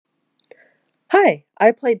Hi,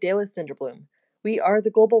 I play Dallas Cinderbloom. We are the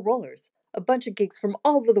Global Rollers, a bunch of geeks from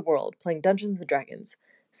all over the world playing Dungeons and Dragons.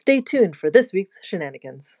 Stay tuned for this week's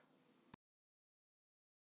shenanigans.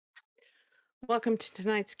 Welcome to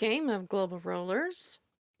tonight's game of Global Rollers.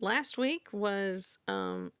 Last week was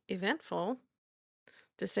eventful,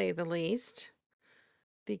 to say the least.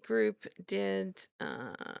 The group did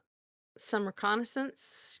some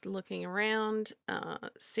reconnaissance, looking around,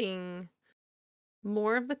 seeing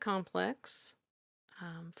more of the complex,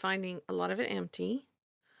 finding a lot of it empty.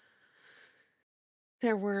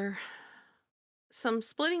 There were some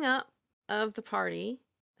splitting up of the party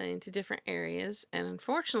into different areas, and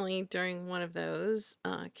unfortunately, during one of those,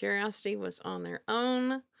 Curiosity was on their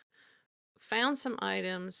own, found some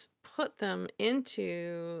items, put them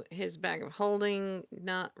into his bag of holding,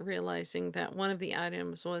 not realizing that one of the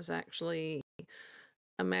items was actually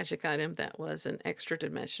a magic item that was an extra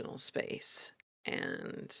dimensional space.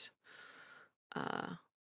 And uh,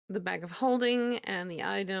 the bag of holding and the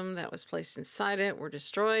item that was placed inside it were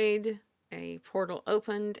destroyed. A portal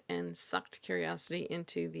opened and sucked Curiosity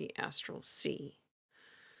into the astral sea.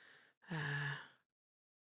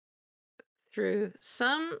 Through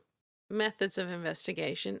some methods of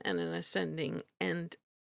investigation and an ascending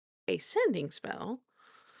spell,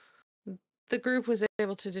 the group was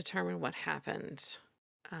able to determine what happened.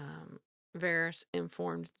 Varys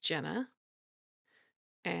informed Jenna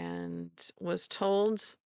and was told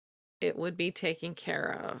it would be taken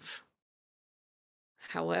care of.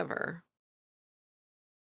 However,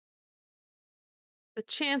 the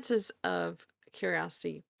chances of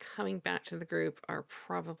Curiosity coming back to the group are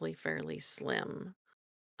probably fairly slim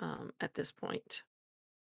at this point.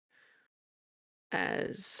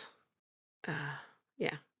 As,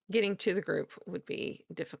 yeah, getting to the group would be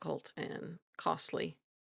difficult and costly.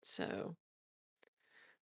 So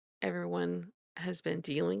everyone has been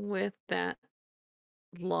dealing with that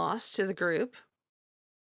loss to the group.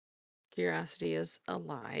 Curiosity is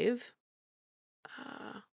alive,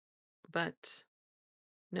 but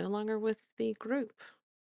no longer with the group.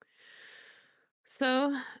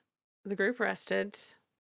 So the group rested,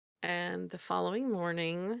 and the following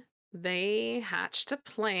morning, they hatched a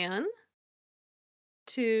plan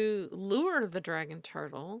to lure the dragon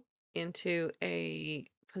turtle into a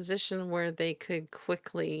position where they could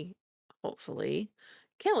quickly, hopefully,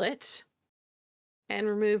 kill it and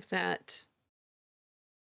remove that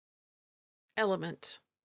element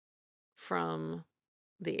from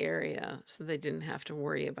the area so they didn't have to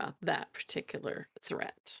worry about that particular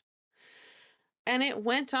threat. And it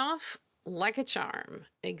went off like a charm,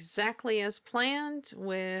 exactly as planned,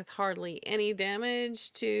 with hardly any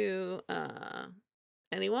damage to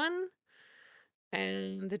anyone.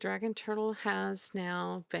 And the dragon turtle has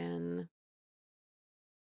now been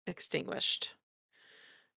extinguished.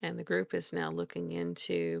 And the group is now looking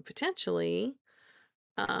into potentially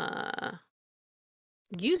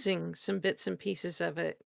using some bits and pieces of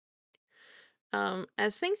it.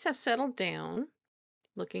 As things have settled down,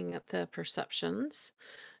 looking at the perceptions,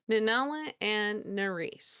 Nanala and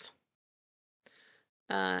Nerys.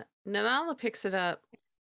 Nanala picks it up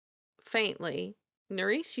faintly.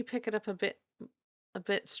 Nerys, you pick it up a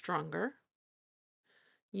bit stronger.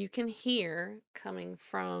 You can hear coming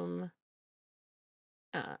from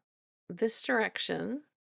this direction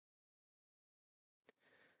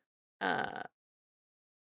a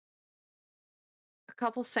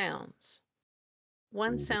couple sounds.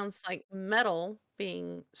 One Ooh. sounds like metal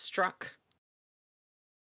being struck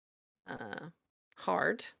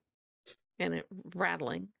hard and it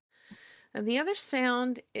rattling. And the other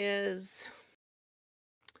sound is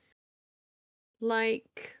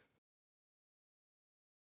like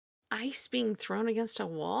ice being thrown against a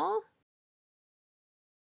wall.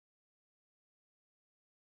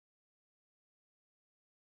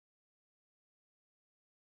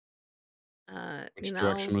 Which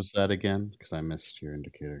direction Nunal was that again? Because I missed your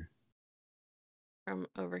indicator. from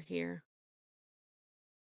over here.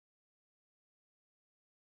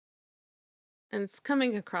 And it's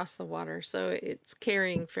coming across the water, so it's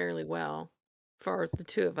carrying fairly well for the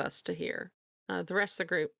two of us to hear. The rest of the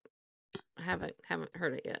group haven't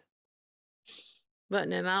heard it yet. But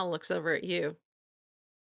Nanal looks over at you.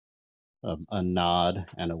 A nod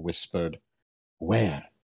and a whispered, "Where?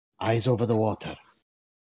 Eyes over the water."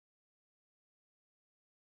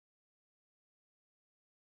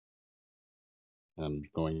 I'm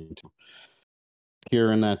going to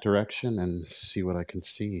peer in that direction and see what I can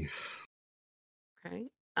see. Okay.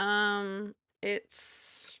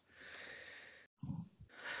 It's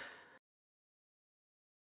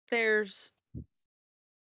there's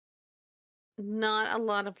not a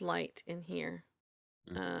lot of light in here.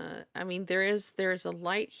 I mean, there's a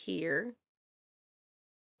light here.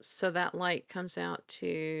 So that light comes out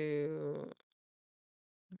to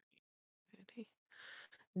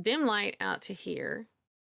dim light out to here.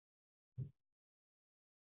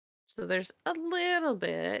 So there's a little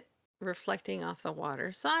bit reflecting off the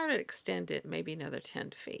water. So I would extend it maybe another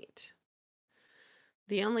 10 feet.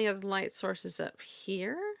 The only other light source is up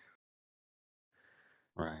here.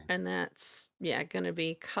 Right. And that's, yeah, going to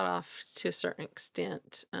be cut off to a certain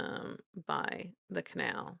extent by the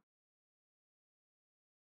canal.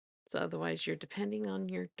 So otherwise, you're depending on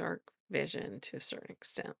your dark vision to a certain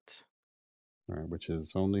extent. All right, which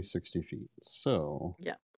is only 60 feet. So,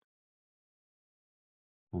 Yeah.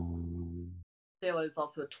 Daylight is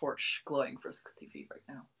also a torch glowing for 60 feet right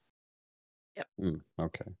now.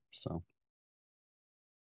 Okay, so.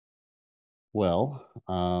 Well,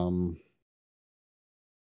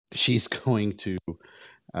 she's going to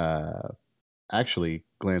actually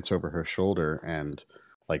glance over her shoulder and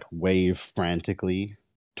like wave frantically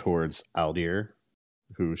towards Aldir,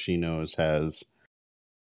 who she knows has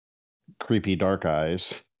creepy dark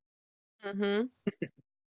eyes. Mm-hmm.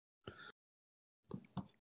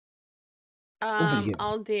 Over here.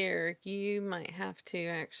 Aldir, you might have to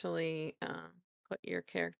actually put your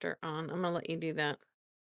character on. I'm gonna let you do that.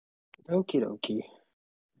 Okie dokie.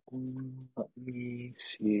 Let me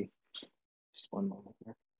see. Just one moment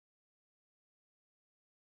here.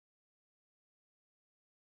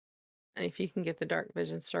 And if you can get the dark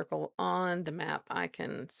vision circle on the map, I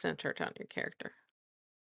can center it on your character.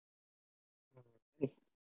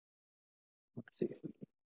 Let's see if we can.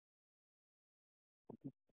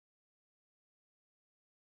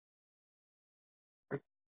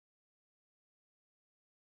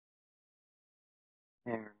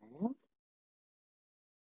 There I am.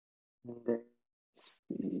 And there's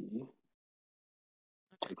the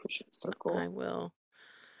dark vision I circle. will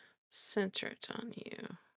center it on you.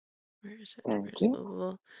 Where is it? Thank Where's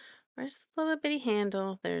you. where's the little bitty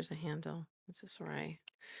handle? There's a handle. This is where I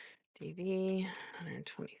DV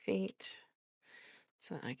 120 feet.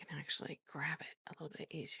 So that I can actually grab it a little bit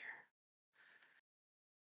easier.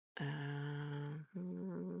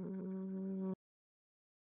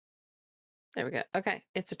 There we go. Okay,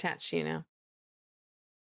 it's attached to you now.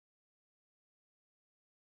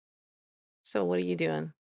 So what are you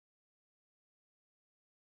doing?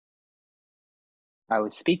 I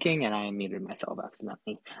was speaking and I muted myself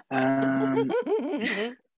accidentally.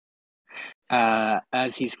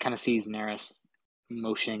 As he's kind of sees Neris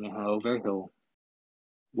motioning him over, he'll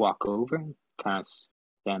walk over, kind of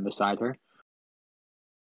stand beside her.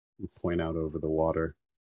 Point out over the water.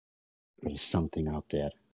 There's something out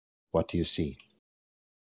there. What do you see?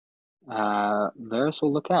 Varys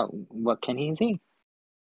will look out. What can he see?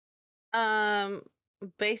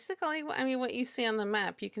 Basically, I mean, what you see on the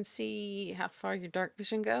map, you can see how far your dark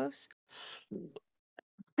vision goes.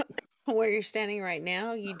 Where you're standing right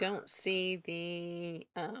now, you don't see the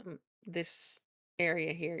this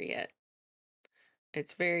area here yet.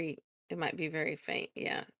 It might be very faint.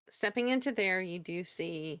 Yeah. Stepping into there, you do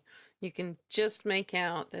see, you can just make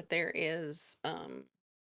out that there is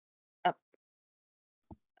a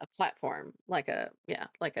platform, like an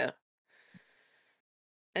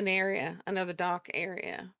area, another dock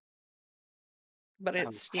area. But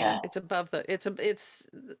it's, yeah, Okay. it's above it's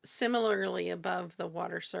similarly above the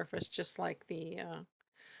water surface, just like the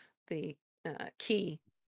key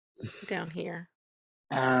down here.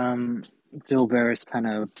 So Varys kind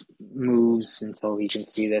of moves until he can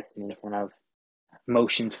see this, and he kind of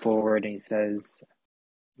motions forward, and he says,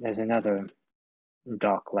 "There's another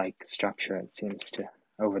dock-like structure. It seems to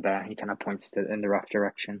over there." He kind of points to in the rough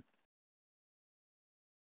direction.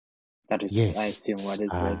 That is, I Yes. assume, what is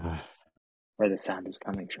where the sound is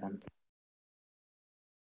coming from.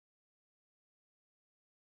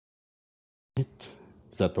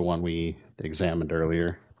 Is that the one we examined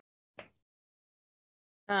earlier?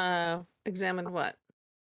 Examined what?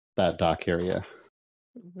 That dock area.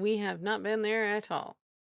 We have not been there at all.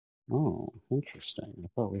 Oh, interesting. I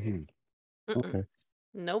thought we had. Okay.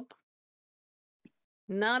 Nope.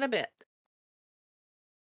 Not a bit.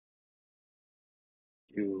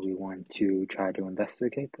 Do we want to try to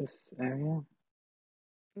investigate this area?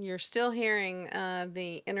 You're still hearing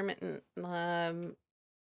the intermittent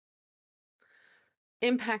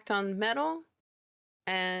impact on metal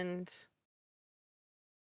and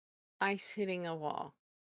ice hitting a wall.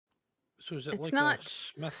 So is it It's like not- a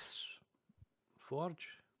smith's forge?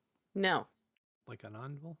 No, Like an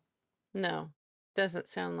anvil? no. Doesn't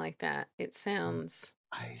sound like that. It sounds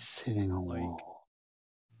Ice hitting a Like- wall.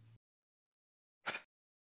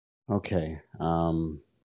 Okay.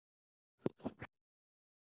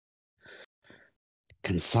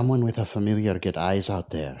 Can someone with a familiar get eyes out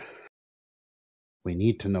there? We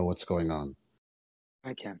need to know what's going on.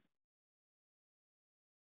 I can.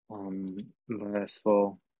 This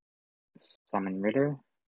will summon Ritter,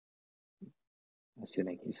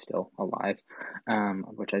 assuming he's still alive,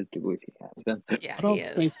 which I do believe he has been. Yeah, I don't he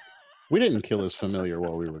think is. we didn't kill his familiar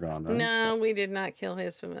while we were gone, right? No, we did not kill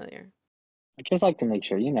his familiar. I just like to make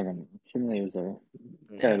sure. You never know. Familiars are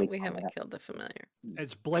No, fairly we common. haven't killed the familiar.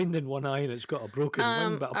 It's blind in one eye and it's got a broken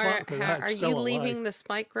wing, but apart from that, are it's still you alive. leaving the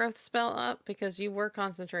spike growth spell up because you were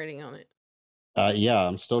concentrating on it? Yeah,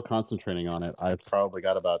 I'm still concentrating on it. I've probably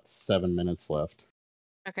got about 7 minutes left.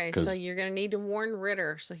 Okay, so 'Cause- you're gonna need to warn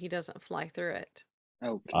Ritter so he doesn't fly through it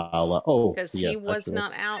Okay. because he yes, was actually,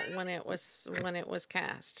 not out when it was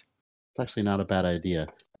cast. it's actually not a bad idea.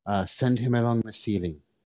 Send him along the ceiling.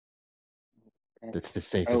 Okay. That's the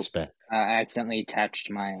safest bet. I accidentally attached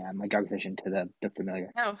my my dark vision to the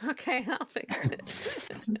familiar. Oh, okay, I'll fix it.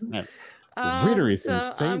 Man, Ritter is so I'm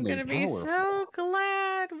insanely gonna be powerful. so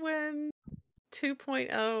glad when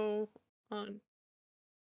 2.0 on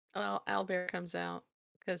Owlbear comes out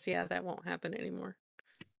because yeah, that won't happen anymore.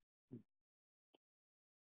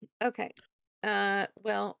 Okay.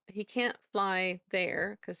 Well, he can't fly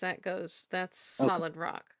there because that's Okay. solid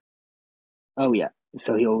rock. Oh yeah.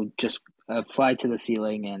 So he'll just fly to the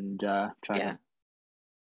ceiling and try Yeah. to.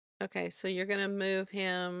 Okay, so you're gonna move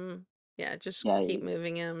him. Yeah, just Yeah. keep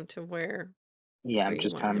moving him to where Yeah. I'm you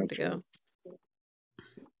just want trying to him make to sure. go.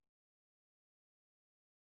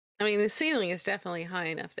 I mean, the ceiling is definitely high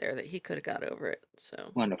enough there that he could have got over it.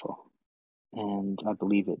 So Wonderful. And I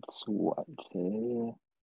believe it's what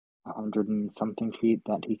 100 and something feet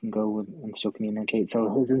that he can go with and still communicate.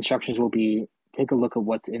 So his instructions will be: take a look at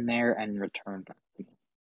what's in there and return back to me.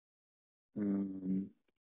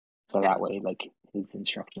 So okay. that way, like, his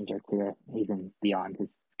instructions are clear even beyond his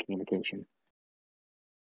communication.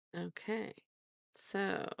 Okay.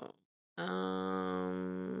 So,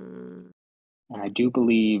 And I do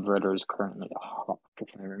believe Ritter is currently a hawk,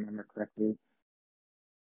 if I remember correctly.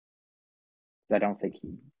 I don't think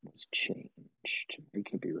he was changed. I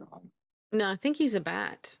could be wrong. no, I think he's a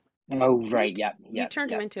bat. Oh, right. You Yep.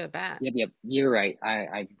 turned him into a bat. Yep. You're right.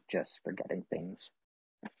 I'm just forgetting things.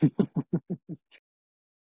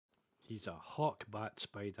 He's a hawk bat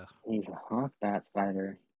spider. He's a hawk, bat,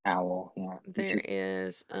 spider, owl. Yeah. There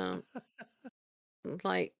is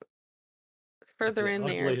like further the in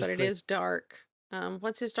there, ugliest but it thing. is dark.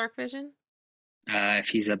 What's his dark vision? If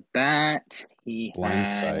he's a bat, he Blind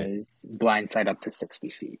sight. has blind sight up to 60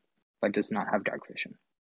 feet, but does not have dark vision.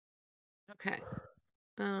 Okay.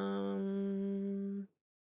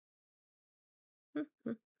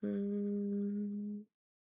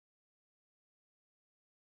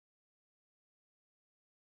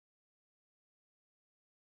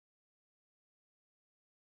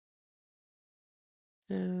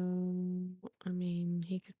 So, I mean,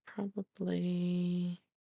 he could probably.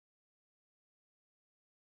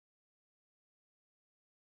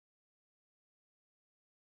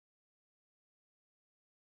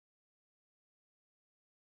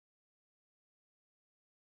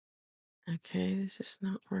 Okay, this is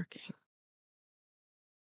not working.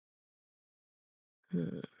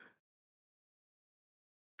 I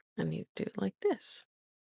need to do it like this.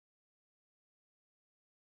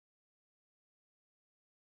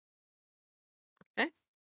 Okay.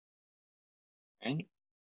 Right?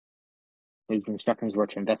 His instructions were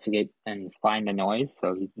to investigate and find a noise,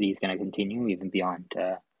 so he's going to continue even beyond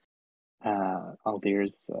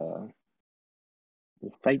Aldir's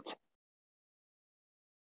sight.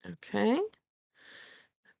 Okay. At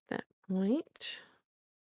that point.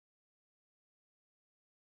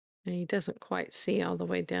 And he doesn't quite see all the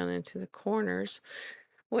way down into the corners.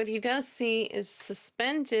 What he does see is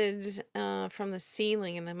suspended from the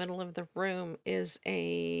ceiling in the middle of the room is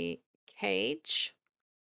a cage.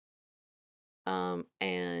 And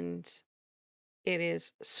it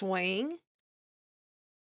is swaying.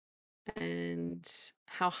 And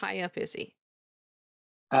how high up is he?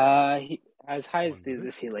 As high as the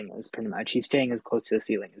ceiling is, pretty much. He's staying as close to the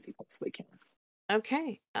ceiling as he possibly can.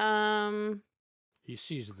 Okay. He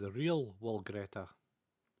sees the real Walgreta.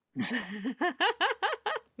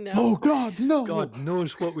 No. Oh God, no! God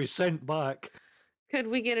knows what we sent back. Could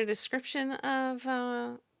we get a description of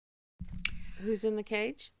who's in the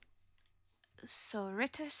cage? So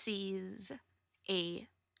Rita sees a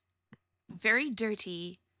very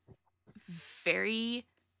dirty, very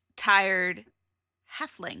tired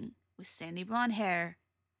halfling with sandy blonde hair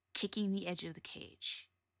kicking the edge of the cage.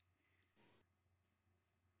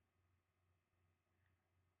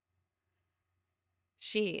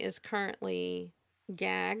 She is currently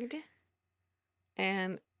gagged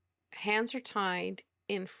and hands are tied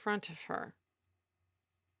in front of her.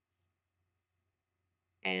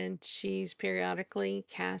 And she's periodically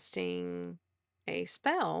casting a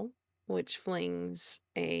spell which flings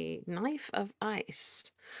a knife of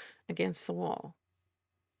ice against the wall.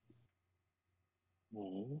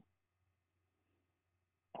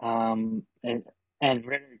 And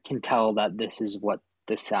Ritter can tell that this is what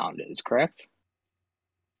the sound is, correct?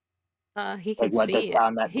 He can Like what the see it.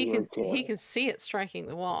 sound that He was can hearing. see it striking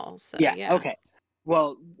the wall. So Yeah, yeah. okay.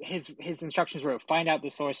 Well, his instructions were find out the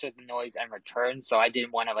source of the noise and return, so I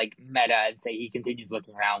didn't want to like meta and say he continues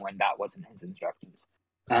looking around when that wasn't his instructions.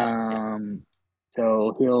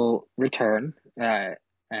 So he'll return,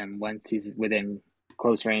 and once he's within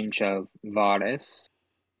close range of Varus,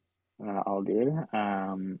 Aldir,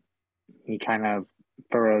 he kind of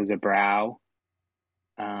furrows a brow.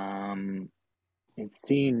 It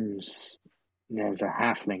seems there's a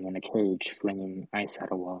halfling in a cage flinging ice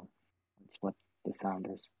at a wall. That's what the sound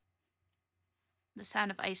is. The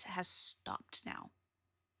sound of ice has stopped now.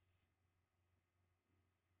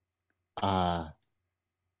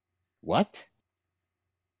 What?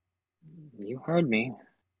 You heard me.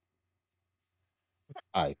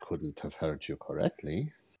 I couldn't have heard you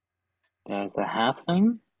correctly. There's the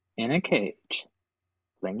halfling in a cage,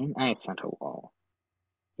 flinging ice at a wall.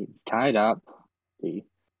 He's tied up. He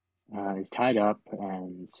is tied up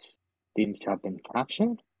and seems to have been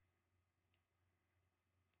captured.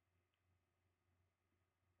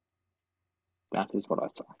 That is what I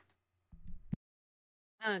saw.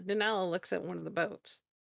 Denella looks at one of the boats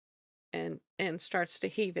and starts to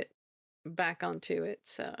heave it back onto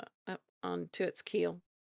its keel.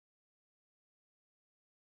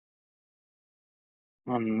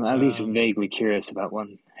 I'm at least vaguely curious about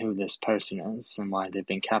who this person is and why they've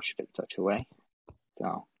been captured in such a way.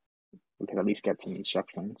 So we could at least get some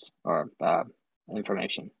instructions or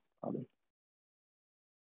information. Probably.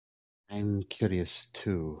 I'm curious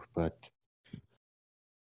too, but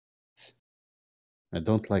I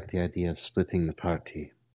don't like the idea of splitting the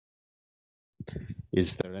party.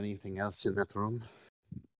 Is there anything else in that room?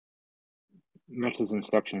 Mitchell's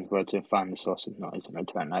instructions were to find the source of noise and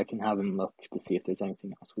return. I can have him look to see if there's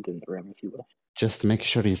anything else within the room, if you wish. Just make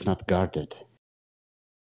sure he's not guarded.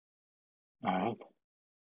 All right.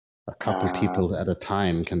 A couple people at a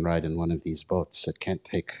time can ride in one of these boats. It can't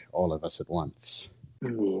take all of us at once.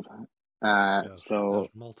 Indeed. There's So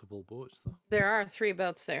multiple boats, though. There are 3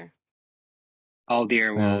 boats there.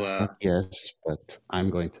 Aldir will yes, but I'm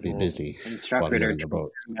going to be busy instruct while you're Ritter in the to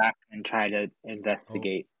boat. come back and try to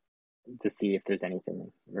investigate to see if there's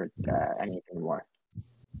anything or anything more.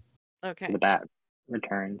 Okay. So the bat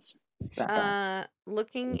returns.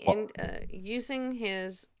 Looking in, using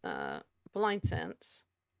his blind sense,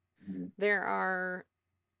 there are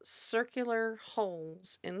circular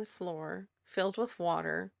holes in the floor filled with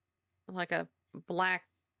water, like a black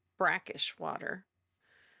brackish water.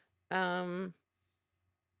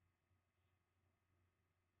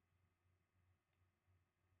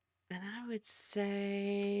 And I would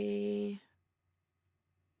say,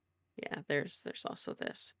 yeah, there's also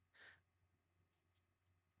this.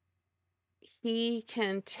 He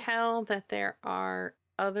can tell that there are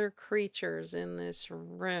other creatures in this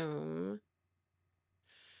room.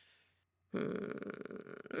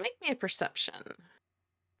 Make me a perception.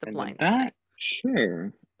 The blind sight.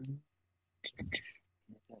 Sure.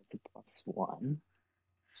 That's a +1.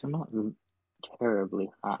 So not terribly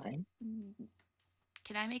high.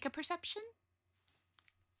 Can I make a perception?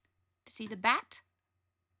 To see the bat?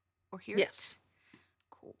 Or hear yes. it?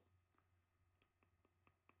 Cool.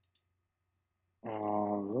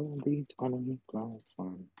 Roll D20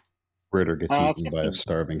 +1. Ritter gets eaten by a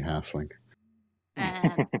starving halfling.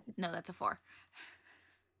 No, that's a 4.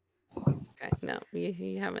 Okay, no,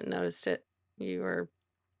 you haven't noticed it. You are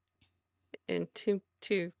in too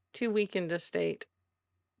weakened a state.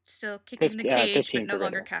 Still kicking the cage, but no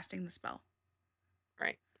longer Ritter. casting the spell.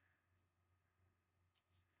 Right.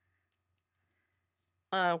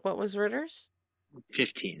 What was Ritter's?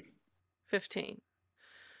 15. 15.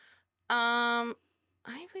 I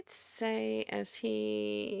would say is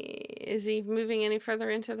he moving any further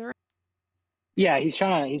into the room? Yeah, he's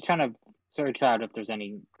trying to search out if there's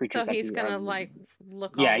any creatures. So he's gonna like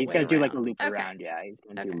look. Yeah, all the he's way gonna around. do like a loop around. Yeah, he's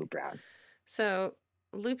gonna do a loop around. So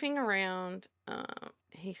looping around,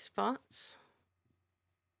 he spots.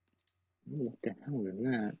 What the hell is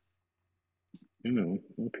that? Oh,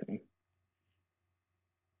 okay.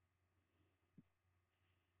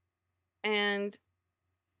 And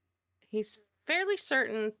he's fairly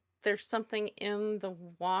certain there's something in the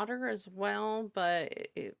water as well, but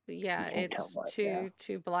yeah, Can't tell it's what, yeah.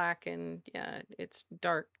 too black, and yeah, it's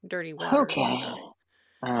dark, dirty water. Okay. So.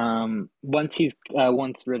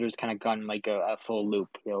 Once Ritter's kind of gone like a full loop,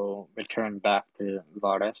 he'll return back to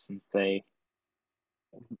Varus and say,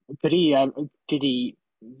 did he?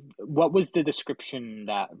 What was the description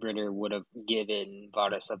that Ritter would have given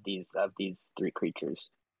Varus of these three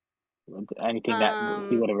creatures? Anything that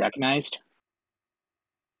he would have recognized?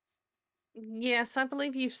 Yes, I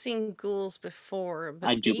believe you've seen ghouls before, but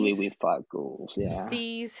I do believe we've fought ghouls. Yeah.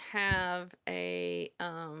 These have a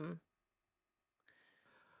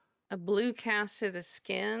blue cast to the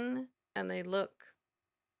skin, and they look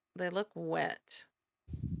wet.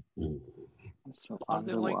 So are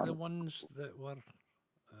they like the ones that were?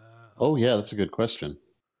 Oh yeah, that's a good question.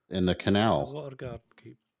 In the canal, the water guard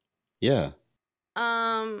keep. Yeah.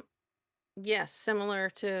 Yes, similar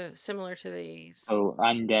to these. So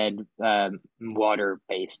undead,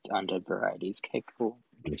 water-based undead varieties. Okay, cool.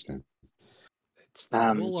 Interesting.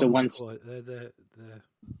 So once the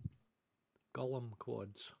golem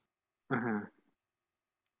quads.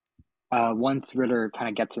 Once Ritter kind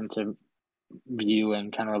of gets into view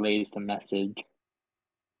and kind of relays the message,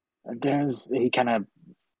 he'll kind of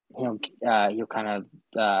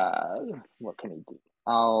what can he do?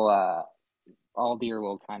 Aldir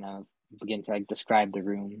will kind of begin to describe the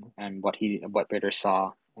room and what Ritter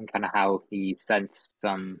saw, and kind of how he sensed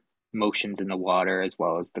some motions in the water, as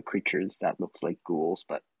well as the creatures that looked like ghouls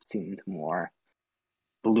but seemed more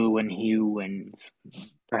blue in hue and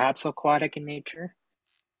perhaps aquatic in nature,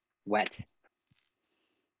 wet.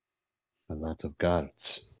 A lot of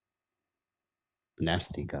guards.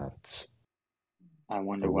 Nasty guards. I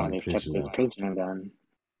wonder why they've kept this prisoner then.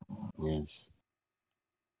 Yes.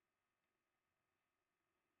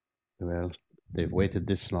 Well, they've waited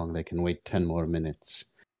this long, they can wait 10 more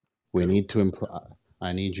minutes. We need to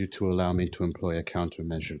I need you to allow me to employ a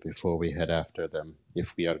countermeasure before we head after them,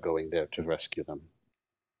 if we are going there to rescue them.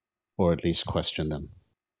 Or at least question them.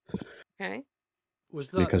 Okay. Was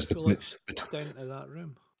that because the full extent of that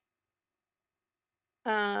room?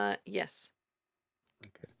 Yes.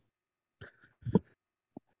 Okay.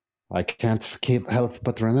 I can't help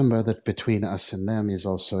but remember that between us and them is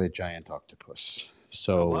also a giant octopus.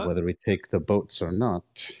 So whether we take the boats or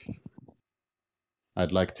not,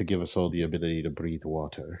 I'd like to give us all the ability to breathe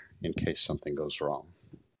water in case something goes wrong.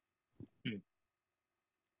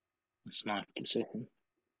 Smart decision.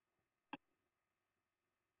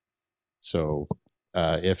 So,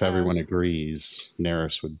 if everyone agrees,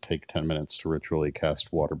 Neris would take 10 minutes to ritually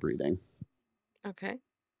cast water breathing. Okay.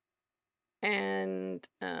 And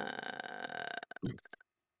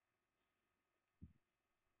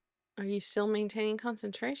are you still maintaining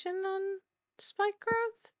concentration on spike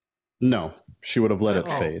growth? No, she would have let it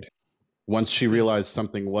fade. Once she realized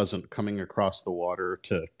something wasn't coming across the water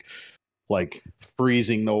to, like,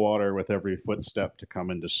 freezing the water with every footstep to come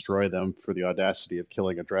and destroy them for the audacity of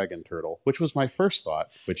killing a dragon turtle, which was my first thought,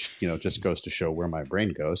 which, just goes to show where my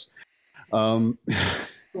brain goes.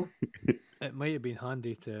 It might have been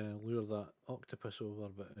handy to lure that octopus over,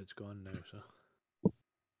 but it's gone now, so.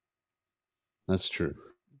 That's true.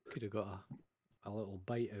 Could have got a little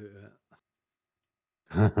bite out of it.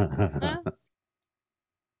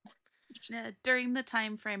 During the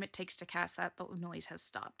time frame it takes to cast that, the noise has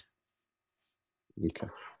stopped. Okay.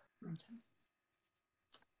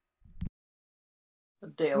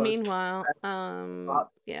 Meanwhile,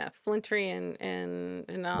 Flintry and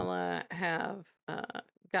Inala have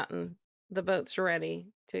gotten the boats ready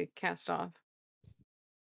to cast off.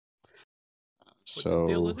 So, what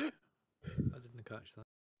did Dela do? I didn't catch that.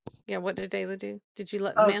 Yeah, what did Dela do? Did you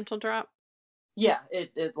let the mantle drop? Yeah,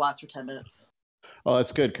 it lasts for 10 minutes. Oh,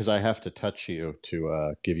 that's good, because I have to touch you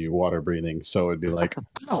to give you water breathing, so it'd be like,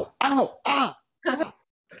 ow, ow, ah!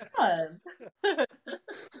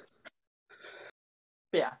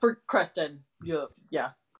 Yeah, for Creston, the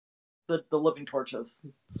living torch is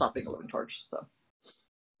stopping a living torch, so.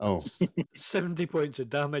 Oh. 70 points of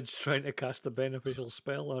damage trying to cast a beneficial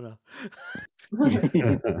spell on her.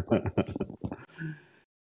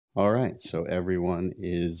 All right, so everyone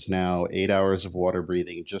is now 8 hours of water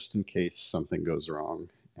breathing just in case something goes wrong,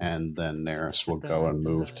 and then Neris will go and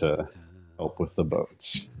move to help with the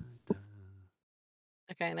boats.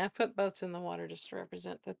 Okay, and I've put boats in the water just to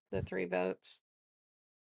represent the 3 boats.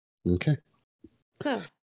 Okay. So.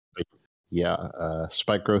 Yeah,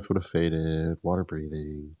 spike growth would have faded. Water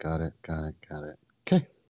breathing. Got it. Okay.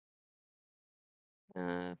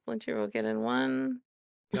 Flinty will get in 1.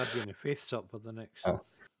 Guardian of Faith's up for the next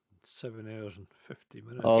 7 hours and 50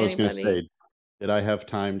 minutes. Oh, I was going to say, did I have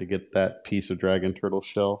time to get that piece of dragon turtle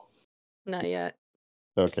shell Not yet.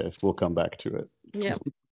 Okay, we'll come back to it. Yep.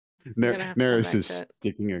 We're gonna have to come Neris back is to it.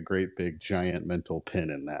 sticking a great big giant mental pin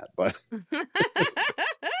in that, but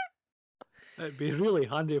It'd be really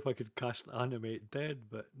handy if I could cast Animate Dead,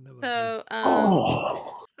 but never mind. So,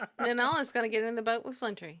 oh, Nanala's gonna get in the boat with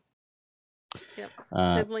Flintry. Yep.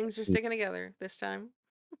 Siblings are sticking together this time.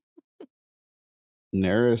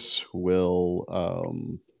 Neris will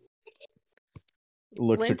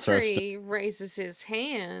look to Creston. Flintry raises his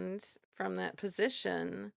hand from that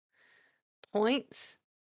position, points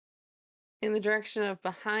in the direction of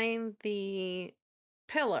behind the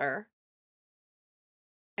pillar,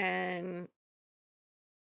 and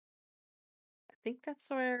I think that's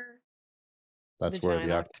where That's the where giant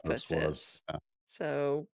the octopus was. is. Yeah.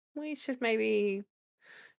 So we should maybe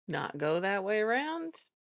not go that way around.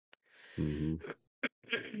 Mm-hmm.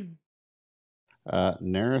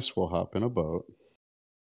 Neris will hop in a boat.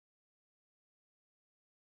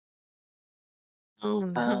 Oh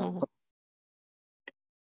no.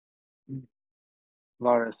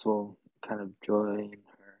 Varus will kind of join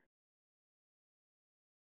her.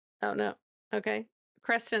 Oh no. Okay.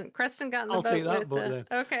 Creston got in the I'll boat take that with boat then.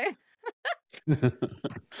 okay.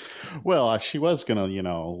 Well, she was gonna,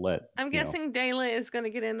 let. I'm guessing Dayla is gonna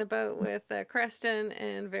get in the boat with Creston,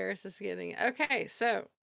 and Varys is getting. Okay, so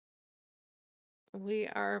we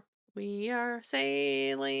are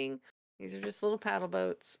sailing. These are just little paddle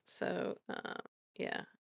boats. So yeah.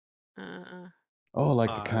 Oh,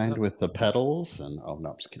 like the kind no. with the pedals and no,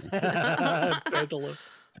 I'm just kidding. Pedal.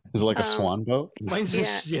 Is it like a swan boat? Mine's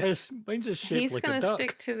Yeah. mine's just shaped He's like a gonna duck.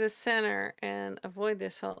 stick to the center and avoid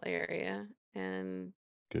this whole area, and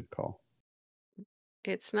Good call.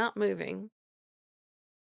 it's not moving.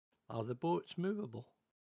 Are the boats movable?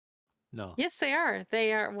 No. Yes, they are.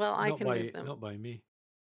 They are. Well, I can move them. Not by me.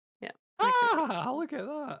 Yeah. Ah, look at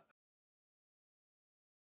that.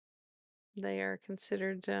 They are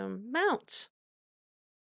considered mounts.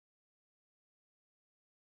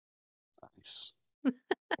 Nice.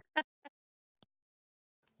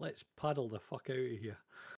 Let's paddle the fuck out of here.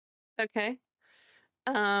 Okay.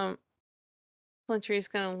 Flintry's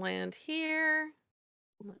gonna land here.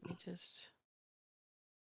 Let me just.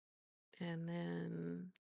 And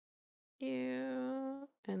then you.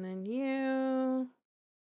 And then you.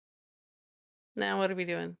 Now what are we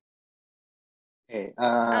doing? Okay.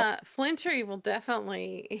 Flintry will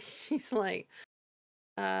definitely. He's like,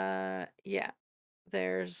 yeah.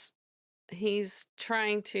 He's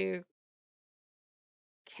trying to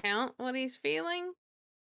count what he's feeling.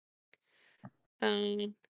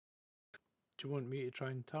 Do you want me to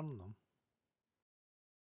try and turn them?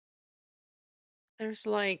 There's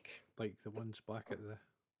like the ones back at the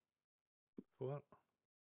fort?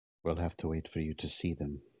 We'll have to wait for you to see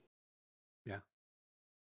them. Yeah.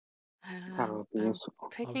 That would be useful.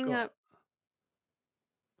 Picking up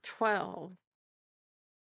 12.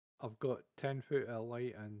 I've got 10 foot of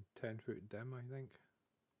light and 10 foot dim, I think.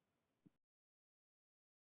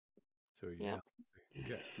 So yeah.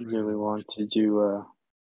 Do we want to do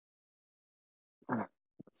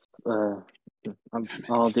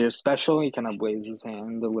I'll do a special. He kind of waves his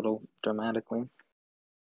hand a little dramatically.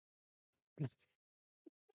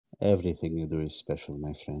 Everything you do is special,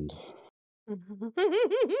 my friend. He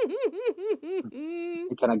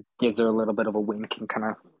kind of gives her a little bit of a wink and kind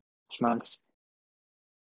of smiles.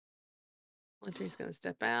 Flintry's gonna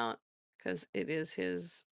step out because it is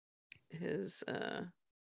his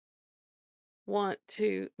want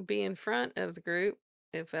to be in front of the group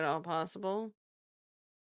if at all possible.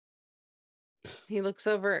 He looks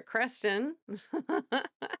over at Creston.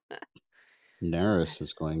 Neris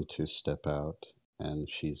is going to step out, and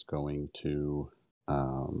she's going to.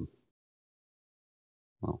 Well,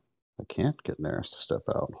 I can't get Neris to step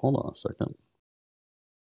out. Hold on a second.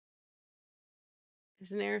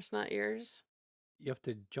 Is Neris not yours? You have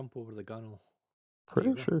to jump over the gunnel.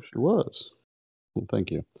 Pretty sure she was. Well,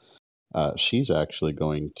 thank you. She's actually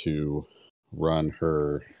going to run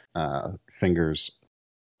her fingers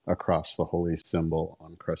across the holy symbol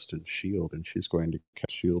on Creston's shield, and she's going to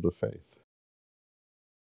cast Shield of Faith.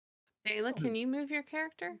 Dayla, can you move your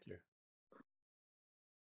character?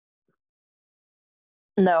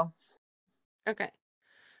 No. Okay.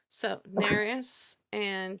 So Neris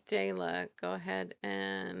and Dayla, go ahead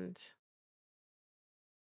and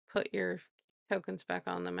put your tokens back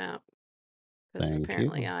on the map. Because Thank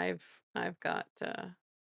apparently you. I've got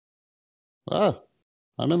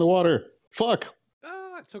I'm in the water. Fuck.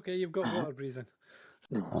 Ah, it's okay, you've got water breathing.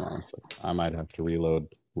 Hold on a second. I might have to reload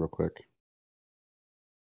real quick.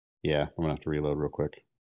 Yeah, I'm gonna have to reload real quick.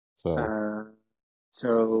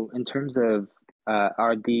 So in terms of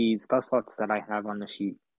are the spell slots that I have on the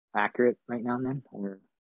sheet accurate right now then, or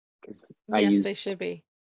because I Yes, used they should be.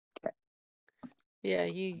 Okay. Yeah,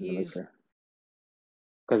 you used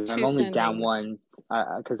because I'm two only down sendings.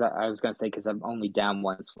 one. Because I was gonna say because I'm only down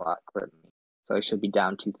one slot currently, so I should be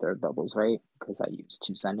down 2/3 bubbles, right? Because I used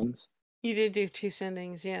 2 sendings. You did do 2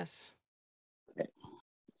 sendings, yes. Okay.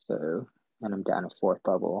 So and I'm down a 4th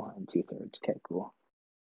bubble and 2/3. Okay, cool.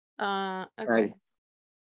 Okay. Right.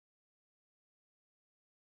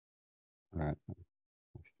 All right. I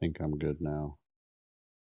think I'm good now.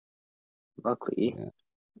 Luckily. Yeah.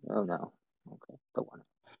 Oh no. Okay. The one.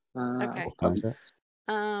 Okay. We'll find it.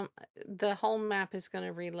 The whole map is going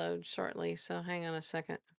to reload shortly, so hang on a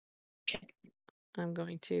second. Okay. I'm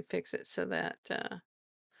going to fix it so that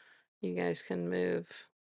you guys can move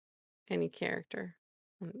any character.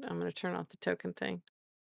 I'm going to turn off the token thing.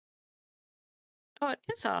 Oh, it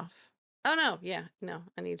is off. Oh, no. Yeah, no.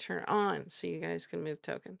 I need to turn it on so you guys can move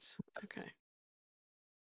tokens. Okay.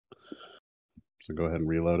 So go ahead and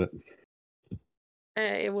reload it.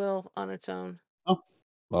 It will on its own. Oh,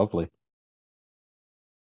 lovely.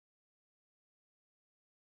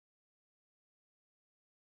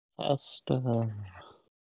 Faster.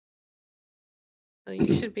 So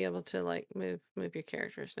you should be able to like move your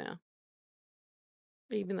characters now.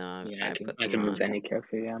 Even though Yeah, I put I them can on. move any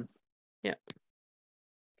character. Yeah. Yep.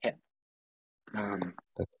 Okay.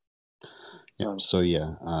 Yeah. So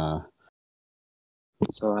yeah.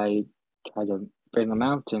 So I try to bring them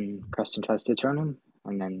out, and Preston tries to turn them,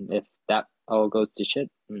 and then if that all goes to shit,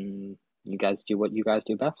 you guys do what you guys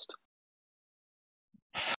do best.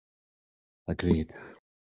 Agreed.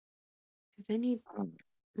 Do they need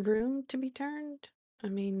room to be turned? I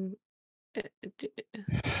mean,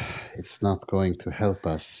 It's not going to help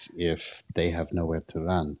us if they have nowhere to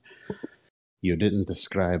run. You didn't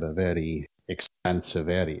describe a very expansive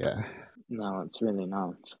area. No, it's really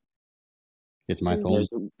not. It might only.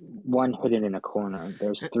 There's one hidden in a corner.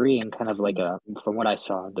 There's 3 in kind of like from what I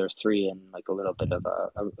saw, there's 3 in like a little bit of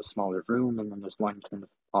a smaller room, and then there's one kind of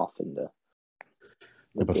off in the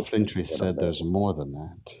Yeah, but distance Flintry a little said bit. there's more than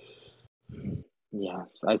that.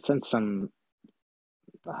 Yes, I sense some.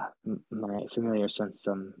 My familiar sensed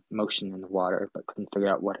some motion in the water, but couldn't figure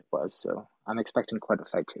out what it was. So I'm expecting quite a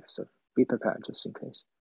fight here. So be prepared just in case.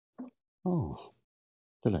 Oh,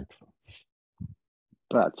 delightful.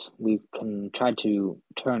 But we can try to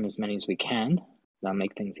turn as many as we can. That'll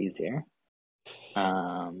make things easier.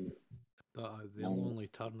 They'll only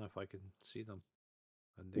turn if I can see them.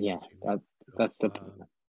 And they Yeah, can see me. that's the problem.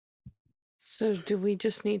 So do we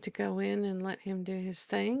just need to go in and let him do his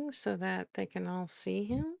thing so that they can all see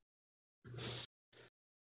him?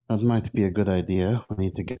 That might be a good idea. We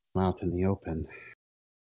need to get him out in the open.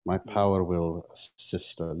 My power will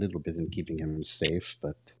assist a little bit in keeping him safe,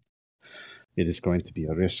 but it is going to be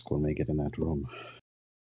a risk when we get in that room.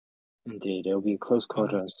 Indeed, it'll be close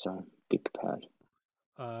quarters, so be prepared.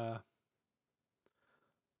 I'm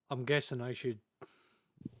guessing I should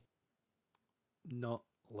not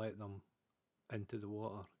let them into the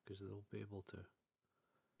water because they'll be able to.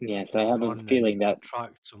 Yes, I have a feeling that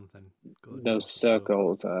attract something. Those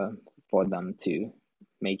circles for them to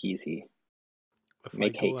make easy.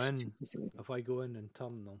 Make haste. If I go in and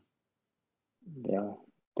turn them,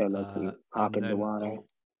 they'll likely hop in the water.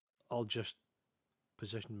 I'll just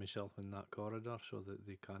position myself in that corridor so that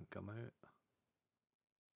they can't come out.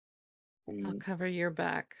 I'll cover your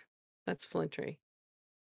back. That's Flintry.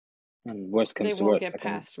 And worst comes to worst, they won't get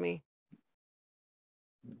past me.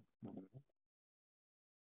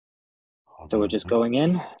 So we're just going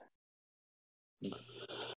in?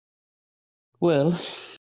 Well,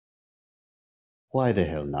 why the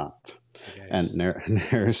hell not? Okay. And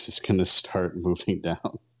Neris is going to start moving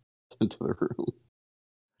down into the room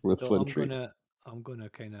with Flintry. I'm gonna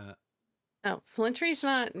kind of. No, Flintry's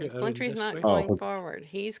not going forward.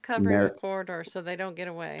 He's covering the corridor so they don't get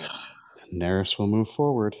away. Neris will move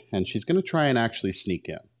forward, and she's going to try and actually sneak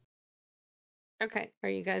in. Okay, are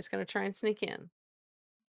you guys going to try and sneak in?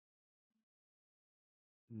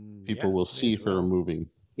 People will see her moving.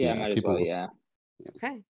 Yeah, might as well, yeah.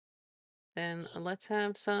 Okay. Then let's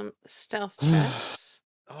have some stealth checks.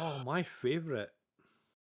 Oh, my favorite.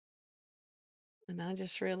 And I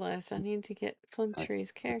just realized I need to get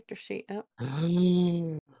Flintry's character sheet up.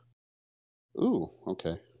 Ooh,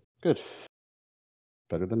 okay. Good.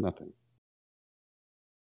 Better than nothing.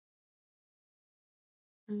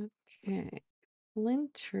 Okay.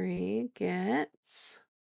 Flintry gets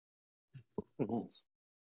a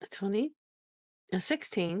 20, a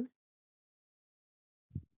 16.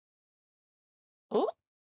 Oh.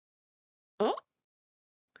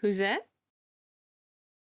 Who's that?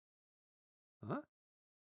 Huh?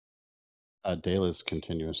 Dayla's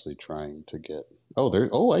continuously trying to get. Oh, there.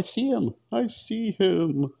 Oh, I see him. I see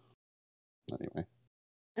him. Anyway.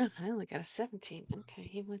 Oh, I only got a 17. Okay,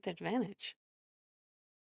 he with advantage.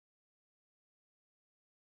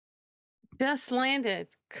 Just landed.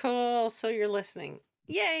 Cool. So you're listening.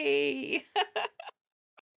 Yay!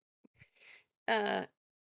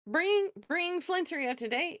 Bring Flintery up to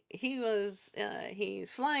date. He's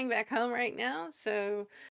flying back home right now. So,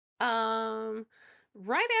 right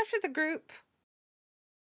after the group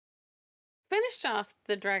finished off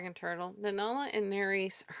the dragon turtle, Nanola and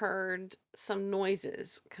Nerys heard some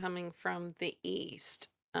noises coming from the east.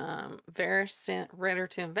 Varys sent Ritter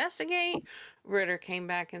to investigate. Ritter came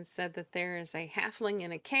back and said that there is a halfling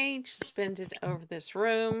in a cage suspended over this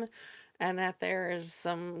room, and that there is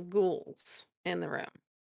some ghouls in the room.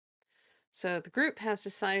 So the group has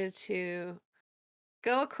decided to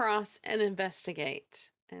go across and investigate.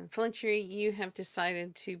 And Flinchery, you have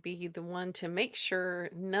decided to be the one to make sure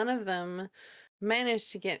none of them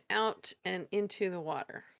manage to get out and into the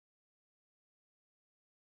water.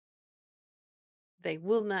 They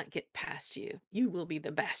will not get past you. You will be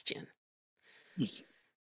the bastion.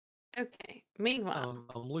 Okay. Meanwhile,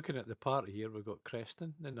 I'm looking at the party here. We've got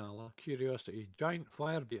Creston, Nanala, Curiosity, Giant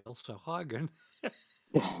Fire Beetle, Sahagan.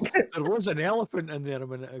 There was an elephant in there a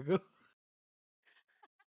minute ago.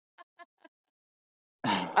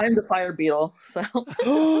 I'm the fire beetle, so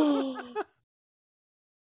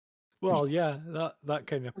Well, yeah, that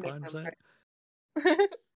kind of Makes pans sense, out. right?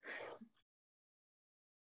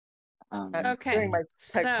 Okay, Considering my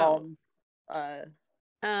tech so, problems, it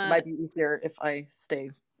might be easier if I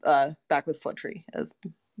stay back with Flintree as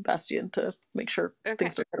Bastion to make sure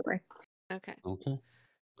things don't get away. Okay. Okay.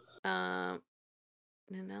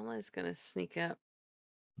 Nanella is gonna sneak up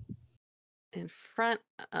in front.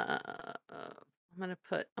 I'm gonna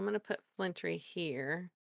put Flintree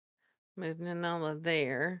here. Move Nanella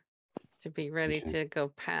there to be ready Okay. to go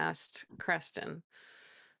past Creston.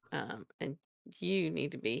 And you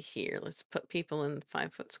need to be here. Let's put people in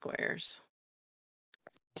 5-foot squares.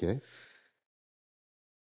 Okay.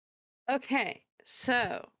 Okay,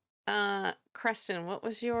 so Creston, what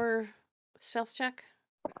was your stealth check?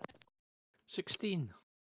 16.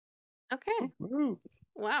 Okay. Woo.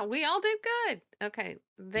 Wow, we all did good. Okay.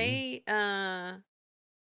 They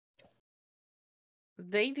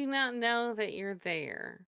do not know that you're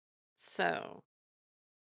there. So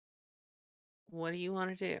what do you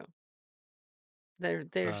want to do?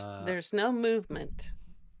 There's no movement.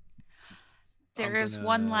 There is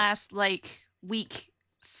one last weak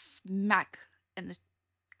smack, and the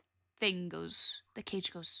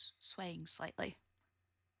cage goes swaying slightly.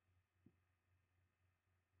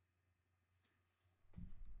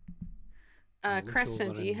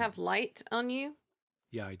 Creston, do you have light on you?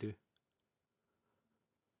 Yeah, I do.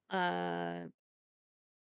 The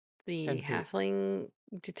halfling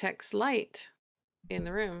detects light in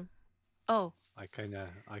the room. Oh. I kind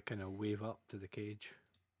of wave up to the cage.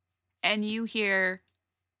 And you hear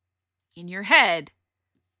in your head,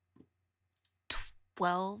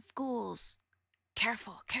 12 ghouls.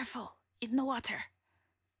 Careful, careful, in the water.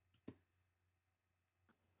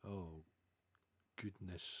 Oh,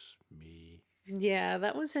 goodness me. Yeah,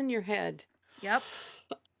 that was in your head. Yep.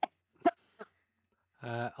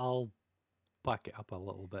 I'll back it up a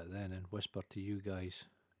little bit then and whisper to you guys.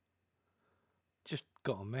 Just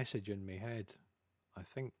got a message in my head, I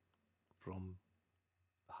think, from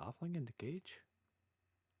the halfling in the cage.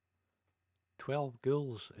 12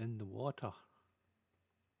 ghouls in the water.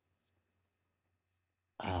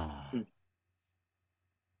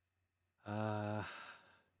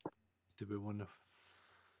 Do we want to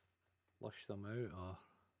flush them out or?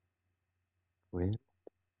 Wait.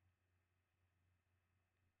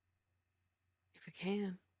 If we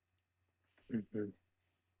can.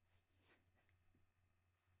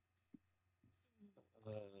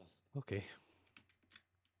 Okay.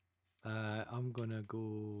 I'm gonna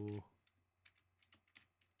go.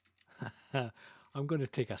 I'm gonna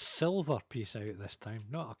take a silver piece out this time,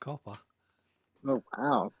 not a copper. Oh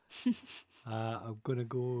wow! I'm gonna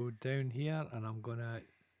go down here and I'm gonna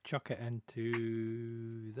chuck it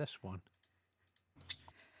into this one.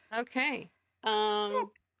 Okay. All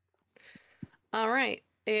right.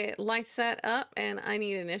 It lights that up, and I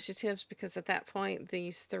need initiatives because at that point,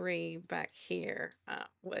 these three back here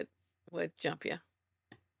would jump you.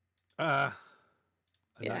 Yeah,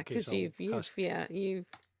 because you've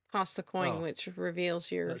tossed the coin, which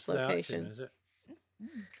reveals your location. Action, is it?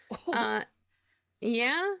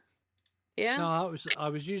 Yeah. No, I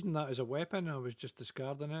was using that as a weapon. I was just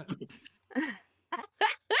discarding it.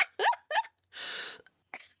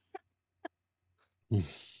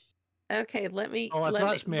 Okay, let me Oh, if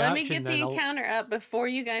that's my let me action, get the then I'll- encounter up before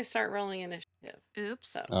you guys start rolling initiative. Oops.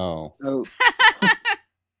 So, Oh, Oh,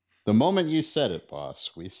 the moment you said it,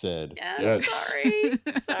 boss, we said yeah, yes. sorry.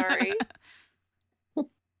 Sorry.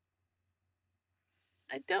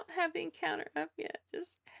 I don't have the encounter up yet.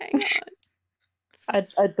 Just hang on.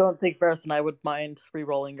 I don't think Varys and I would mind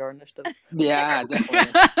re-rolling your initiatives. yeah,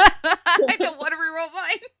 definitely. I don't want to reroll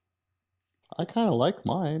mine. I kind of like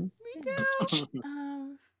mine. Me too.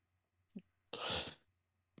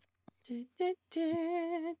 Du- du-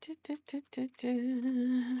 du- du- du- du- du-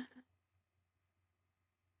 du.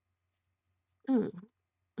 I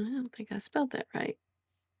don't think I spelled that right.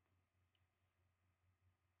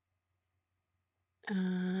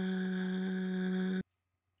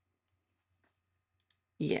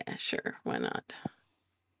 Yeah, sure. Why not?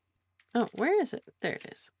 Oh, where is it? There it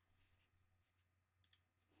is.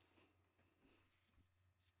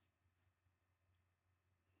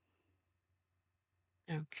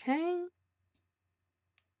 Okay.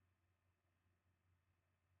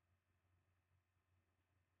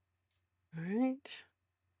 All right.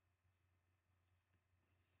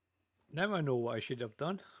 Now I know what I should have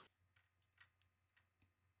done.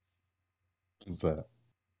 Is that?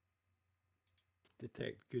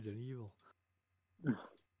 Detect good and evil.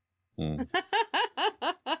 Hmm.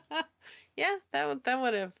 Yeah, that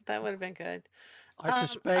would have been good. I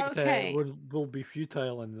suspect okay. it will be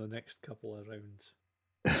futile in the next couple of rounds.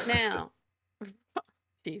 Now,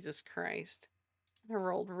 Jesus Christ. I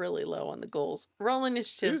rolled really low on the goals. Roll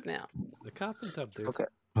initiatives now. The carpenter did. Okay.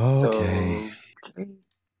 Okay. So,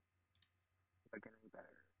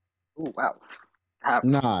 oh wow.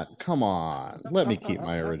 Not. Come on. Let me keep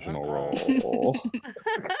my original roll.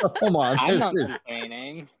 Come on. I'm This not is.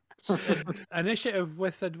 complaining. Initiative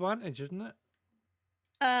with advantage, isn't it?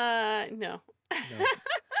 No. No.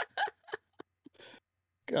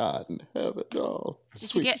 God in heaven. Oh, Did you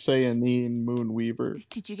sweet get- Sayanine Moonweaver.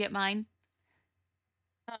 Did you get mine?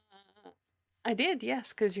 I did, yes,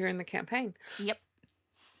 because you're in the campaign. Yep.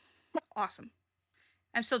 Awesome.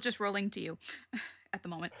 I'm still just rolling to you at the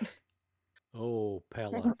moment. Oh,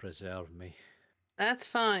 Pella, preserve me. That's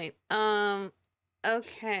fine.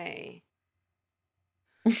 Okay.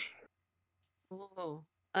 Whoa.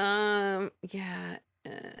 Yeah.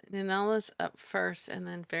 Ninala's up first, and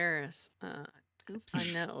then Varys. Oops. I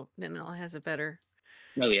know Ninala has a better.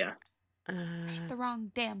 Oh yeah. The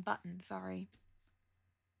wrong damn button. Sorry.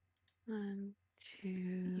 1, 2,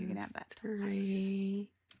 You're gonna have that. 3.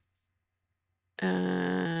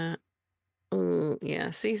 Oh yeah.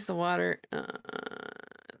 Seize the water.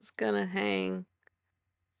 It's gonna hang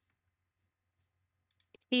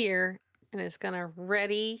here, and it's gonna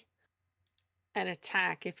ready an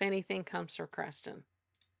attack if anything comes for Creston.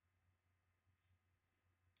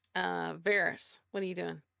 Varys, what are you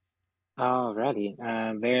doing? Alrighty.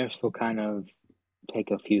 Varys will kind of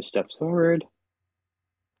take a few steps forward.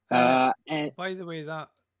 And By the way, that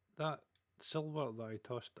silver that I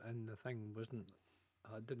tossed in the thing wasn't.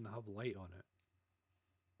 It didn't have light on it.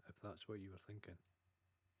 If that's what you were thinking.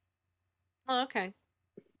 Oh, okay.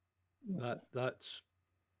 That's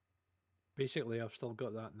basically I've still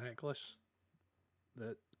got that necklace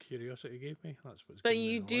that Curiosity gave me. That's what's. But giving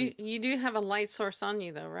me the light. you do have a light source on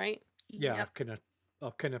you though, right? Yeah, Yep.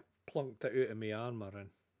 I've kind of plunked it out of my armor and.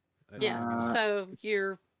 Yeah. So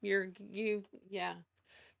you yeah.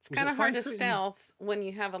 It's Was kind it of hard to 5 foot in- stealth when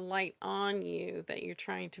you have a light on you that you're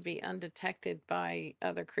trying to be undetected by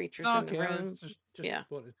other creatures in the okay, I room. just Yeah.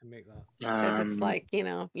 wanted to make that. Because it's like,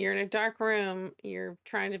 you're in a dark room, you're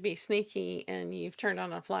trying to be sneaky, and you've turned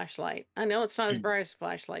on a flashlight. I know it's not as bright as a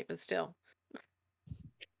flashlight, but still.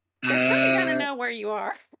 They're kind of gonna know where you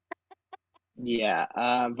are. Yeah,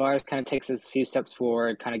 Varys kind of takes a few steps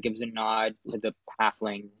forward, kind of gives a nod to the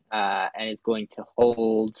halfling, and is going to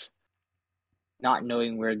hold, not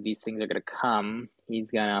knowing where these things are going to come.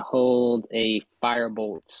 He's going to hold a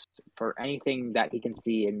firebolt for anything that he can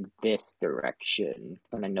see in this direction.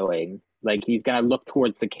 Kind of knowing, like he's going to look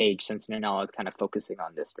towards the cage since Ninala is kind of focusing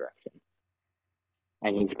on this direction,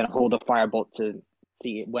 and he's going to hold a firebolt to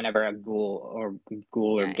see whenever a ghoul or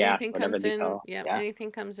gas, anything whatever comes these in. are. Yeah, Yeah,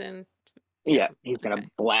 anything comes in. yeah, he's going to okay.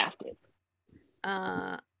 blast it.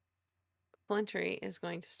 Flintry is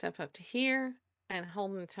going to step up to here and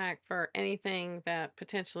hold an attack for anything that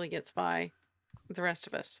potentially gets by the rest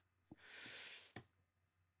of us.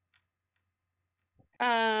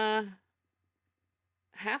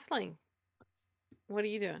 Halfling, what are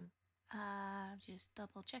you doing? Just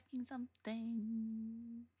double checking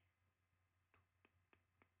something.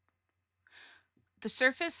 The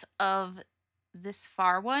surface of this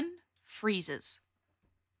far one freezes.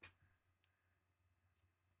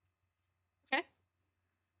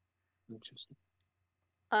 Interesting.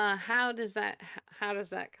 How does that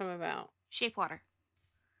come about? Shape water.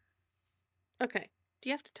 Okay. Do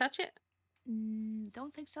you have to touch it?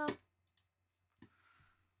 Don't think so.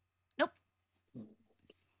 Nope.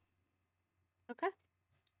 Okay.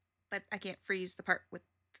 But I can't freeze the part with.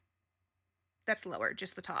 That's lower,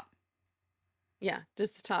 just the top. Yeah,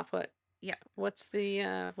 just the top. What? Yeah. What's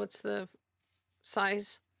the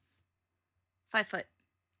size? 5 foot.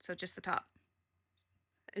 So just the top.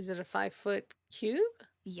 Is it a 5-foot cube?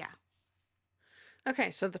 Yeah. Okay,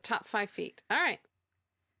 so the top 5 feet. All right.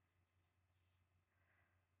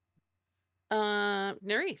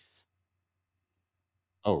 Nerys.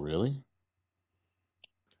 Oh, really?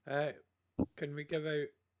 Can we give out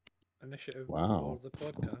initiative Wow. for the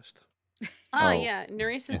podcast? Oh. Yeah.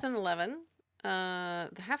 Nerys is on 11. The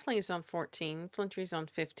Halfling is on 14. Flintry's on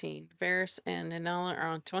 15. Varys and Nanala are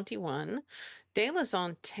on 21. Dayla's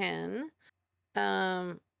on 10.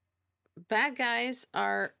 Bad guys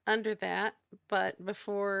are under that, but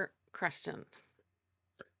before Creston.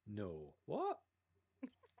 No. What?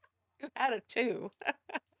 You had a 2.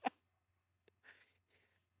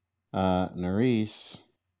 Nerys,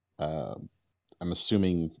 I'm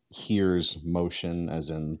assuming hears motion, as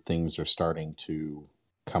in things are starting to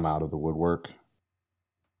come out of the woodwork.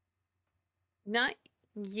 Not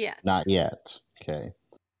yet. Not yet. Okay.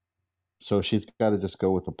 So she's got to just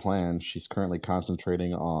go with the plan. She's currently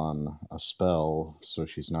concentrating on a spell, so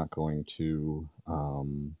she's not going to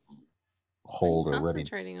hold What are you or ready.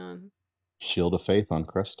 concentrating on? Shield of Faith on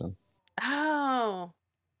Creston. Oh.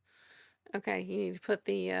 Okay, you need to put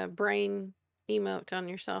the brain emote on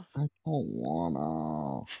yourself. I don't wanna.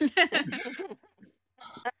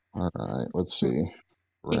 All right, let's see.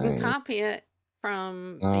 You can Right. copy it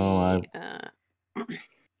from Oh, the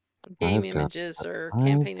game I've got images or I've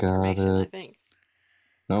campaign got information, I it. think.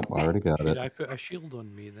 Nope, I Okay. already got Should it. I put a shield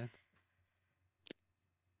on me then?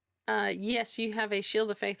 Yes, you have a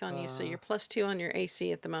shield of faith on you, so you're +2 on your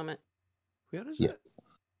AC at the moment. Where is Yeah. it?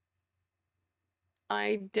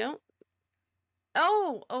 I don't.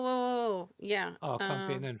 Oh, yeah. Oh,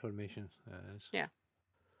 campaign information. It is. Yeah.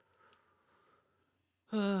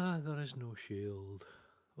 There is no shield.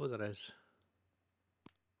 Oh, there is.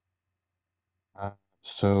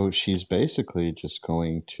 So she's basically just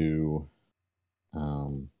going to.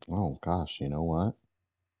 Oh gosh, you know what?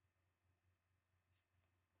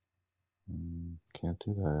 Can't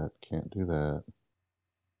do that. Can't do that.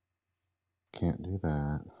 Can't do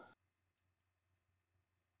that.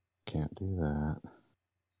 Can't do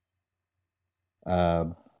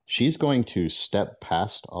that. She's going to step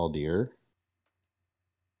past Aldir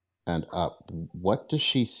and up. What does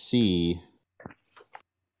she see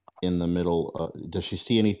in the middle? Does she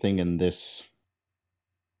see anything in this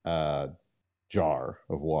jar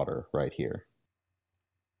of water right here?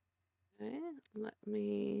 Okay, let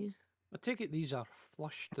me. I take it these are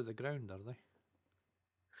flush to the ground, are they?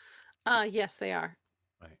 Yes, they are.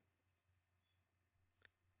 Right.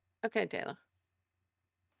 Okay, Dayla.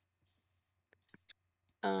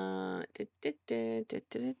 Let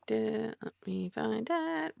me find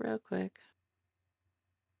that real quick.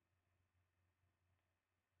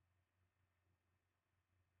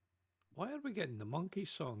 Why are we getting the monkey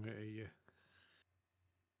song out of you?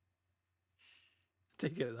 I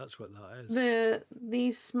take it that's what that is.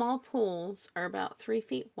 These small pools are about 3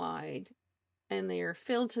 feet wide, and they are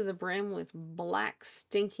filled to the brim with black,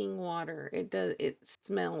 stinking water. It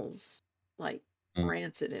smells like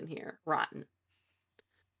rancid in here, rotten.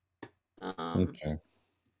 Okay.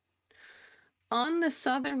 On the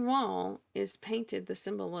southern wall is painted the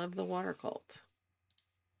symbol of the water cult.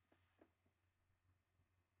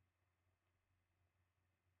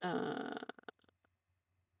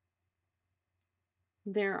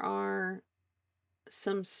 There are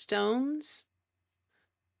some stones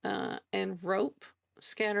and rope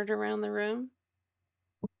scattered around the room.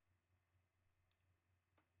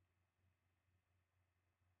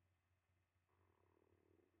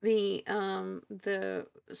 The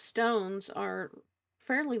stones are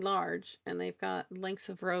fairly large, and they've got lengths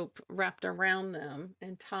of rope wrapped around them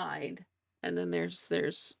and tied, and then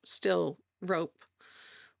there's still rope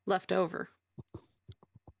left over.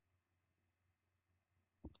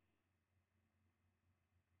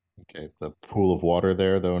 Okay. The pool of water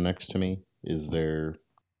there, though, next to me, is there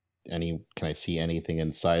any? Can I see anything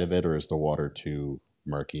inside of it, or is the water too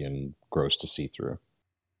murky and gross to see through?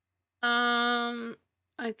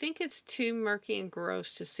 I think it's too murky and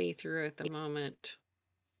gross to see through at the moment.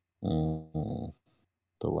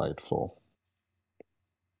 Delightful.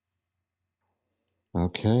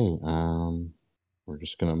 Okay, we're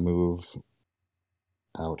just gonna move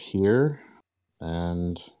out here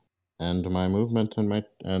and end my movement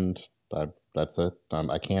that's it.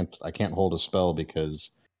 I can't hold a spell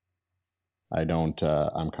because I don't.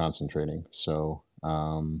 I'm concentrating. So,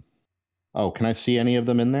 oh, can I see any of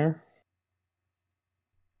them in there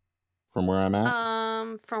from where I'm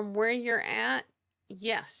at? From where you're at,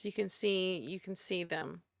 yes, you can see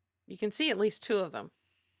them. You can see at least 2 of them.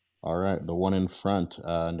 All right, the one in front,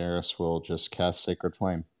 Neris will just cast Sacred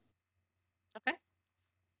Flame. Okay.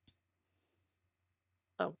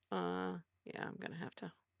 Oh, yeah, I'm gonna have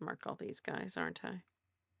to mark all these guys, aren't I?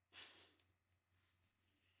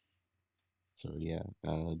 So yeah,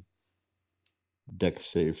 Dex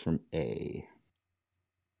save from A.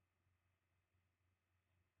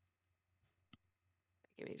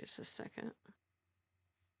 Give me just a second.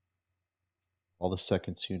 All the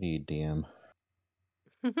seconds you need, DM.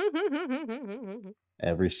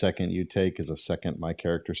 Every second you take is a second my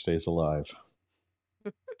character stays alive.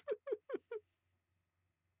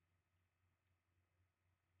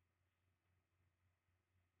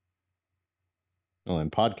 Well,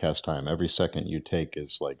 in podcast time, every second you take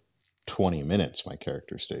is like 20 minutes my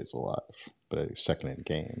character stays alive. But a second in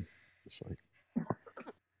game, it's like...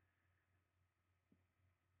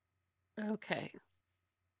 Okay.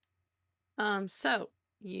 So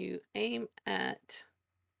you aim at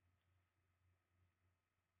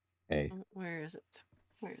A. where is it?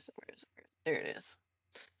 Where is it? There it is.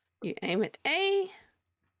 You aim at A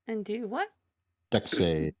and do what? Dex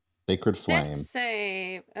save. Sacred Flame. Dex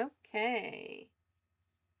save. Okay.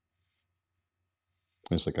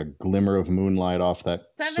 There's like a glimmer of moonlight off that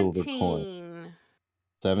silver coin.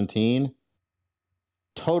 17. 17.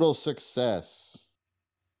 Total success.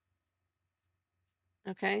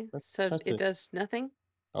 Okay. So That's it it. does nothing?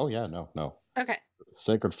 Oh yeah, no. Okay.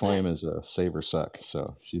 Sacred Flame is a save or suck,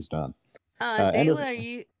 so she's done.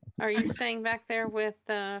 Dayla, are you staying back there with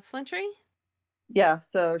Flintry? Yeah,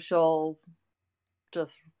 so she'll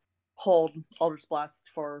just hold Eldritch Blast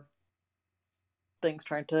for things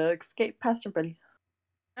trying to escape past everybody.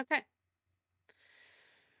 Okay.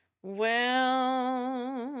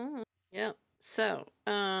 Well, yep. So,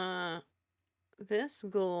 this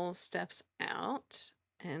ghoul steps out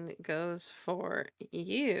and goes for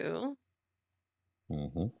you.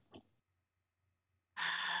 Mm-hmm.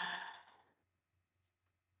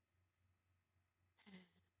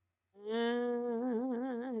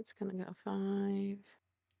 It's gonna go 5,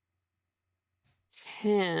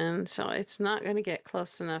 10, so it's not gonna get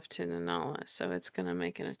close enough to Nanala, so it's gonna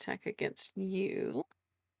make an attack against you.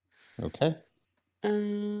 Okay.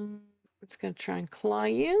 It's gonna try and claw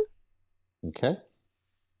you. Okay.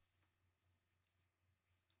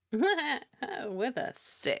 With a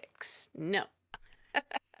 6. No.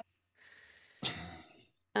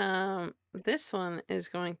 This one is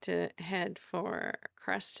going to head for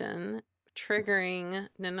Creston, triggering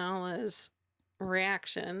Nanala's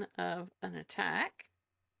reaction of an attack.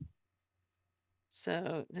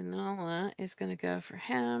 So Nanala is going to go for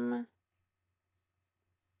him.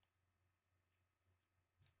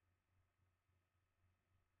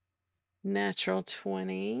 Natural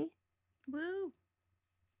 20. Woo.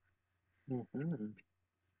 Mm-hmm.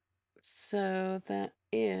 So that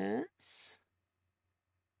is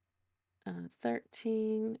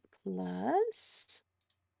 13 plus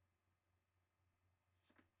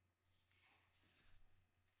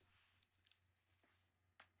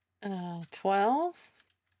 12.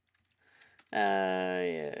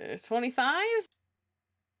 25?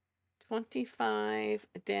 25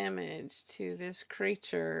 damage to this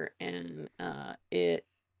creature, and it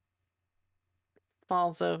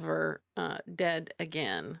falls over dead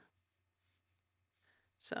again.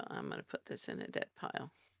 So I'm gonna put this in a dead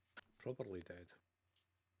pile. Properly dead.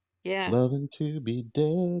 Yeah. Loving to be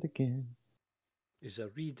dead again. He's a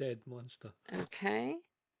re-dead monster. Okay.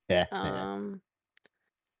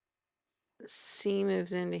 C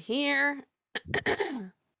moves into here.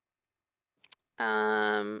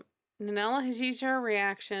 Nanella has used her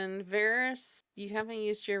reaction. Varys, you haven't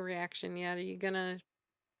used your reaction yet. Are you gonna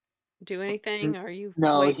do anything? Or are you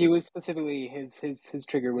No, waiting? he was specifically his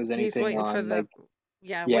trigger was anything He's waiting on for the like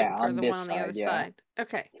waiting for on the this one on the other side, yeah. side.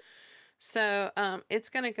 Okay. So it's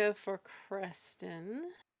gonna go for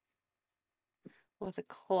Creston with a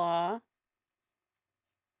claw.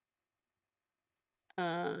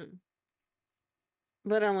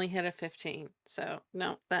 But only hit a 15. So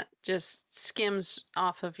no, that just skims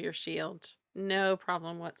off of your shield. No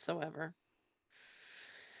problem whatsoever.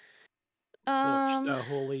 Watch the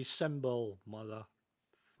holy symbol,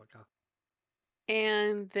 motherfucker.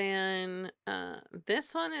 And then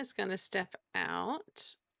this one is gonna step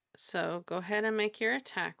out. So go ahead and make your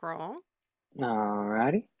attack roll.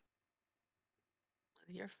 Alrighty.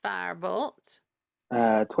 Your firebolt.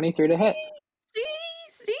 23 to hit.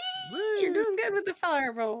 See, you're doing good with the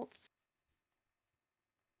firebolts.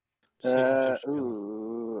 Signature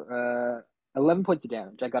spell. 11 points of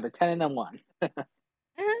damage. I got a 10 and a 1.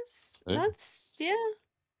 That's yeah.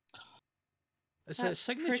 It's a That's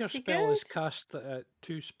signature pretty spell is good. cast at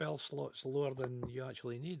 2 spell slots lower than you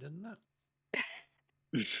actually need, isn't it?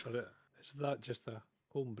 Or is that just a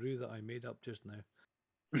homebrew that I made up just now?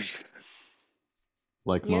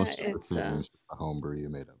 Like Yeah, most of the it's things, the homebrew you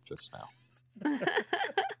made up just now.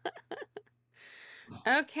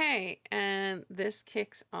 okay, and this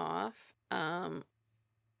kicks off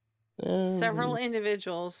several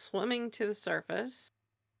individuals swimming to the surface.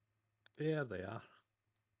 There they are.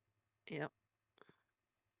 Yep.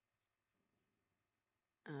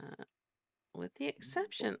 With the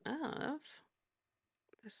exception of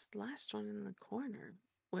this last one in the corner,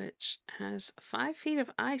 which has 5 feet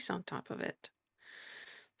of ice on top of it.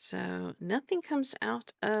 So nothing comes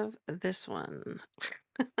out of this one.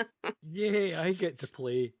 Yay, I get to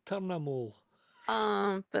play Turn a Mole.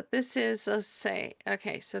 But this is, let's say,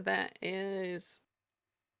 okay, so that is,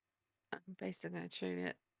 I'm basically gonna treat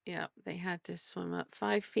it. Yep, they had to swim up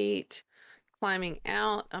 5 feet. Climbing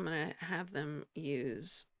out, I'm gonna have them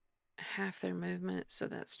use half their movement, so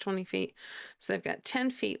that's 20 feet. So they've got 10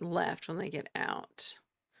 feet left when they get out.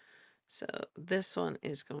 So this one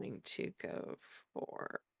is going to go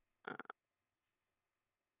for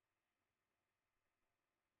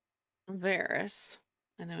Varys.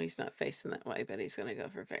 I know he's not facing that way, but he's going to go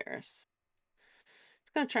for Varys.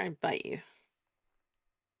 He's going to try and bite you.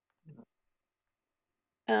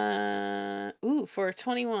 Ooh, for a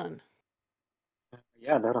 21.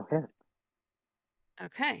 Yeah, that'll hit.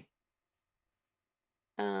 Okay.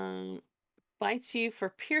 Bites you for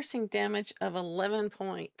piercing damage of 11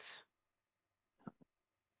 points.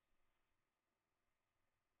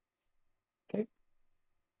 Okay.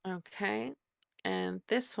 Okay. And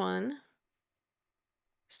this one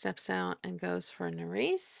steps out and goes for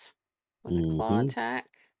Nerys with a claw attack.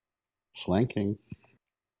 Flanking.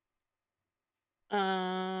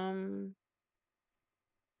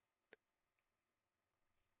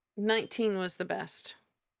 19 was the best.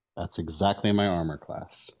 That's exactly my armor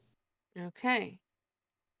class. Okay.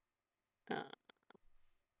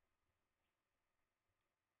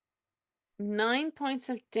 9 points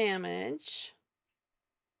of damage.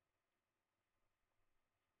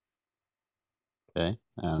 Okay,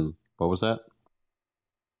 and what was that?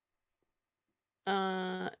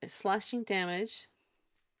 Slashing damage.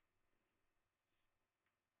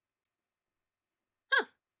 Huh.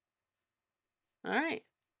 All right.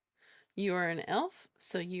 You are an elf,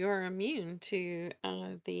 so you are immune to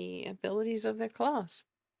the abilities of their claws.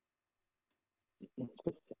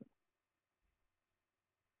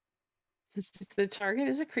 Since the target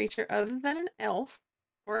is a creature other than an elf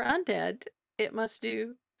or undead, it must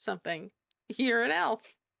do something. You're an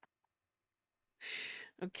elf.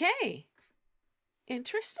 Okay.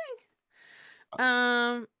 Interesting. Okay.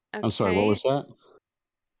 I'm sorry, what was that?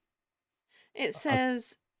 It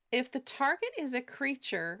says if the target is a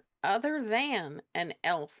creature other than an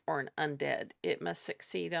elf or an undead, it must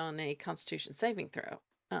succeed on a Constitution saving throw.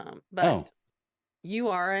 But you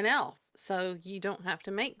are an elf, so you don't have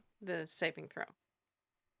to make the saving throw.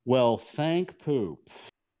 Well, thank poop.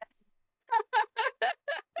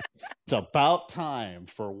 It's about time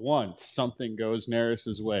for once something goes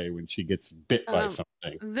Nerys's way when she gets bit by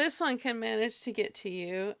something. This one can manage to get to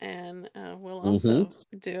you, and we'll also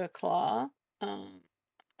do a claw.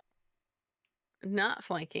 Not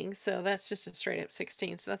flanking, so that's just a straight up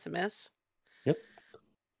 16, so that's a miss. Yep.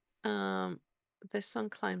 This one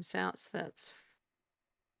climbs out, so that's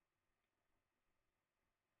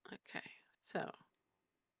okay. So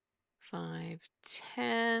 5,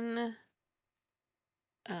 10.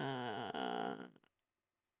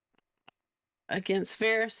 Against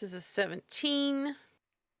Varys is a 17.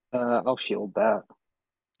 I'll shield that.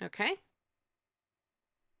 Okay.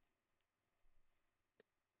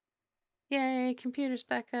 Yay, computer's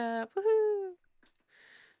back up. Woohoo!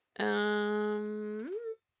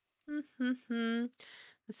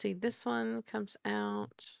 Let's see, this one comes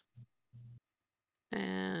out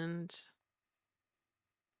and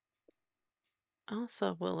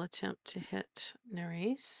also will attempt to hit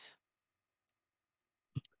Nerys.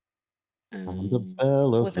 On the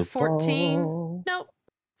bell of with the a 14. ball. Nope.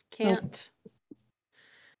 Can't.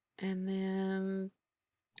 And then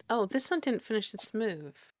this one didn't finish its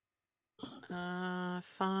move. 5,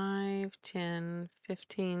 10,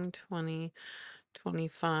 15, 20,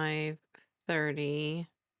 25, 30,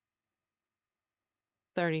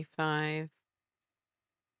 35,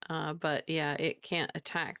 But yeah, it can't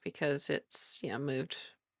attack because it's moved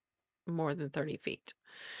more than 30 feet.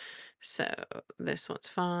 So this one's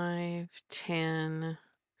 5, 10,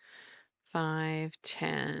 5,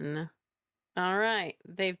 10. All right,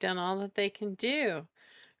 they've done all that they can do.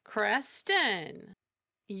 Creston,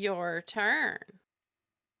 your turn.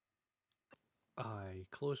 I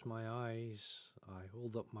close my eyes, I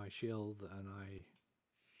hold up my shield, and I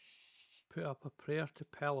put up a prayer to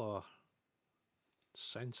Pelor,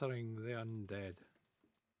 censoring the undead.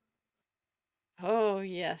 Oh,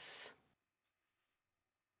 yes.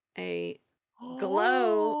 A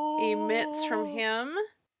glow emits from him.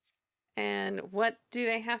 And what do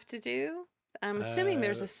they have to do? I'm assuming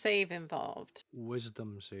there's a save involved.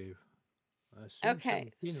 Wisdom save. I assume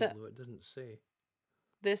Okay, 17, so although it doesn't say.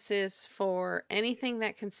 this is for anything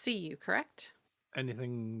that can see you, correct?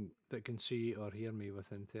 Anything that can see or hear me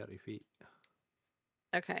within 30 feet.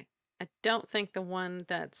 Okay. I don't think the one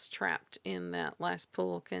that's trapped in that last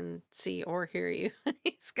pool can see or hear you.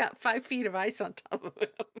 He's got 5 feet of ice on top of him.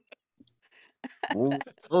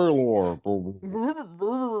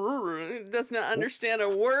 Does not understand a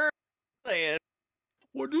word.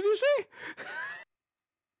 What did you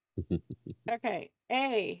say? Okay.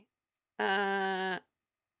 A. Got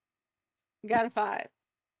a 5.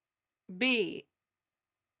 B.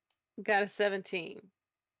 Got a 17.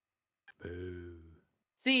 Boo.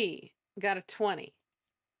 C. Got a 20.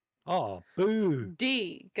 Oh, boo.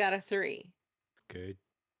 D. Got a 3. Good.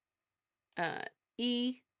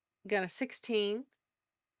 E. Got a 16.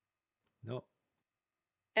 No.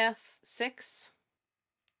 F. 6.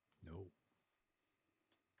 No.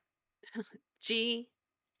 G.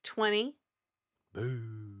 20.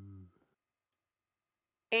 Boo.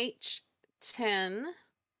 H. 10.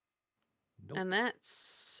 Nope. And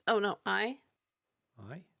that's, oh no, I.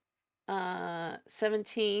 Aye.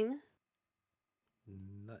 17.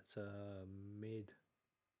 That's made.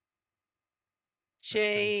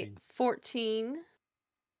 J. 19. 14.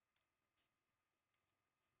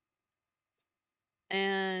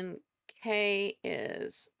 And K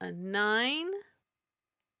is a 9.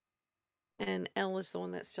 And L is the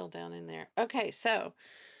one that's still down in there. Okay, so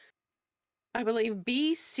I believe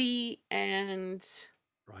B, C, and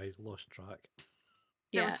Right, lost track.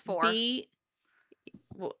 There was 4. B.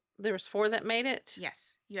 Well, there was 4 that made it.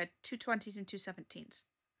 Yes, you had 2 20s and 2 17s.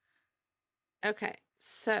 Okay,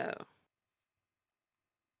 so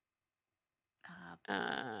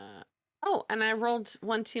Uh, oh, and I rolled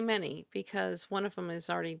 1 too many because one of them is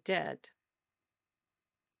already dead.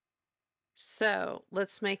 So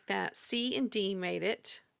let's make that C and D made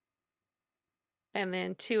it. And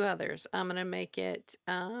then 2 others. I'm going to make it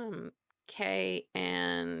K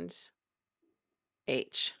and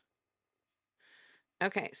H.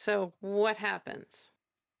 Okay, so what happens?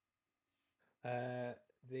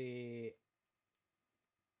 They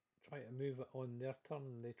try to move it on their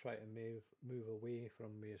turn. They try to move away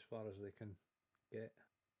from me as far as they can get.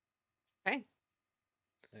 Okay.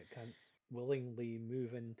 It can't willingly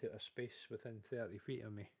move into a space within 30 feet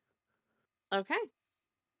of me. Okay.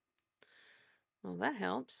 Well, that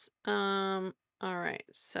helps. All right,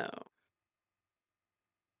 so.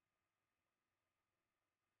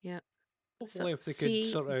 Yep. So Hopefully if they C,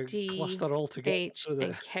 could sort of D, cluster all together H, so that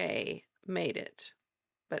and K made it.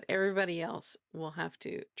 But everybody else will have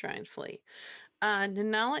to try and flee.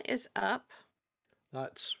 Nanala is up.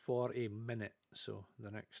 that's for a minute, so the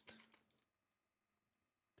next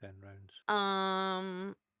 10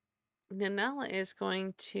 rounds. Nanala is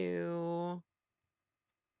going to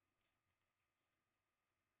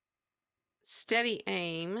steady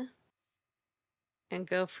aim and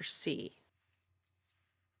go for C.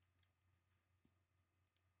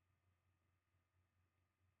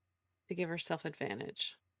 To give herself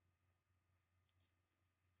advantage.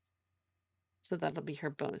 So that'll be her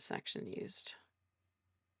bonus action used.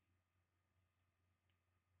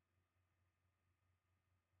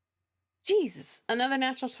 Jesus, another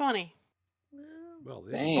natural 20. Well,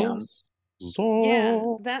 there you go. Damn.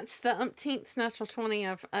 Yeah, that's the umpteenth natural 20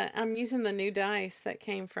 of. I'm using the new dice that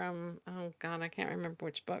came from. Oh God, I can't remember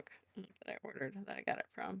which book that I ordered that I got it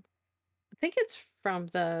from. I think it's from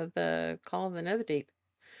the Call of the Netherdeep.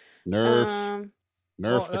 Nerf the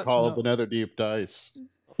that's Call of not- the Netherdeep dice.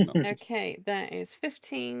 Okay, that is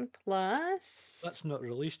 15 plus. That's not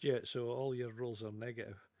released yet, so all your rolls are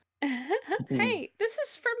negative. Hey, this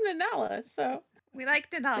is from Nanala, so we like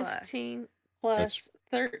Nanala. 15 plus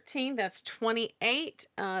 13, that's 28.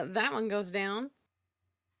 That one goes down.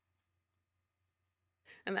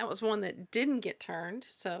 And that was one that didn't get turned,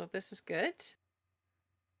 so this is good.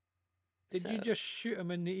 Did you just shoot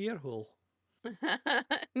him in the ear hole?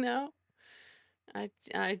 No.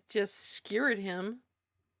 I just skewered him.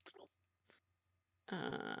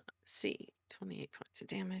 See, 28 points of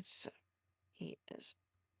damage, so he is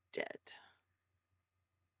dead.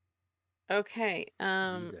 Okay,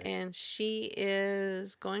 dead. and she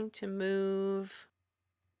is going to move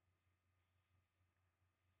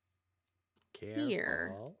here.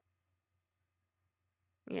 Careful.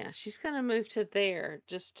 Yeah, she's gonna move to there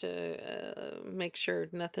just to make sure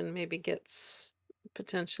nothing maybe gets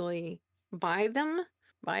potentially by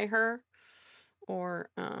her, or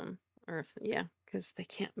if, yeah, because they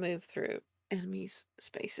can't move through enemies'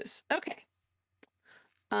 spaces. Okay.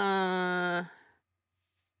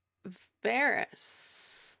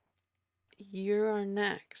 Varys, you are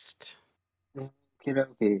next.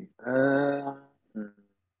 Okay.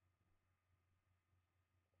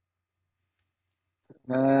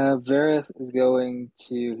 Varys is going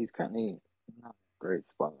to. He's currently not a great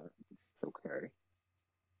spot. It's okay.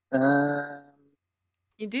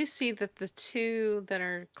 You do see that the two that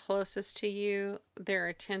are closest to you, their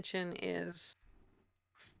attention is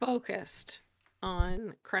focused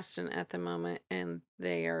on Creston at the moment, and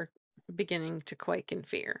they are beginning to quake in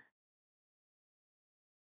fear.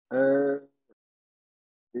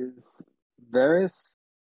 Is Varys?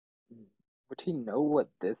 Would he know what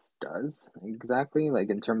this does exactly? Like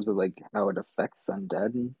in terms of like how it affects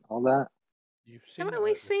undead and all that? You've seen Haven't it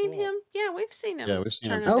we out seen before. him? Yeah, we've seen him Yeah, we've seen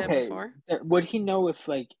turn him undead Okay. before. Would he know if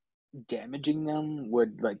like damaging them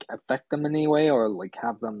would like affect them in any way or like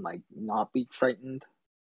have them like not be frightened?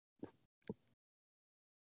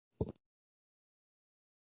 I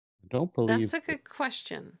don't believe. That's a good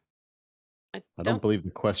question. I don't believe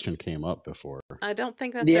the question came up before. I don't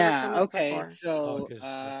think that's ever come up Okay. before. So, because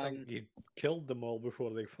I think you killed them all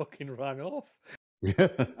before they fucking ran off.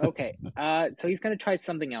 okay. So he's gonna try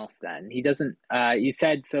something else then. He doesn't. You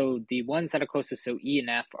said so. The ones that are closest, so E and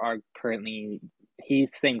F, are currently he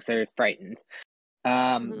thinks are frightened.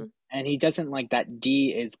 Mhm. And he doesn't like that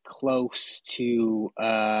D is close to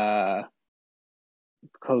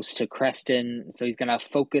Creston, so he's gonna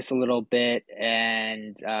focus a little bit,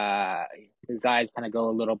 and his eyes kind of go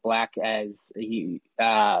a little black as he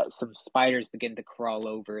some spiders begin to crawl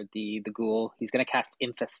over the ghoul. He's gonna cast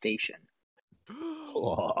Infestation.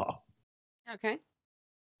 Oh. Okay.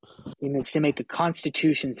 He needs to make a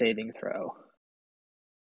Constitution saving throw.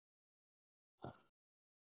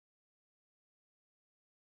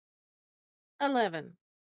 $11.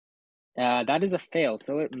 That is a fail,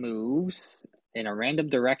 so it moves in a random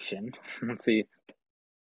direction. Let's see.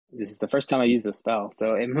 This is the first time I use this spell,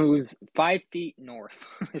 so it moves 5 feet north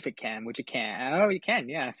if it can, which it can. Oh, it can,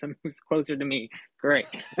 yeah. So it moves closer to me. Great.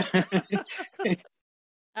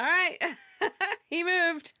 All right. He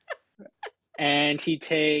moved. And he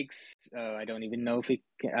takes. Oh, I don't even know if he.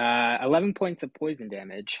 11 points of poison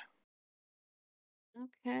damage.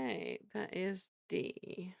 Okay, that is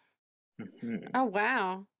D. Mhm. Oh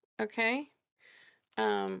wow. Okay.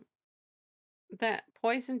 That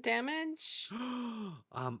poison damage.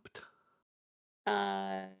 Amped.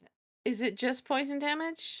 Is it just poison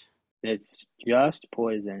damage? It's just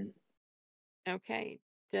poison. Okay,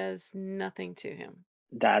 does nothing to him.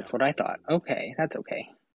 That's what I thought. Okay, that's okay.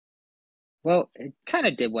 Well, it kind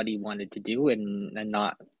of did what he wanted to do in a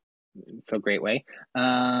not so great way.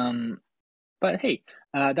 But hey,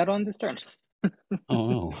 that on this turn.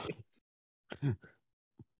 Oh no.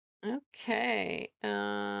 Okay.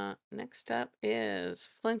 Next up is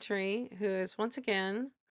Flintry, who is once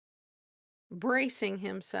again bracing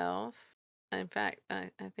himself. In fact,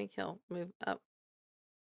 I think he'll move up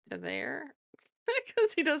to there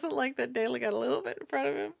because he doesn't like that Daly got a little bit in front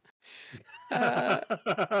of him.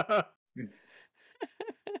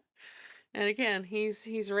 And again,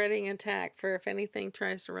 he's readying attack for if anything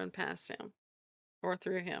tries to run past him or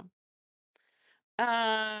through him.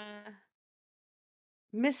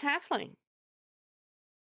 Miss Halfling.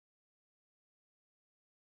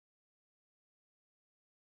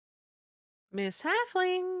 Miss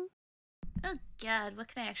Halfling. Oh God, what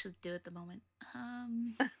can I actually do at the moment?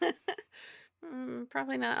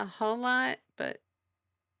 Probably not a whole lot, but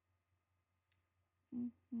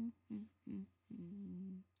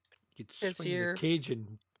You'd Because swing the you're- cage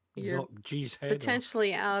and you're knock G's head off.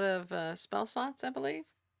 potentially out of spell slots, I believe.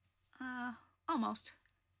 Almost.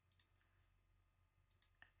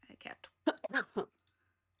 I kept. I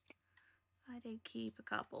did keep a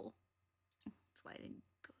couple. That's why I didn't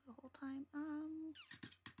go the whole time.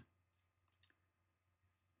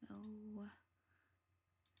 No.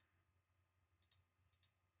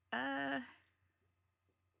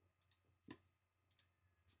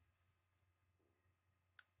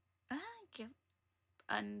 Give.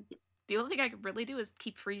 And the only thing I could really do is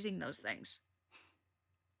keep freezing those things.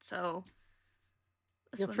 So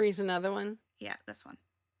this You'll one, freeze another one. yeah, this one.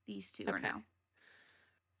 These two are Okay. now.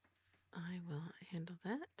 I will handle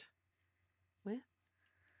that with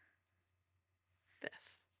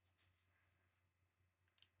this.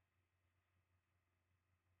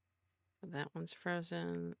 So that one's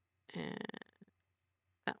frozen, and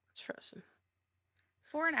that one's frozen.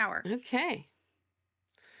 For an hour. Okay.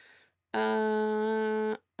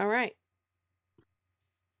 All right.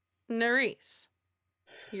 Nerys,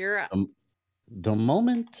 you're up. The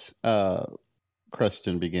moment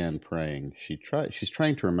Creston began praying, she's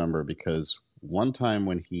trying to remember, because one time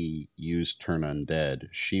when he used Turn Undead,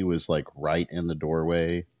 she was like right in the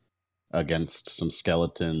doorway against some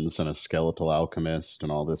skeletons and a skeletal alchemist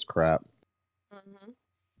and all this crap. Mm-hmm.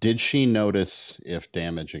 Did she notice if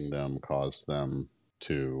damaging them caused them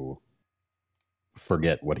to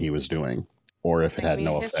forget what he was doing, or if it Make had me a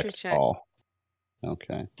no history effect check. at all?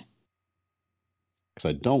 Okay. Because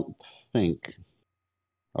I don't think...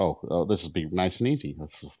 Oh, this will be nice and easy. A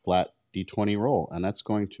flat d20 roll, and that's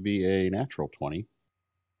going to be a natural 20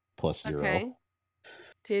 plus 0. Okay.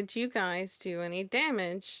 Did you guys do any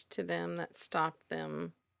damage to them that stopped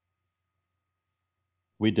them?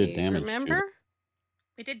 We Do did you damage remember? to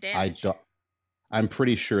We did them. damage. I'm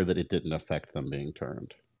pretty sure that it didn't affect them being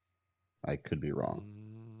turned. I could be wrong.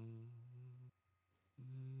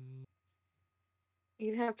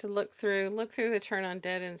 You'd have to look through the Turn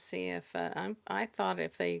Undead and see if I thought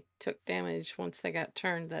if they took damage once they got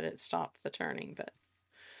turned that it stopped the turning, but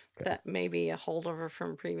Okay. that may be a holdover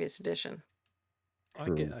from previous edition.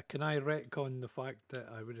 Can I retcon the fact that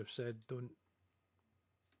I would have said don't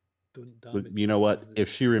But damage? you know what? them?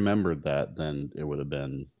 If she remembered that, then it would have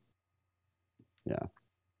been... Yeah.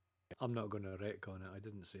 I'm not going to retcon it. I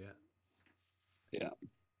didn't see it. Yeah.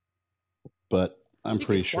 But I'm You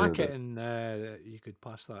pretty could sure whack that... it and you could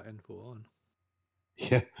pass that info on.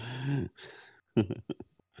 Yeah.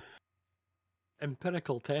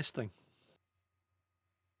 Empirical testing.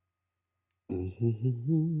 This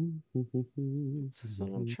is what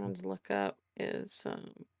I'm trying to look up is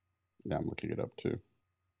Yeah, I'm looking it up too.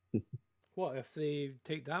 What if they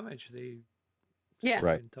take damage? They Yeah. stop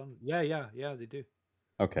Right. being turned. Yeah, they do.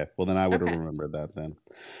 Okay, well then I would have Okay. remembered that then.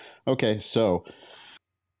 Okay, so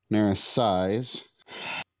Nara sighs.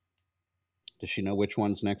 Does she know which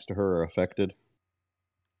ones next to her are affected?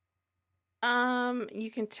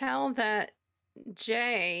 You can tell that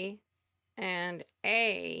J and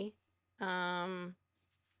A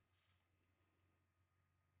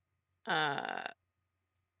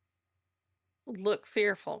look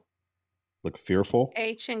fearful. Look fearful?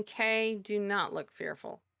 H and K do not look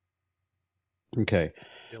fearful. Okay.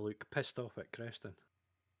 They look pissed off at Creston.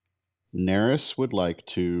 Neris would like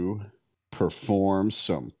to perform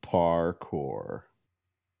some parkour.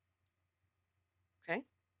 Okay.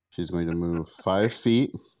 She's going to move 5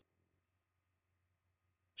 feet.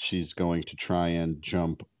 She's going to try and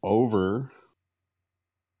jump over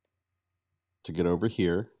to get over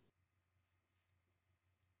here.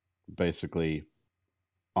 Basically,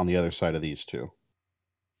 on the other side of these two.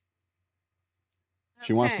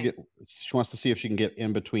 She wants to see if she can get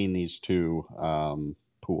in between these two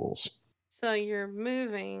pools. So you're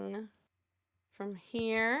moving from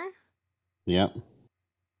here. Yep.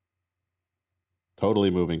 Totally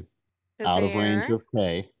moving. To Out of range there. of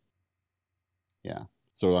K. Yeah.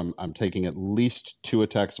 So I'm taking at least 2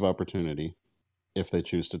 attacks of opportunity if they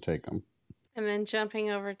choose to take them. And then jumping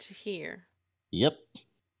over to here. Yep.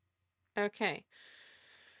 Okay.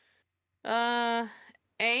 A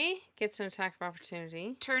gets an attack of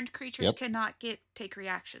opportunity. Turned creatures cannot take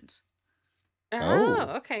reactions.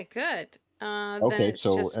 Oh, okay, good. Then Okay, it's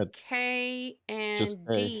so just K and just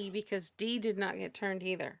A. D, because D did not get turned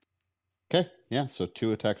either. Okay, yeah, so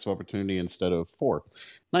 2 attacks of opportunity instead of 4.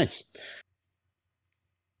 Nice.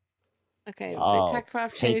 Okay, the I'll attack of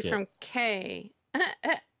opportunity take it. from K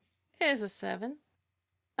is a 7.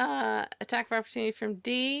 Attack of opportunity from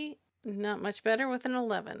D, not much better, with an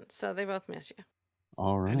 11. So they both miss you.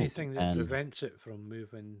 All right. Anything that and prevents it from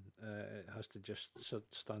moving, it has to just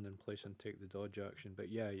stand in place and take the dodge action. But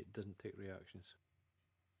yeah, it doesn't take reactions.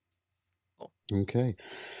 Okay.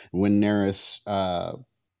 When Neris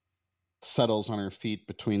settles on her feet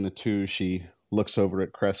between the two, she looks over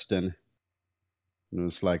at Creston and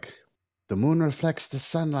was like, "The moon reflects the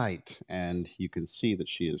sunlight." And you can see that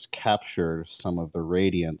she has captured some of the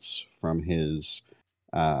radiance from his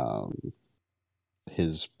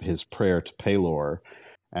prayer to Pelor.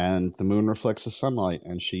 And the moon reflects the sunlight,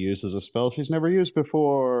 and she uses a spell she's never used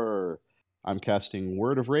before. I'm casting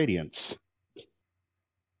Word of Radiance.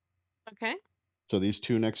 Okay. So these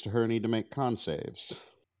two next to her need to make con saves.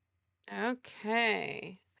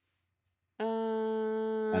 Okay.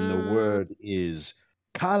 And the word is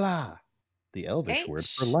Kala, the Elvish word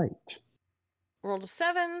for H. light. Rolled a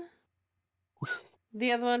 7.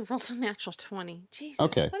 The other one rolled a natural 20. Jesus,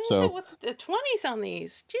 Okay, what is so- it with the 20s on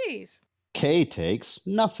these? Jeez. K takes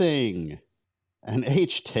nothing. And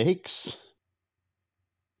H takes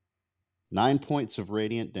 9 points of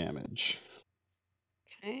radiant damage.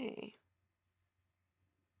 Okay.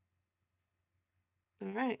 All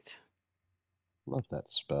right. Love that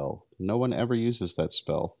spell. No one ever uses that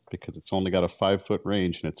spell because it's only got a 5-foot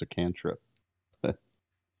range and it's a cantrip.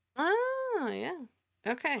 Oh, yeah.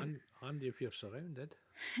 Okay. Handy if you're surrounded.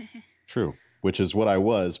 True. Which is what I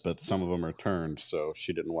was, but some of them are turned, so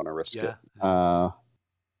she didn't want to risk Yeah. it.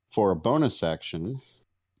 For a bonus action,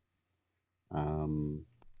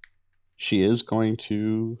 she is going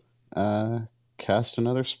to cast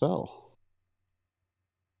another spell.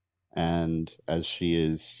 And as she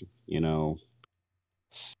is,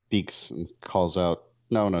 speaks and calls out,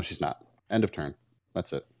 no, she's not. End of turn.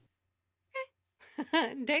 That's it.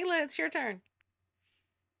 Dayla, it's your turn.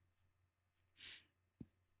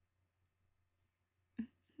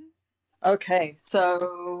 Okay,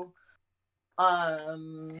 so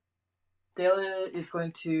Dayla is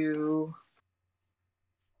going to.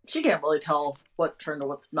 She can't really tell what's turned or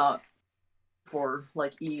what's not for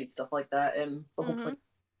like E and stuff like that, and the whole point is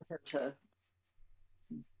for her to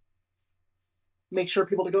make sure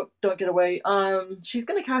people don't get away. She's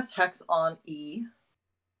gonna cast Hex on E.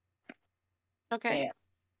 Okay. And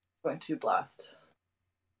going to blast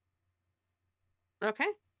Okay.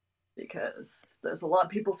 because there's a lot of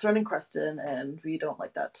people surrounding Creston, and we don't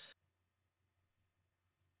like that.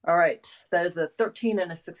 All right, that is a 13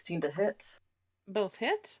 and a 16 to hit. Both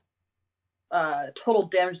hit. Total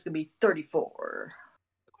damage is gonna be 34.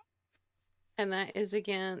 And that is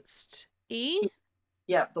against E.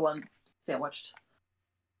 Yep, the one sandwiched.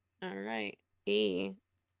 All right. E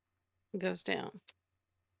goes down.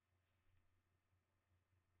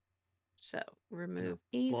 So remove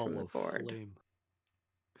E Ball from the of board. flame.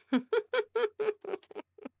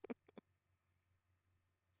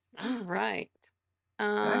 All right.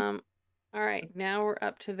 All right. Now we're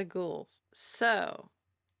up to the ghouls. So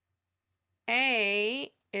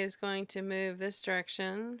A is going to move this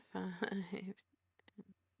direction. 5,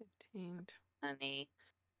 15, 20.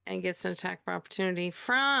 And gets an attack of opportunity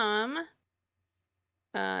from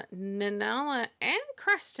Nanala and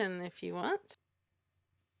Creston if you want.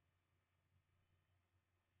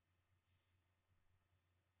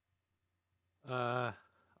 I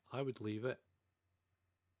would leave it.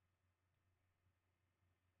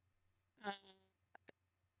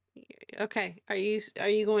 Okay. Are you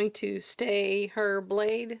going to stay her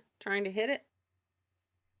blade trying to hit it?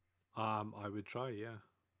 I would try, yeah.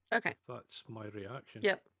 Okay. If that's my reaction.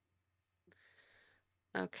 Yep.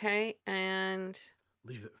 Okay, and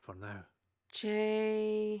Leave it for now.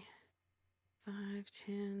 J 5,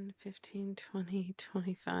 10, 15, 20,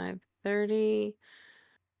 25, 30,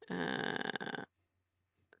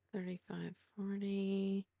 35,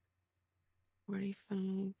 40,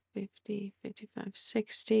 45, 50, 55,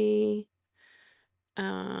 60.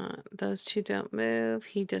 Those two don't move.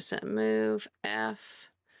 He doesn't move. F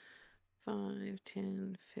 5,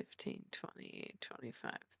 10, 15, 20,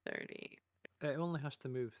 25, 30. It only has to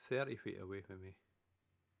move 30 feet away from me.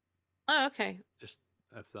 Oh, okay. Just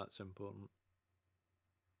if that's important.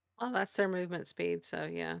 Well, that's their movement speed, so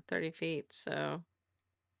yeah, 30 feet. So,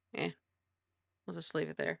 yeah, we'll just leave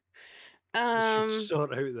it there. We should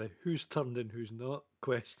sort out the who's turned and who's not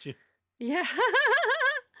question. Yeah.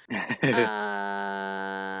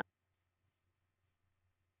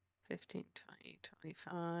 15, 20,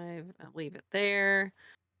 25. I'll leave it there.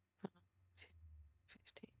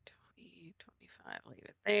 15, 20, 25. Leave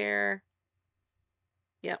it there.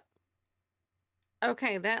 Yep.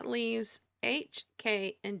 Okay, that leaves H,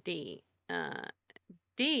 K, and D.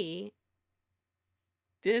 D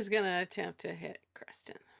is going to attempt to hit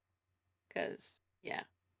Creston. Because, yeah,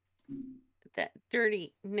 that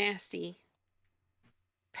dirty, nasty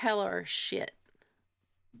Pellar shit.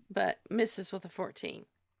 But misses with a 14.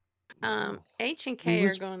 H and K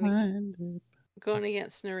are going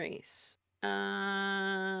against Nerys.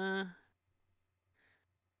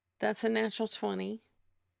 That's a natural 20.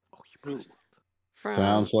 Oh, you bastard. From,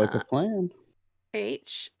 Sounds like a plan.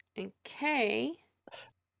 H and K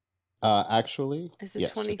Actually, is a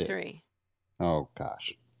yes, it did. 23. Oh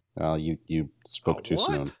gosh. Well, you spoke too what?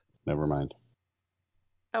 soon. Never mind.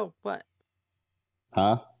 Oh, what?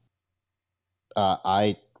 Huh?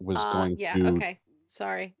 I was going yeah, to. okay.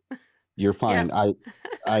 Sorry. You're fine. Yep.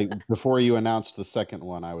 I before you announced the second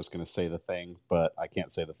one, I was going to say the thing, but I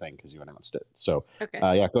can't say the thing because you announced it. So, Okay.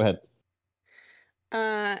 yeah, go ahead.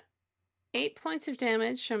 8 points of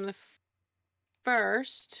damage from the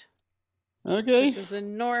first, Okay. which was a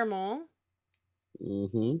normal,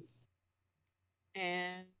 Mm-hmm.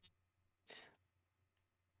 and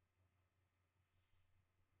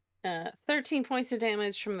 13 points of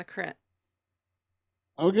damage from the crit.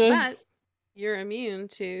 Okay. But you're immune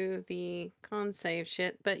to the con save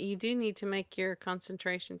shit, but you do need to make your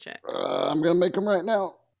concentration checks. I'm gonna make them right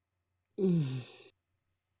now. I'm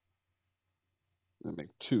gonna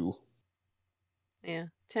make 2. Yeah,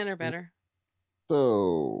 10 or better.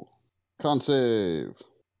 So, con save.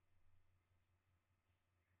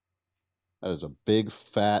 That is a big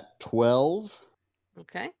fat 12.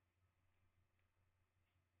 Okay.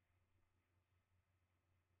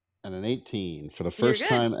 And an 18. For the You're first good.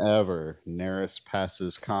 time ever, Neris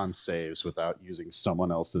passes con saves without using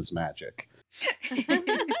someone else's magic.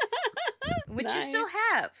 Which you still Nice.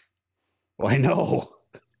 have. Well, I know.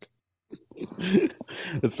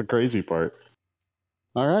 That's the crazy part.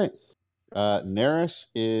 All right. Neris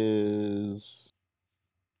is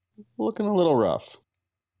looking a little rough.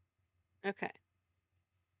 Okay.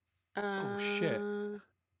 Oh, shit.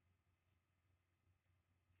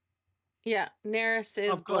 Yeah, Neris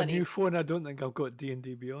is I've got a new bloody. phone. I don't think I've got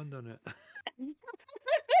D&D Beyond on it.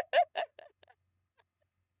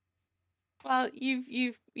 Well,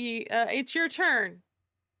 it's your turn.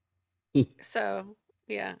 So,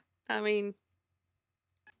 yeah. I mean,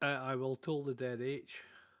 I will Toll the Dead H.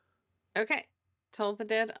 okay. Toll the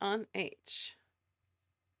Dead on H.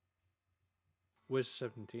 Was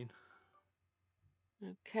 17.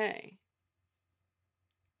 Okay.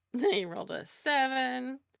 He rolled a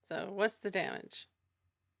 7. So, what's the damage?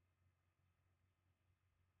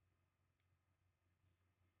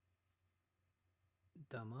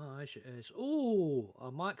 Damage is... Oh!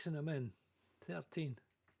 I'm maxing him in. 13.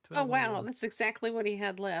 Oh, 12 wow. one. That's exactly what he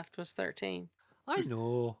had left was 13. I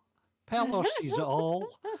know. Peller sees it all.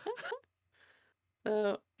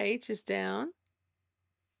 So, H is down.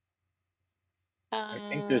 I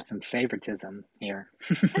think there's some favoritism here.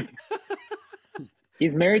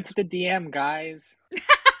 He's married to the DM, guys.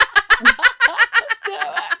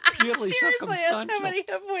 Purely Seriously, that's how circumstantial. many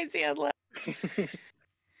hit points he had left.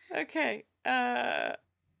 Okay.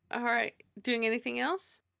 All right. Doing anything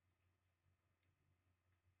else?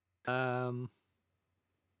 No,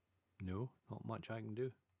 not much I can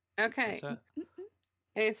do. Okay. That's it.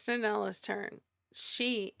 It's Nanella's turn.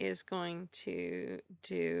 She is going to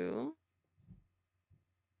do.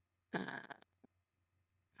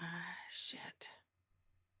 Shit.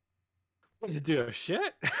 You do a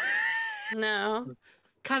shit? No.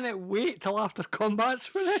 Can it wait till after combat's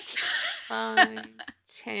finished? 5,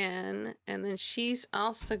 10, and then she's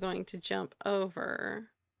also going to jump over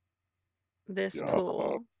this Yeah.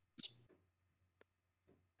 pool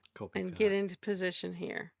Copy and that. get into position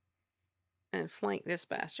here and flank this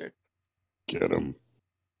bastard. Get him.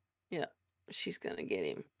 Yeah, she's gonna get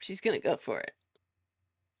him. She's gonna go for it.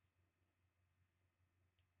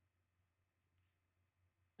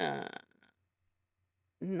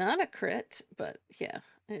 Not a crit, but yeah,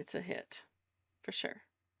 it's a hit for sure.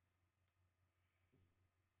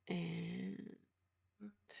 And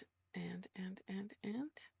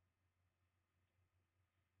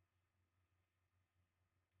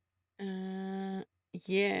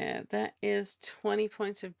yeah, that is 20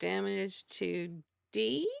 points of damage to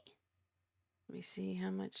D. Let me see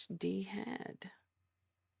how much D had.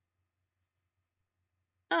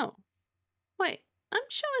 Oh, wait, I'm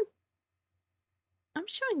showing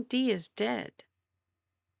D is dead.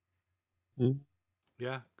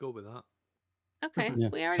 Yeah, go with that. Okay, Yeah,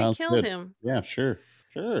 we already sounds killed good. him. Yeah, sure.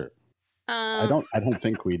 I don't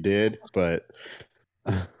think we did, but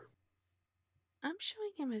I'm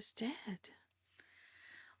showing him as dead.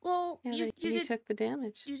 Well, Yeah, he took the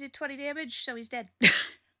damage. You did 20 damage, so he's dead.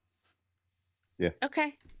 yeah.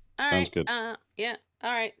 Okay. All Sounds right. good. Yeah.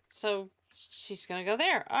 All right. So she's gonna go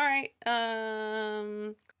there. All right.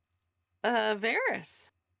 Varys.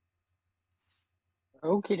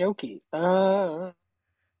 Okie dokie.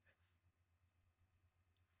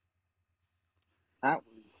 That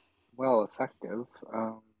was well effective.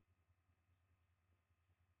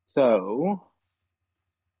 So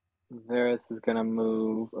Varys is gonna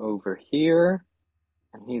move over here,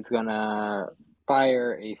 and he's gonna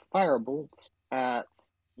fire a firebolt at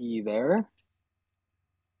E there.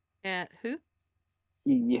 At who?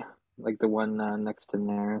 E, like the one next to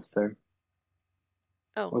Neris there.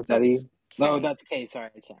 Oh, Was that E? that's No, K. that's K. Sorry,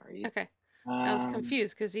 I can't read. Okay. I was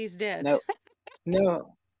confused because he's dead.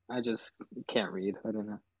 No, I just can't read. I don't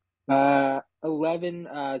know. 11.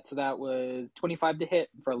 So that was 25 to hit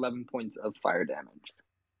for 11 points of fire damage.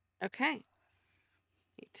 Okay.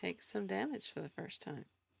 takes some damage for the first time.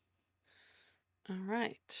 All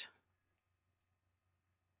right.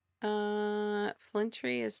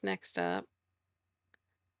 Flintry is next up.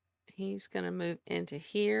 He's going to move into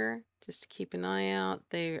here just to keep an eye out.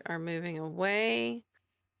 They are moving away.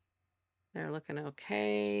 They're looking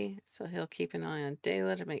okay. So he'll keep an eye on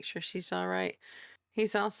Dayla to make sure she's all right.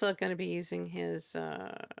 He's also going to be using his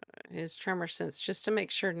tremor sense just to make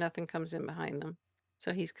sure nothing comes in behind them.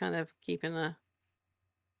 So he's kind of keeping a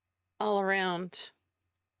all around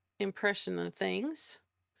impression of things.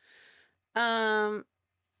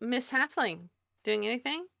 Miss Halfling, doing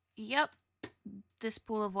anything? Yep. This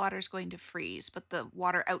pool of water is going to freeze, but the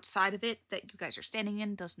water outside of it that you guys are standing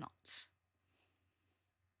in does not.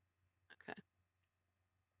 Okay.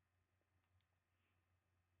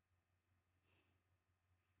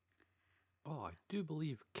 Oh, I do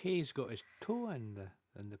believe Kay's got his toe in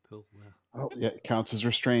the pool there. Oh, yeah, it counts as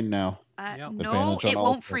restrained now. Yep. No, Advantage on it all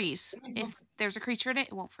won't checks. freeze. If there's a creature in it,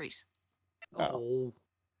 it won't freeze. Oh.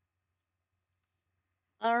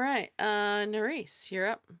 All right. Nerisse, you're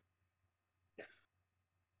up.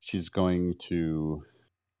 She's going to,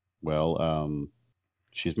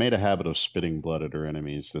 she's made a habit of spitting blood at her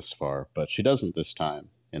enemies this far, but she doesn't this time.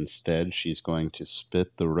 Instead, she's going to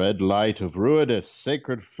spit the red light of Ruidus,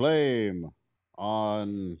 Sacred Flame,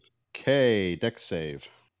 on Kay. Dex save.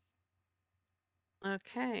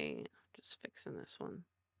 Okay. Just fixing this one.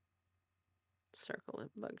 Circle, it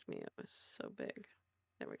bugged me. It was so big.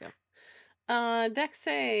 There we go. Dex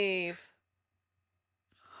save.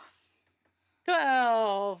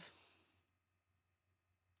 12.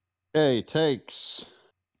 Kay takes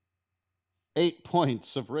 8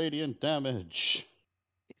 points of radiant damage.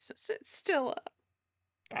 It's still up.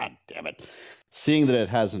 God damn it. Seeing that it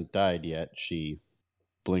hasn't died yet, she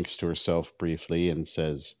blinks to herself briefly and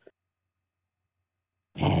says,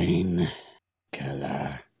 Pain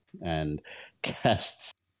killer, and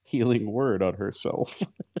casts Healing Word on herself.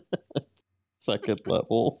 Second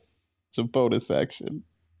level. It's a bonus action.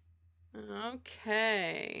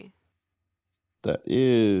 Okay. That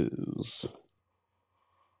is...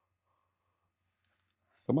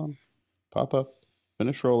 Come on. Pop up.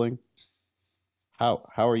 Finish rolling. How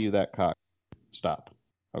are you that cock? Stop.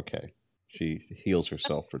 Okay. She heals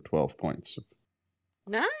herself for 12 points.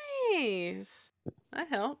 Nice. That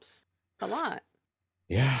helps a lot.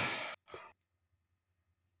 Yeah.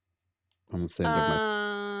 On the same of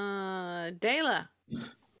my... Dayla.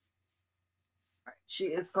 She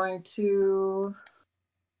is going to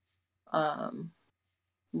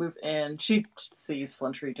move in. She sees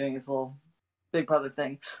Flintry doing his little big brother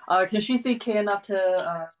thing. Can she see Kay enough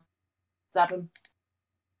to zap him?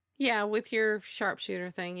 Yeah, with your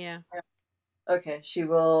sharpshooter thing, yeah. Okay, she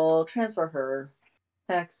will transfer her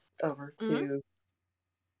hex over to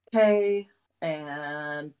Kay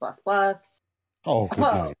and blast. Oh, good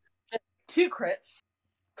night. 2 crits.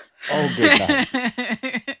 Oh, good night.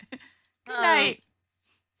 Good night.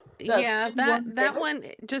 That's Yeah, 51 that one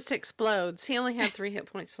just explodes. He only had 3 hit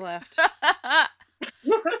points left.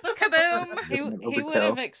 Kaboom! He would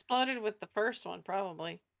have exploded with the first one,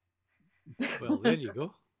 probably. Well, there you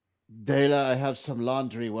go. Dayla, I have some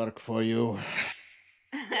laundry work for you.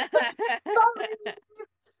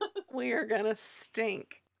 We are gonna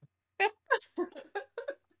stink.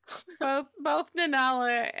 both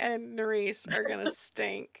Nanala and Nerisse are gonna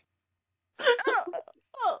stink.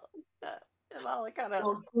 Nanala kind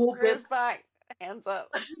of Cool rears bits back, hands up.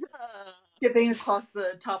 skipping across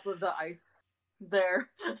the top of the ice there.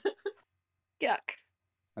 Yuck.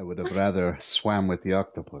 I would have rather swam with the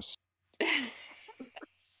octopus.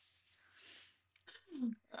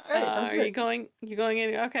 All right, that's Are good. you going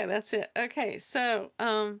in? Okay, that's it. Okay, so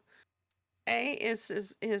A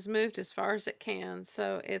is moved as far as it can,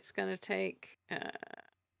 so it's going to take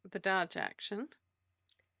the dodge action.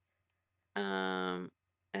 And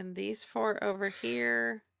these 4 over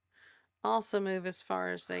here also move as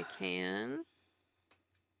far as they can.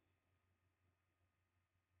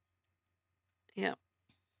 Yep.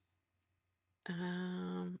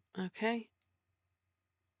 Okay.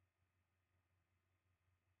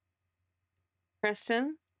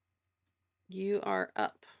 Preston, you are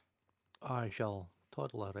up. I shall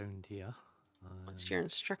toddle around here. What's your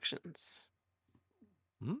instructions?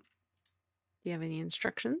 Hmm? Do you have any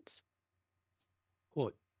instructions?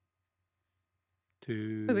 What?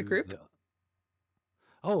 For the group?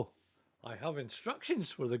 Oh, I have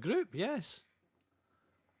instructions for the group, yes.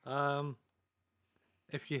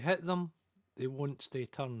 If you hit them, they won't stay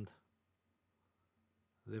turned.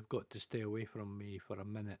 They've got to stay away from me for a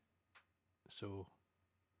minute. So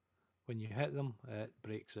when you hit them, it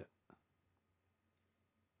breaks it.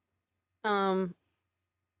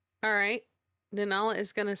 All right. Nanala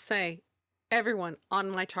is going to say, everyone on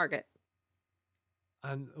my target.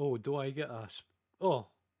 And do I get an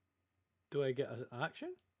action?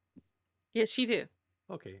 Yes, you do.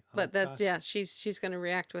 Okay, I'll But that's, cast. yeah, she's going to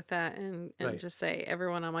react with that and Right. just say,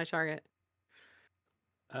 everyone on my target.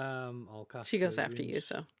 I'll cast. She goes Cure after you, Wounds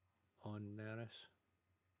so. on Neris.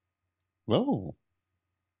 Oh,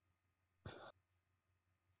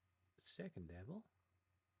 Second devil.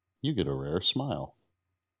 you get a rare smile.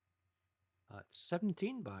 That's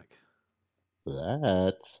 17 back.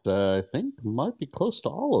 That's, I think, might be close to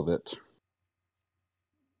all of it.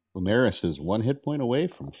 Omeris is 1 hit point away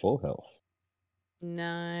from full health.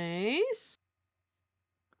 Nice.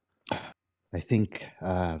 I think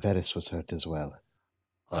Veris was hurt as well.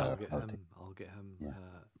 I'll get I'll him. I'll get him. Yeah.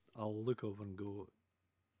 I'll look over and go.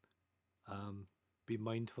 Be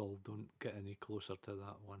mindful. Don't get any closer to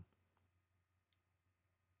that one,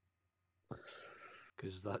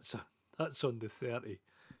 because that's on the 30.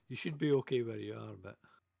 You should be okay where you are, but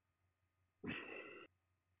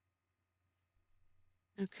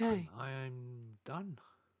Okay. I am done.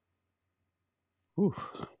 Whew.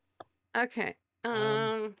 Okay.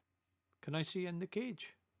 Can I see in the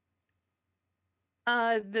cage?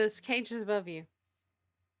 This cage is above you.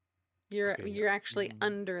 You're Okay, you're actually mm.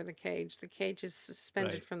 under the cage. The cage is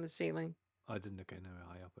suspended Right. from the ceiling. I didn't know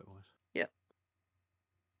how high up it was. Yep.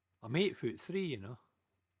 I'm 8'3", you know.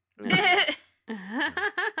 No.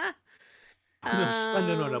 I'm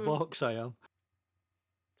standing on a box. I am.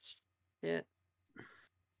 Shit.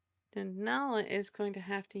 Denala is going to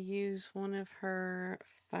have to use one of her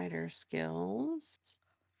fighter skills.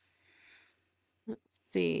 Let's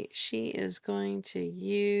see. She is going to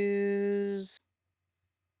use.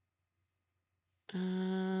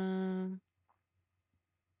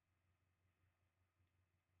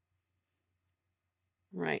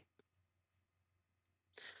 Right.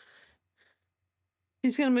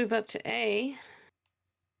 He's going to move up to A.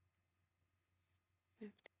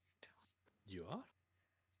 You are?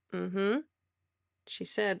 Mm-hmm. She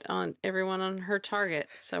said on everyone on her target.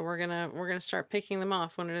 So we're gonna start picking them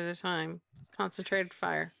off one at a time. Concentrated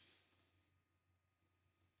fire.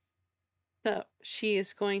 So she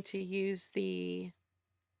is going to use the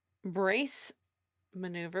brace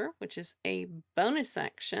maneuver, which is a bonus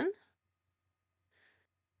action.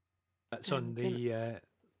 That's on the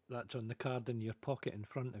that's on the card in your pocket in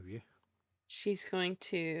front of you. She's going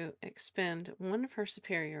to expend one of her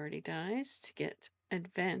superiority dice to get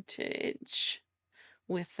advantage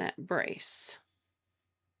with that brace.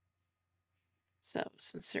 So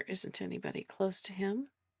since there isn't anybody close to him.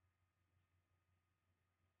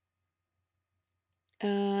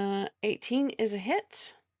 18 is a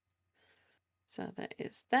hit. So that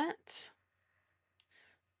is that.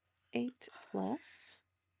 8 plus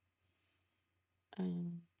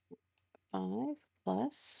 5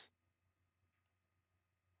 plus.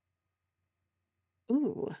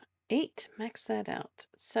 Ooh, 8. Max that out.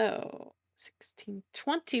 So 16,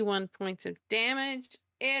 21 points of damage.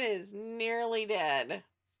 It is nearly dead.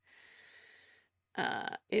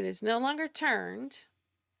 It is no longer turned,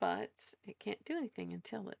 but it can't do anything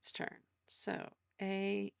until its turn. So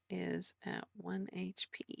A is at 1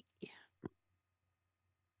 HP.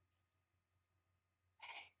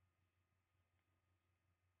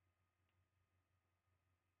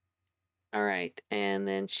 All right, and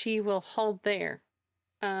then she will hold there.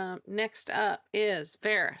 Next up is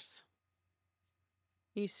Varys.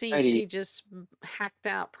 You see, Righty. she just hacked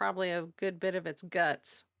out probably a good bit of its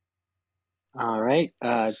guts. All right.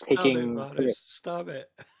 Taking Stop it.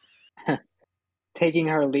 taking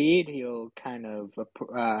her lead, he'll kind of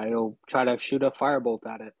he'll try to shoot a firebolt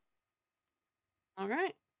at it. All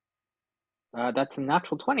right. That's a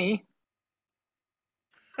natural 20.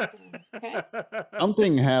 Okay.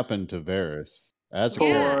 Something happened to Varys. As a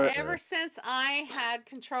Yeah, character. ever since I had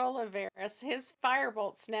control of Varys, his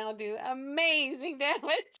firebolts now do amazing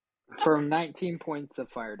damage. For 19 points of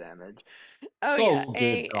fire damage. Oh yeah, Oh,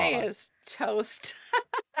 A good God. is toast.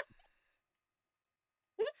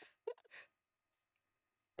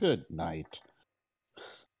 Good night.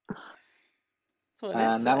 That's what it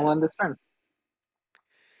And that said. one this turn.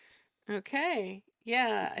 Okay.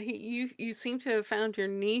 Yeah, you seem to have found your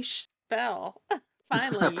niche spell.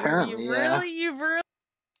 Finally, Apparently, yeah. you've really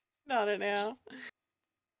on it now.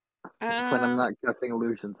 When I'm not casting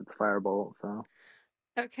illusions, it's firebolt, so.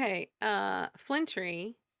 Okay,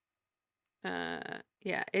 Flintry.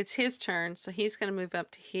 Yeah, it's his turn, so he's gonna move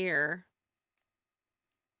up to here.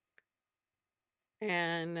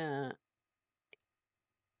 And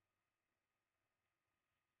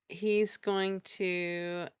he's going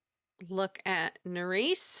to look at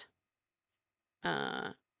Nerys.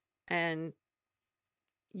 and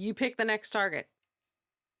you pick the next target.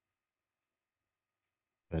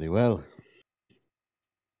 Very well.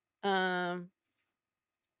 And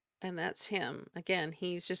that's him. Again,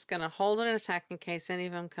 he's just gonna hold an attack in case any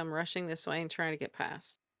of them come rushing this way and try to get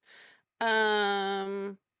past.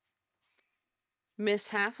 Miss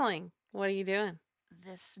Halfling, what are you doing?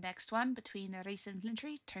 This next one between Reese and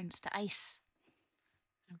Flintry turns to ice.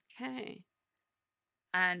 Okay.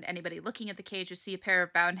 And anybody looking at the cage will see a pair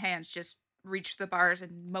of bound hands just reach the bars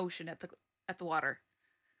and motion at the water.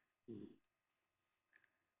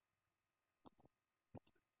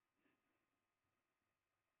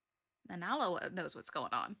 And Nala knows what's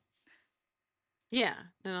going on. Yeah,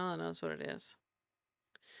 Nala knows what it is.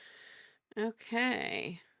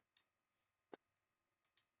 Okay.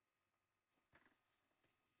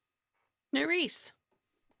 Nerys.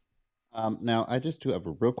 Now, I just do have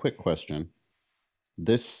a real quick question.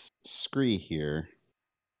 This scree here,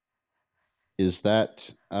 is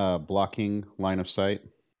that blocking line of sight?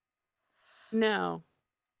 No.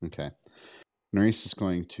 Okay. Nerys is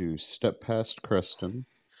going to step past Creston.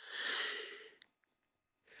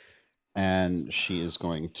 And she is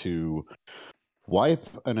going to wipe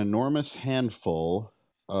an enormous handful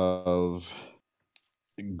of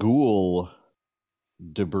ghoul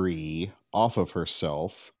debris off of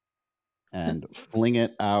herself and fling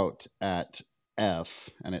it out at F,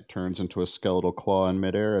 and it turns into a skeletal claw in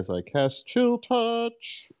midair as I cast Chill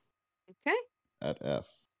Touch Okay. at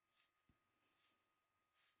F,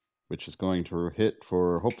 which is going to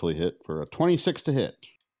hopefully hit for a 26 to hit.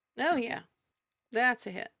 Oh, yeah. That's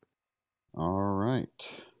a hit. All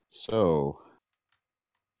right. So,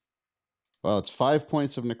 well, it's 5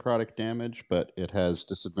 points of necrotic damage, but it has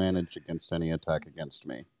disadvantage against any attack against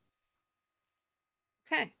me.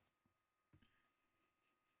 Okay.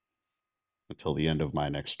 Until the end of my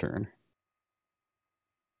next turn.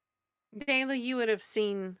 Dayla, you would have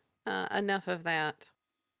seen enough of that.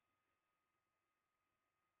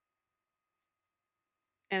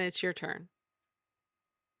 And it's your turn.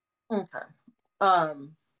 Okay.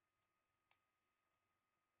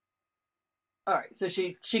 All right, so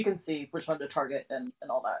she can see which one to target and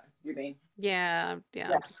all that. You mean? Yeah,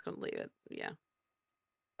 I'm just gonna leave it. Yeah.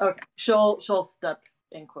 Okay. She'll step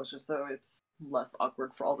in closer so it's less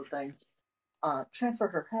awkward for all the things. Transfer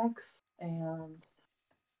her hex and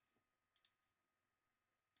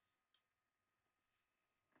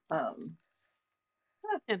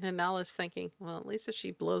And then Nala's thinking, well, at least if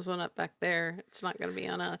she blows one up back there, it's not gonna be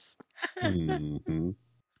on us. Mm-hmm.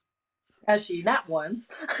 as she nat ones.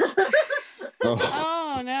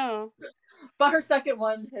 Oh no. But her second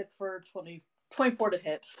one hits for 24 to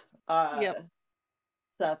hit. Yep.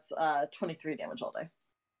 That's 23 damage all day.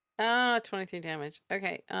 23 damage.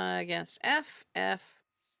 Okay. Against F.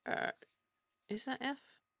 Is that F?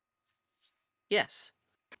 Yes.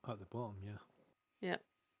 At the bottom, yeah. Yep.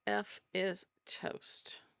 F is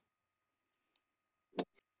toast.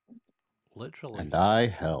 Literally. And I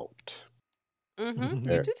helped. Mm-hmm.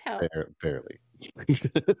 You did help. Barely.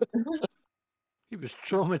 He was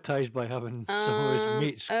traumatized by having some of his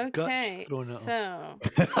mates' Okay, guts thrown at him.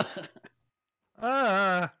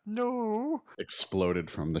 so No. Exploded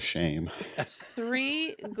from the shame.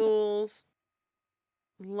 3 ghouls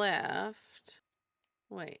left.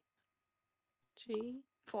 Wait. G?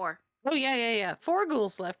 4. Oh, yeah. 4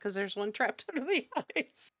 ghouls left because there's one trapped under the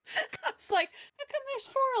ice. I was like, how come there's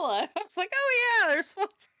 4 left? I was like, oh, yeah, there's one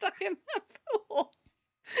stuck in the pool.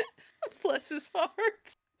 Bless his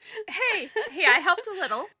heart. Hey, I helped a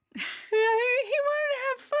little. Yeah, he wanted to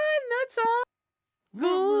have fun, that's all.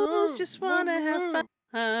 Ghouls just want to have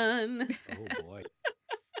fun. Oh boy.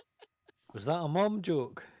 Was that a mom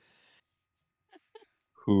joke?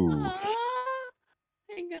 Who? Aww.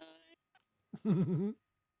 Hang on.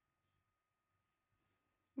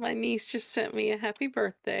 My niece just sent me a happy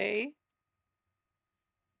birthday.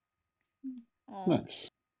 Aw. Nice.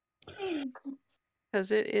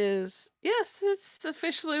 Because it is, yes, it's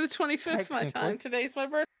officially the 25th my time. Today's my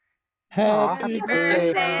birthday. Happy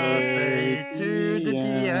birthday to the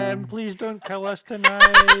DM. Please don't kill us tonight.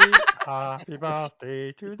 Happy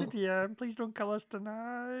birthday to the DM. Please don't kill us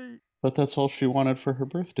tonight. But that's all she wanted for her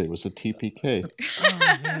birthday was a TPK. Oh,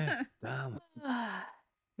 yeah. Damn.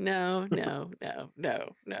 No.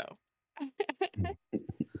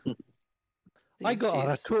 I got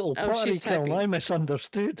her a total party she's kill. typing. I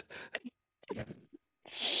misunderstood.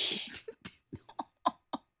 She's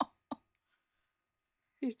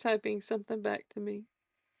typing something back to me.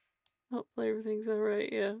 Hopefully everything's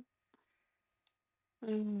alright, yeah.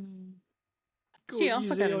 She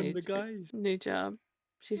also got a new job.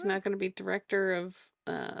 She's not going to be director of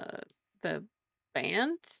the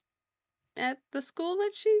band at the school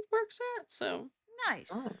that she works at. So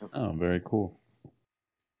Nice. Oh, very cool.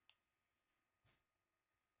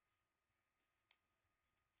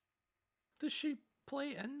 Does she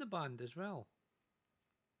play in the band as well?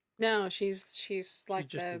 no, she's like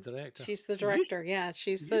She's just the director. she's the You- director. Yeah,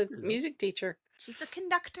 she's the you- music teacher. She's the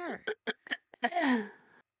conductor.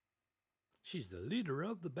 She's the leader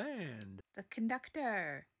of the band. The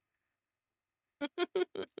conductor. Get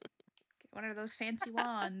one of those fancy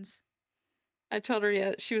wands. I told her,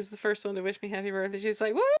 yeah, she was the first one to wish me happy birthday. She's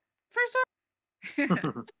like, "Woo, first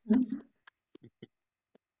one!"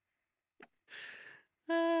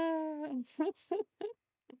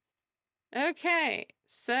 Okay,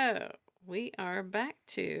 so we are back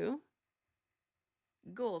to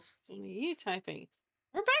Ghouls. what are you typing?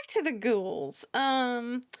 We're back to the ghouls.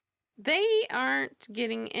 They aren't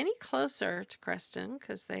getting any closer to Creston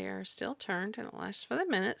because they are still turned and it lasts for the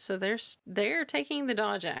minute. So they're taking the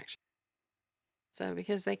dodge action. So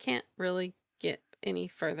because they can't really get any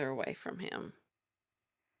further away from him.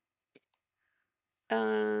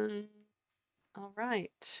 All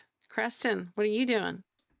right, Creston, what are you doing?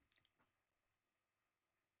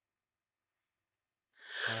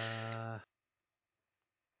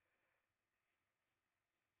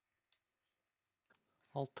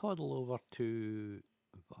 I'll toddle over to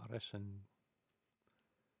Varys and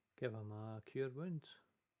give him a cure wounds.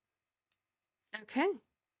 Okay.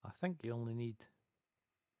 I think you only need.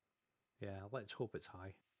 Yeah, let's hope it's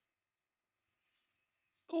high.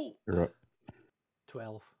 Oh, You're up.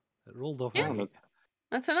 12. It rolled off Yeah. an 8.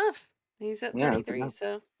 That's enough. He's at Yeah, that's 33, enough.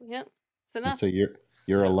 so yep, it's And enough. so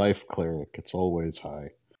you're a life cleric. It's always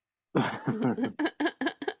high.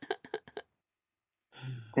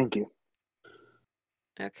 Thank you.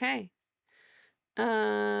 Okay.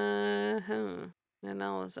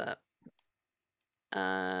 Nanalla's up.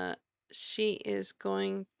 She is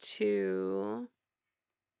going to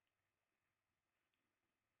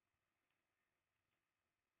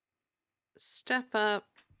step up,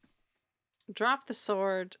 drop the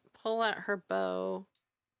sword, pull out her bow,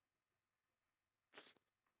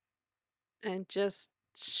 and just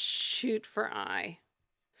shoot for eye.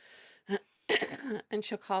 And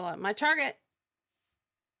she'll call out my target.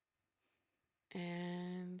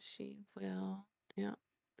 And she will, yeah.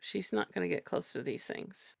 She's not going to get close to these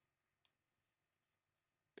things.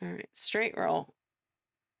 All right, straight roll.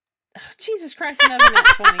 Oh, Jesus Christ, another nat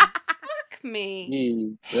 20. Fuck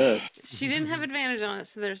me. Jesus. She didn't have advantage on it,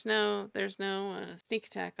 so there's no sneak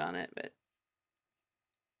attack on it, but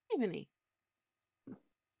even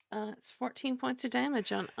it's 14 points of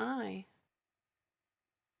damage on eye.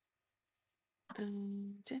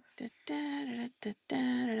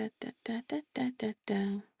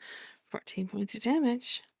 14 points of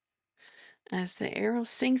damage as the arrow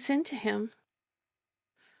sinks into him.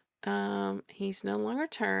 He's no longer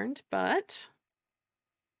turned, but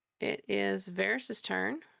it is Varys'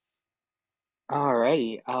 turn.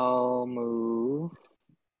 Alrighty, I'll move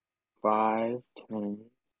 5, 10,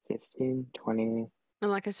 15, 20.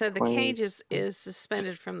 And like I said, the 20. cage is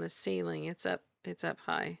suspended from the ceiling. It's up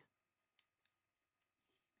high.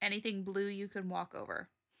 Anything blue you can walk over.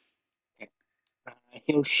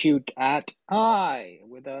 He'll shoot at I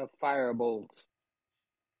with a firebolt.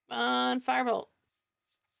 On firebolt.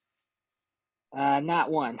 Not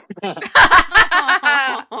one.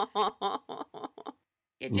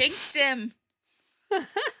 You jinxed him.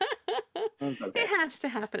 That's okay. It has to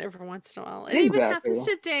happen every once in a while. It even Exactly. happens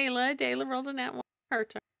to Dayla. Dayla rolled a nat 1 her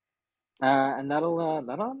turn. And that'll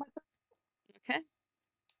my Okay.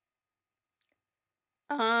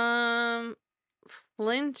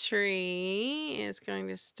 Flintry is going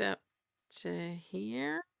to step to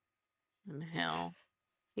here. And hell,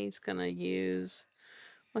 he's gonna use,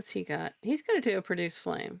 what's he got? He's gonna do a produce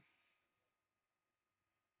flame.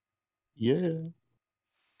 Yeah,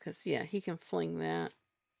 Because yeah, he can fling that.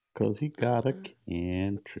 because he got a Let's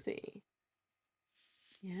cantrip. see.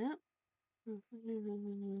 Yep.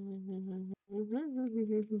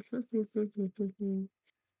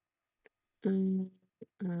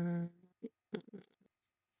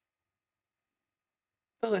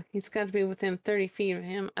 Oh, he's got to be within 30 feet of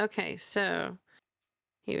him. Okay, so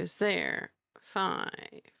he was there. 5,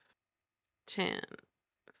 10,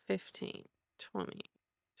 15, 20,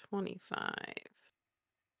 25,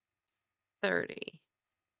 30.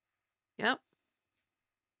 Yep.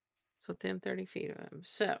 It's within 30 feet of him.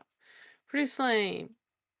 So, produce flame.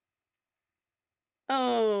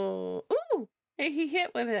 Oh, ooh, hey, he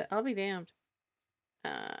hit with it. I'll be damned.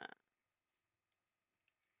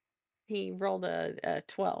 He rolled a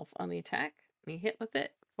 12 on the attack, and he hit with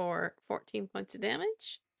it for 14 points of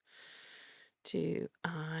damage.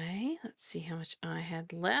 let's see how much I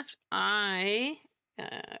had left.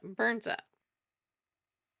 Burns up.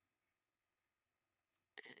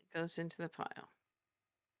 And it goes into the pile.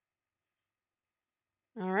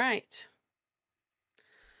 All right.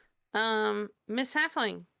 Miss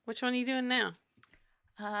Halfling, which one are you doing now?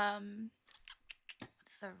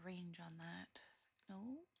 What's the range on that? No.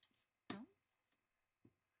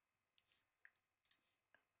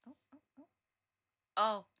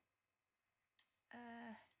 Oh.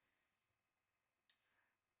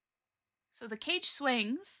 So the cage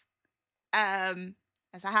swings as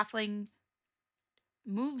a halfling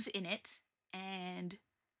moves in it, and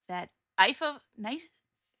that knife.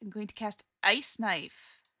 I'm going to cast Ice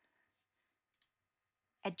Knife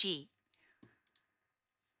at G.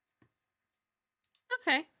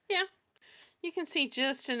 Okay, yeah. You can see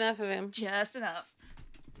just enough of him. Just enough.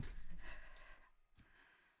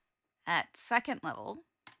 At second level,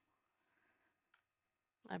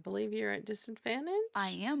 I believe you're at disadvantage. I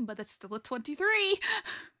am, but it's still a 23.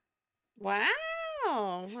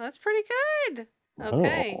 Wow, that's pretty good. Oh.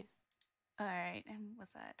 Okay. All right, and what's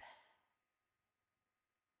that?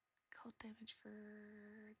 Cold damage for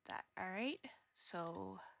that. All right,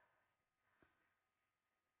 so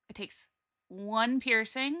it takes 1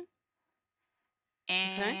 piercing,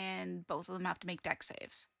 and both of them have to make dex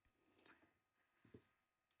saves.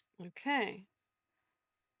 Okay.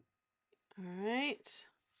 All right.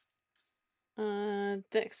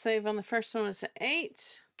 Dex save on the first one is an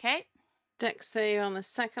 8. Okay. Dex save on the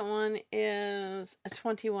second one is a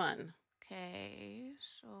 21. Okay,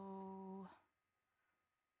 so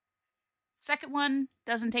second one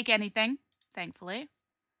doesn't take anything, thankfully.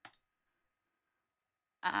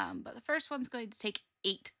 But the first one's going to take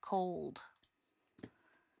 8 cold.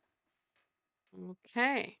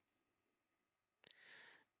 Okay.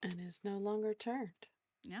 And is no longer turned.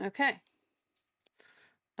 Yeah. Okay.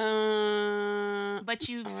 But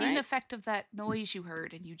you've all seen right. the effect of that noise you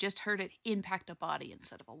heard, and you just heard it impact a body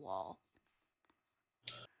instead of a wall.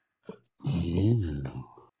 Yeah.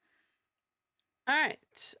 All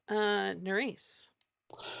right. Nerys.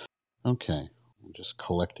 Okay. I'm just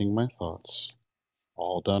collecting my thoughts.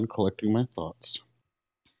 All done collecting my thoughts.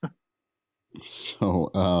 So,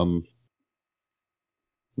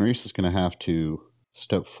 Nerys is going to have to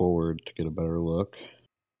step forward to get a better look.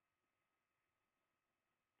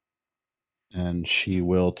 And she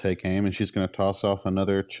will take aim, and she's going to toss off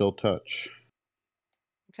another chill touch.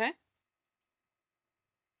 Okay.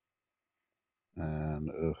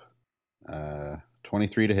 And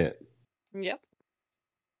 23 to hit. Yep.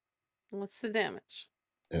 What's the damage?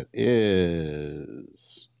 It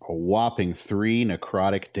is a whopping 3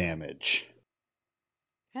 necrotic damage.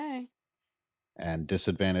 Okay. And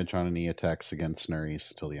disadvantage on any attacks against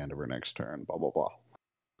Nerys till the end of her next turn. Blah, blah, blah.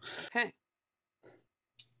 Okay.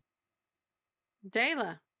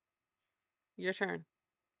 Dayla. Your turn.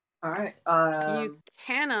 All right. You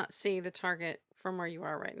cannot see the target from where you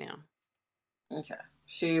are right now. Okay.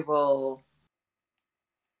 She will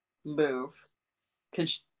move. Can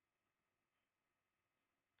she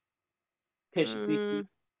see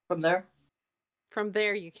from there? From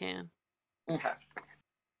there you can. Okay.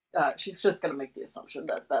 She's just gonna make the assumption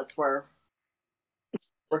that that's where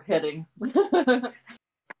we're hitting.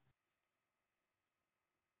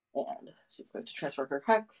 And she's going to transfer her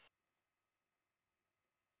hex.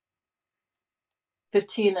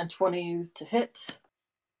 15 and 20 to hit.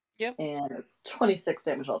 Yep. And it's 26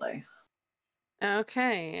 damage all day.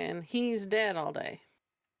 Okay, and he's dead all day.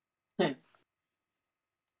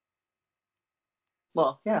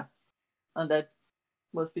 Well, yeah. Undead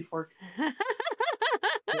was before.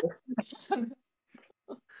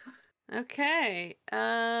 Okay.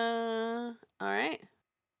 All right.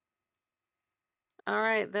 All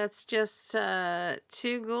right, that's just 2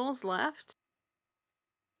 ghouls left.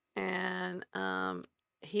 And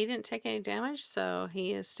he didn't take any damage, so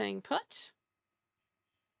he is staying put.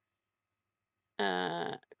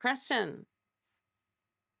 Creston.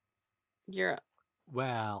 You're up.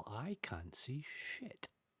 Well, I can't see shit.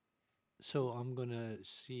 So I'm gonna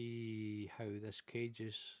see how this cage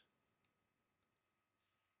is.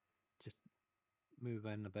 Just move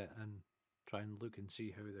in a bit and try and look and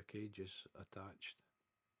see how the cage is attached.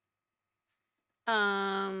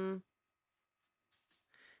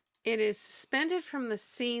 It is suspended from the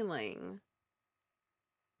ceiling.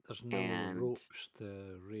 There's no ropes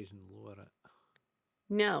to raise and lower it.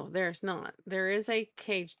 No, there's not. There is a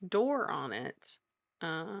cage door on it.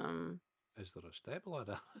 Is there a step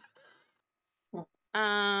ladder?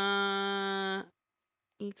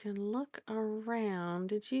 You can look around.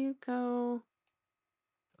 Did you go?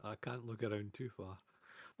 I can't look around too far.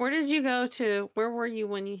 Where did you go to? Where were you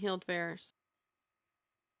when you healed Varys?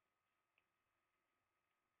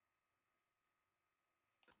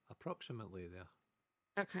 Approximately there.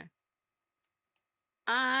 Okay.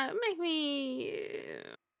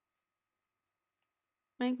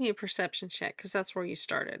 Make me a perception check, because that's where you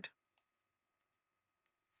started.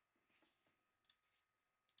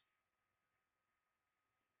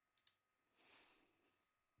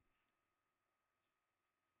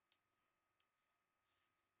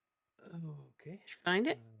 Okay. Did you find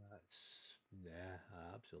it?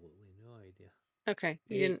 Absolutely no idea. Okay,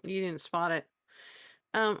 Eight. you didn't spot it.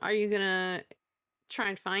 Are you gonna try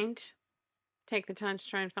and take the time to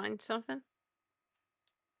try and find something?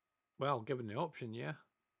 Well, given the option, yeah.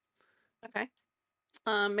 Okay.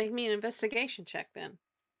 Make me an investigation check then.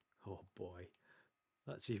 Oh boy,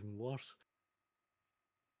 that's even worse.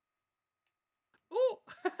 Oh,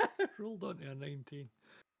 rolled onto a 19.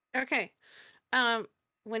 Okay.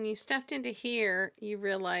 When you stepped into here, you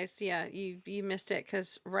realized, yeah, you missed it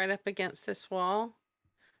because right up against this wall,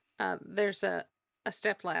 there's a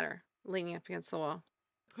step ladder leaning up against the wall.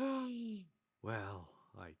 Well,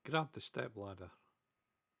 I grabbed the step ladder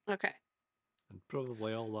Okay. and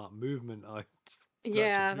probably all that movement.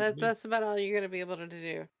 Yeah, that's about all you're gonna be able to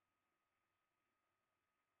do.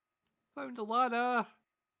 Found the ladder.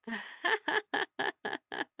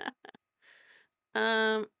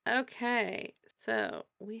 Okay. So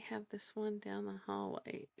we have this one down the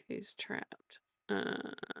hallway who's trapped.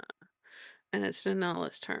 And it's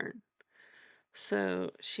Nanala's turn. So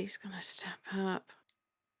she's gonna step up.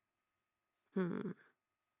 See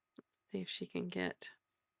if she can get.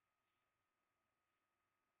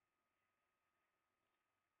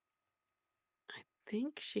 I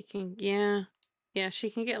think she can. Yeah, she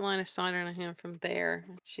can get line of sight on him from there.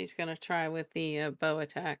 She's gonna try with the bow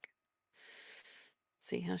attack.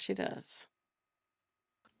 See how she does.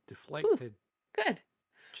 Deflected. Ooh, good.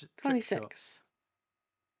 Trick shot. 26.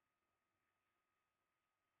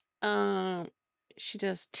 She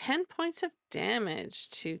does 10 points of damage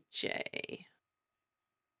to Jay.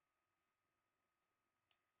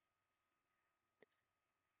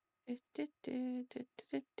 Who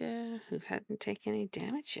hadn't taken any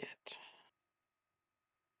damage yet.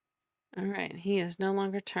 All right, he is no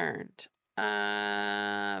longer turned.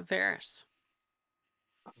 Varys.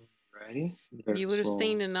 Ready? You would have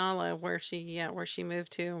seen Nanala where she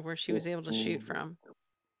moved to, where she was able to shoot from.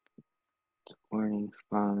 Warning,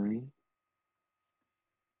 fine.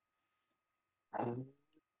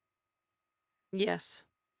 Yes.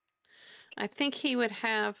 I think he would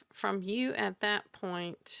have from you at that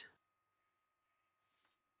point.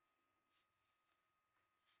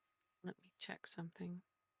 Let me check something.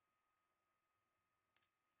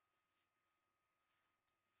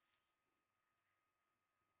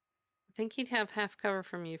 I think he'd have half cover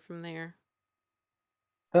from you from there.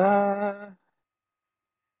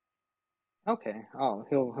 Okay. Oh,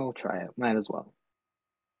 he'll try it. Might as well.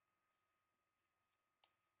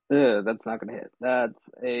 That's not gonna hit. That's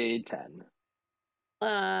a 10.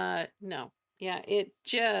 No. Yeah, it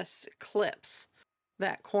just clips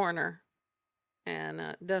that corner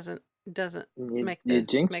and doesn't make You the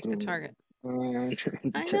jinxed me. target. I I know,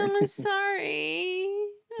 I'm sorry.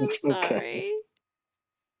 I'm sorry. Okay.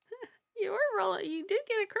 You were rolling. You did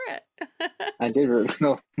get a crit. I did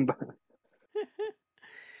roll.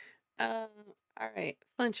 All right.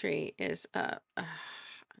 Flintry is up.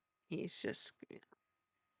 He's just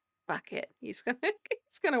fuck it. He's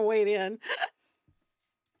gonna wait in.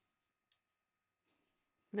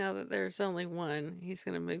 Now that there's only one, he's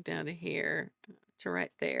gonna move down to here, to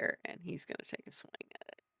right there, and he's gonna take a swing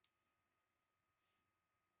at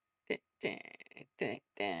it.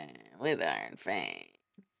 With Iron Fang.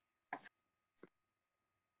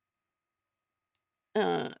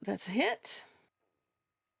 That's a hit.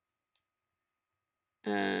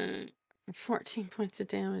 14 points of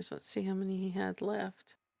damage. Let's see how many he had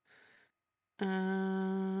left. Who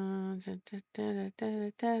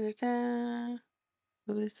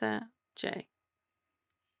is that? Jay.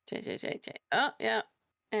 J. Oh, yeah.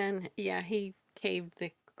 And yeah, he caved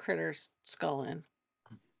the critter's skull in.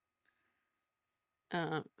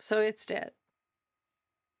 So it's dead.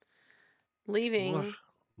 Leaving.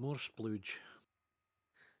 More splooge.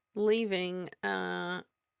 Leaving.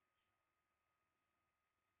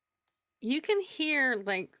 You can hear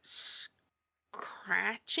like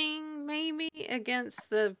scratching maybe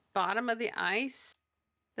against the bottom of the ice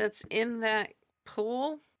that's in that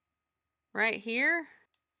pool right here.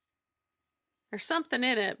 There's something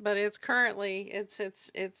in it, but it's currently it's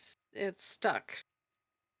stuck.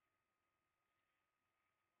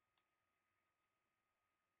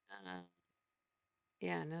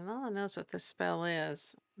 Yeah, Nanala knows what this spell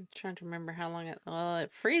is. I'm trying to remember how long it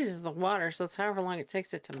freezes the water, so it's however long it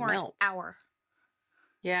takes it to For melt. an hour.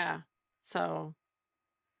 Yeah. So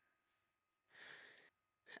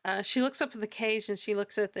she looks up at the cage and she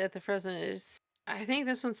looks at the frozen. I think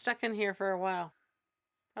this one's stuck in here for a while.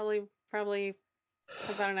 Probably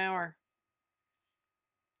about an hour.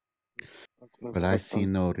 Let's move But I towards see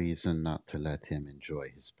them. no reason not to let him enjoy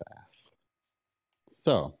his bath.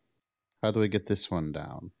 So, how do we get this one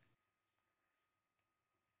down?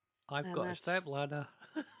 I've And got a that's- step ladder.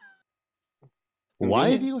 Why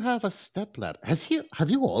Convenient. do you have a stepladder? Have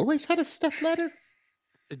you always had a stepladder?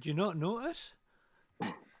 Did you not notice?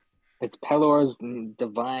 It's Pelor's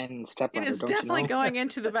divine It stepladder, is don't definitely you know? going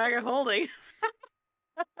into the bag of holding.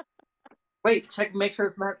 Wait, make sure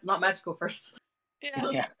it's not magical first. Yeah,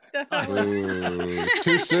 Yeah. definitely. Ooh,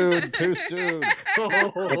 too soon, too soon.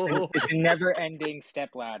 It's a never-ending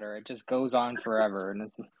stepladder. It just goes on forever, and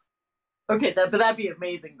it's Okay, but that'd be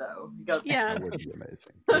amazing though. You got Yeah. That would be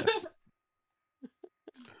amazing. Yes.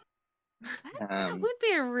 That would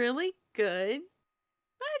be a really good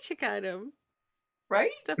magic item.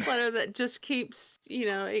 right? Stepladder that just keeps,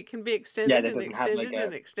 it can be extended and doesn't have, extended like,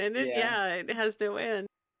 and extended. yeah. Yeah, it has no end.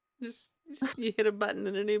 Just you hit a button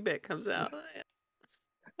and a new bit comes out.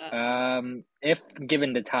 If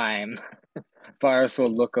given the time, Varus will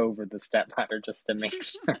look over the stepladder just to make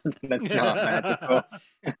sure that it's not magical.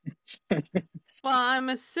 Well, I'm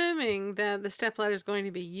assuming that the stepladder is going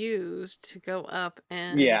to be used to go up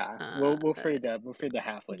and Yeah, we'll free the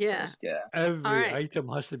halfling yeah. first. Yeah, Every Alright. item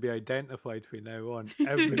has to be identified from now on.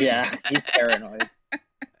 Everything. yeah, he's paranoid.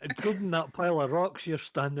 Including that pile of rocks you're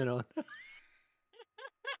standing on.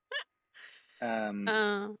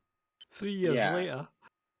 3 years Yeah. later.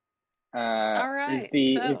 Alright,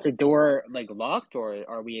 is so- the door like locked, or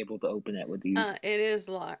are we able to open it with these? It is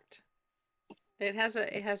locked. It has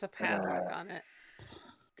a padlock on it.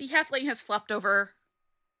 The halfling has flopped over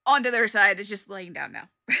onto their side. It's just laying down now.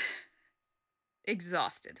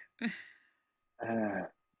 Exhausted. Uh,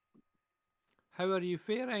 How are you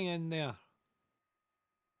faring in there?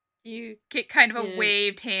 You Get kind of a Yeah.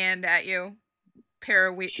 waved hand at you. Pair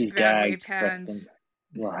of she's bad waved gagged. hands. Preston.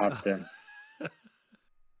 We'll have to.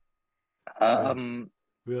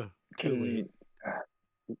 We're too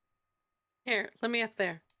late. Here, let me up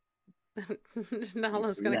there.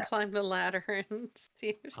 Nala's gonna Yeah. climb the ladder and see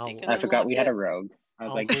if she I'll- can I forgot we unlock had a it. rogue. I was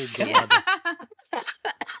I'll like, hold the Yeah. ladder.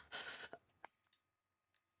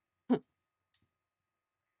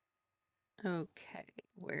 Okay,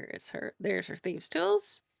 where is her? There's her thieves'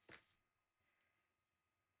 tools.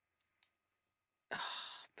 Oh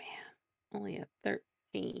man, only a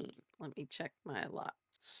 13. Let me check my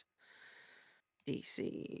lots.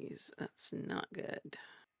 DCs. That's not good.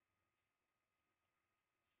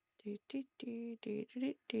 No,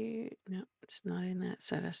 it's not in that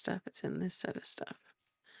set of stuff. It's in this set of stuff.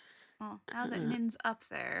 Well, now that Nin's up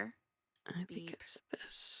there, I think Beep. it's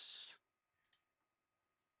this.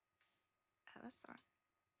 that's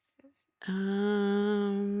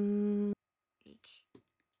the week.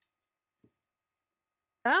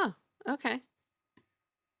 Oh, okay.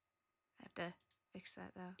 I have to fix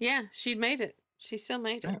that though. Yeah, she made it. She still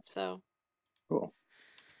made Oh. it. So cool.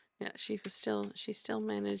 yeah, she still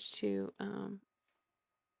managed to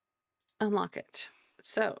unlock it.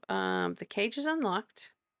 So the cage is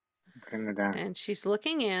unlocked Putting it down. and she's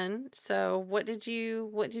looking in. So what did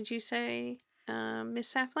you say, Miss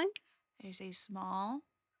Sapling? There's a small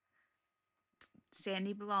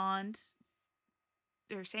sandy blonde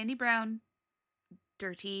or sandy brown,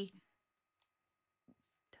 dirty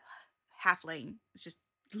halfling. It's just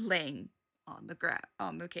laying on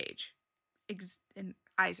the cage. And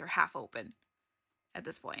eyes are half open at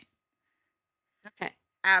this point. Okay.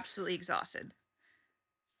 Absolutely exhausted.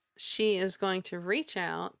 She is going to reach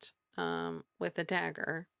out with a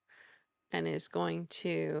dagger and is going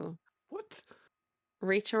to What?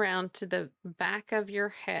 reach around to the back of your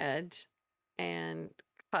head and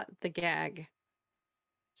cut the gag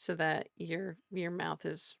so that your mouth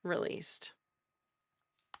is released,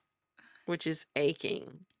 which is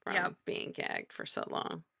aching from Yep. being gagged for so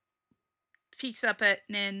long. Peeks up at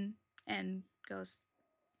Nin and goes,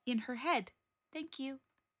 "In her head. Thank you."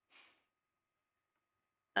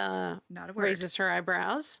 Not a word. Raises her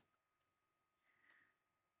eyebrows.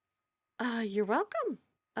 You're welcome.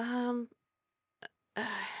 I'm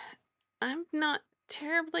not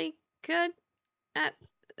terribly good at.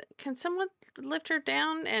 Can someone lift her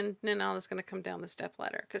down? And Nanala's going to come down the step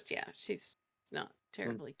ladder because yeah, she's not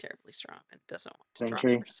terribly strong and doesn't want to drop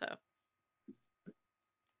Sentry. her. So,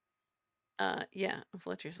 yeah,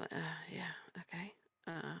 Fletcher's like, yeah, okay.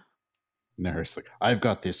 Neris like, I've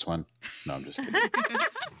got this one. No, I'm just kidding.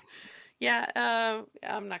 Yeah,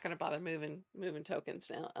 I'm not gonna bother moving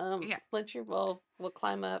tokens now. Yeah. Fletcher will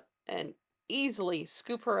climb up and easily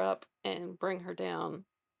scoop her up and bring her down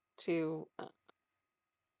to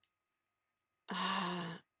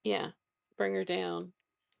yeah, bring her down.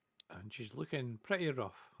 And she's looking pretty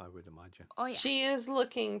rough, I would imagine. Oh yeah. She is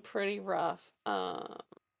looking pretty rough.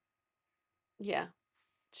 Yeah,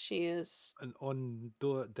 she is And on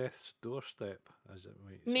death's doorstep, as it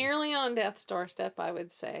might say. nearly on death's doorstep, I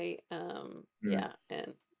would say. Yeah,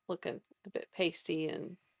 and looking a bit pasty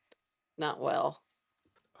and not well.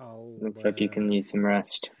 Looks like you can use some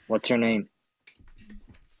rest. What's your name?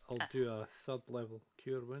 I'll do a 3rd level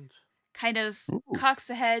cure wounds. Kind of Ooh. cocks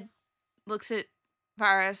the head, looks at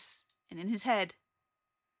Varus, and in his head,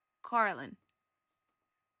 Corlin.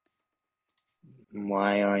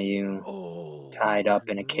 Why are you tied up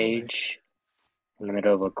in a rubbish. cage in the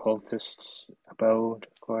middle of a cultist's abode,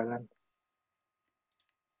 Corlin?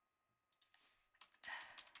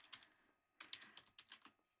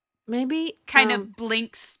 Maybe Kind of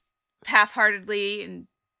blinks half-heartedly and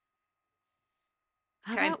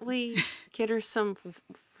how kind- about we get her some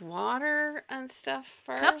water and stuff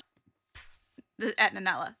first? Cup? At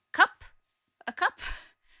Nanella. Cup? A cup?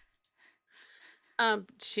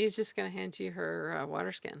 She's just gonna hand you her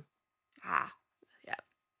water skin. Ah, yeah.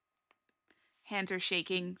 Hands are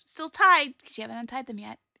shaking. Still tied because you haven't untied them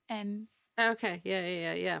yet. And Okay,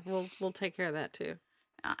 yeah. We'll take care of that too.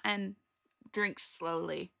 and drinks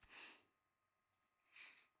slowly.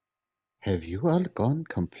 Have you all gone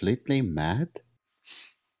completely mad?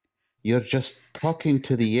 You're just talking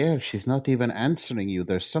to the air. She's not even answering you.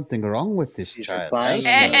 There's something wrong with this She's child. replying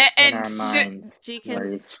And- in and- our minds. She can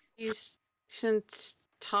Maurice. use since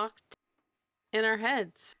talked in our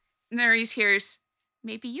heads. Nerys hears,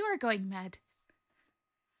 maybe you are going mad.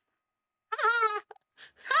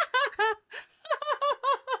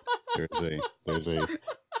 There's a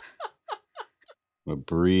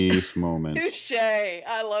brief moment Touche!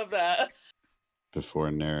 I love that. before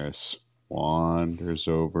Neris wanders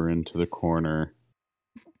over into the corner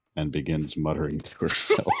and begins muttering to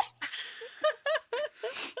herself.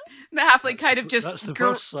 The halfling kind of just That's the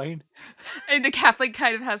first sign. and the halfling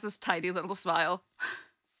kind of has this tiny little smile.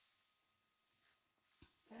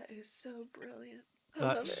 That is so brilliant. I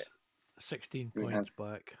love That's it. 16 We points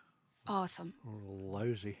back. Awesome.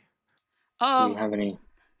 Lousy. Do Oh, you have any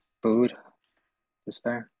food to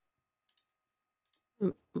spare?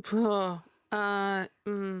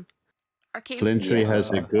 arcane. Flintry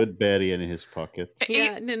has a Yeah. good berry in his pocket.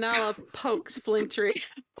 Yeah, Nanala pokes Flintry.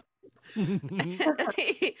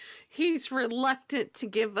 He's reluctant to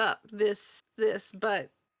give up this,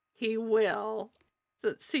 but he will,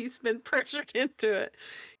 since he's been pressured into it.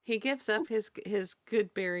 He gives up his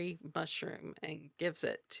good berry mushroom and gives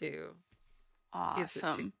it to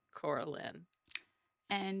Awesome. Coralyn.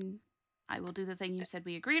 And I will do the thing you said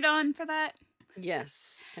we agreed on for that.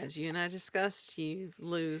 Yes, as you and I discussed, you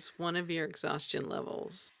lose one of your exhaustion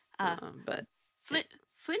levels. But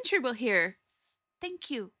Flintry will hear, thank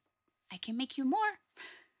you. I can make you more.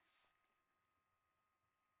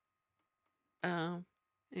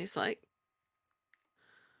 he's like,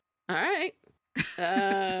 all right,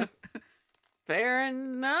 fair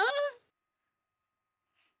enough.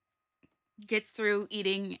 Gets through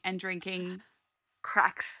eating and drinking,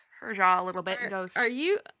 cracks her jaw a little bit, and goes, Are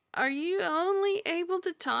you only able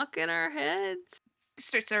to talk in our heads?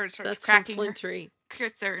 starts That's cracking from her. Flintry.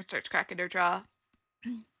 Starts cracking her jaw.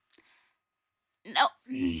 No.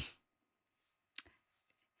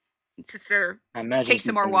 Sits there. I imagine Take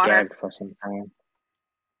some he's more been water. gagged for some time.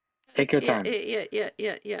 Take your time.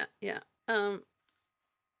 Yeah.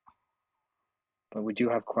 But we do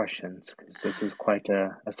have questions, because this is quite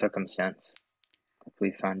a circumstance that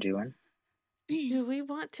we found you in. Do we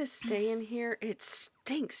want to stay in here? It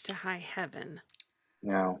stinks to high heaven.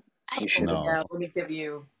 No, I- you should No. Yeah, let me give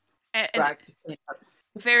you And rags to clean up.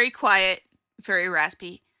 very quiet, very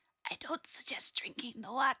raspy. I don't suggest drinking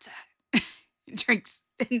the water. He drinks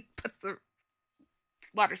and puts the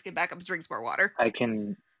water skin back up and drinks more water. I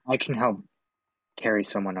can help carry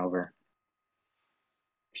someone over.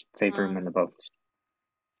 Save room in the boats.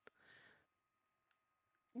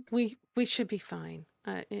 We should be fine.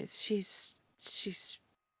 She's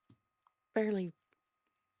barely.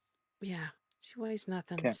 Yeah, she weighs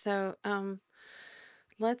nothing. Okay. So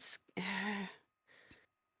let's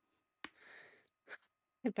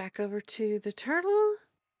get back over to the turtle.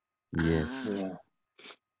 Yes, Yeah.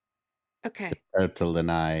 Okay. the turtle and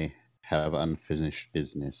I have unfinished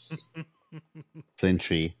business.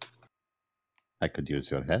 Flintry, I could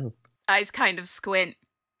use your help. Eyes kind of squint.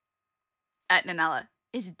 at Nanala.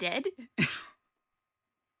 Is it dead?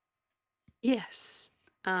 Yes.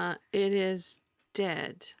 It is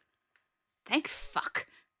dead. Thank fuck.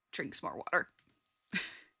 Drinks more water.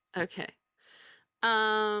 Okay.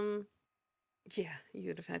 Yeah,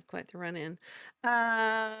 you'd have had quite the run in.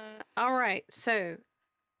 All right. So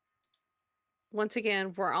once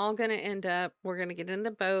again, we're all gonna end up. We're gonna get in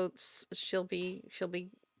the boats. She'll be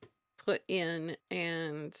put in,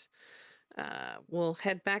 and we'll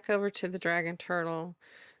head back over to the Dragon Turtle.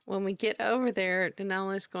 When we get over there,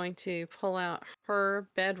 Danella is going to pull out her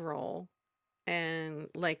bedroll and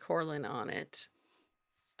lay Corlin on it,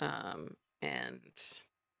 and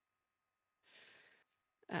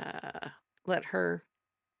let her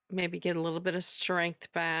maybe get a little bit of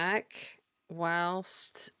strength back,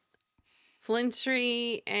 whilst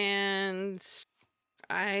Flintry and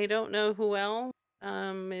I don't know who else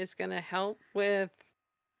is gonna help with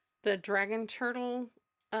the Dragon Turtle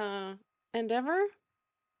endeavor.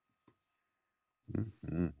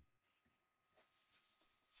 Mm-hmm.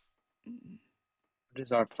 What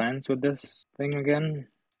is our plans with this thing again?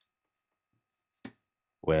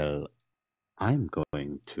 Well, I'm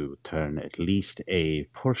going to turn at least a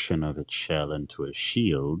portion of its shell into a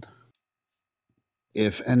shield.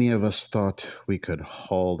 If any of us thought we could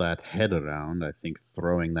haul that head around, I think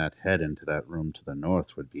throwing that head into that room to the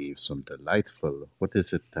north would be some delightful, what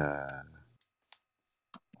is it,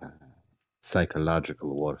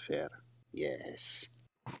 psychological warfare. Yes.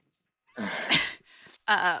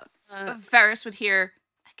 Varys would hear,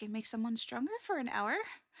 I can make someone stronger for an hour.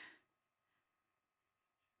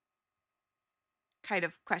 Kind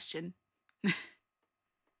of question.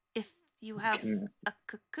 If you have a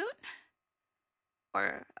cocoon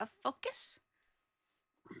or a focus?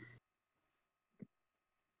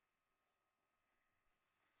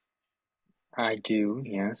 I do,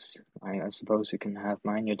 yes. I suppose you can have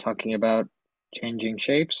mine. You're talking about changing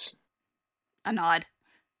shapes? A nod.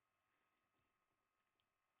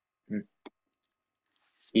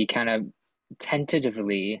 He kind of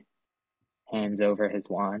tentatively hands over his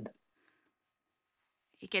wand.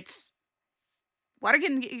 It gets...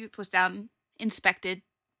 Watergan goes down, inspected.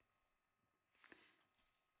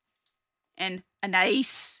 And a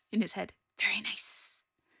nice in his head. Very nice.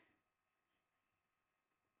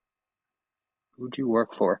 Who'd you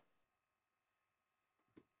work for?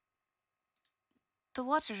 The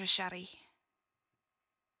water Ashari.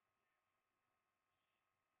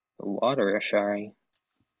 The water Ashari.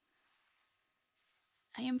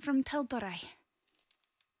 I am from Teldorai.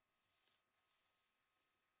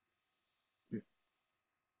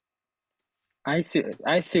 I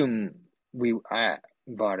assume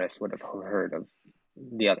Varus would have heard of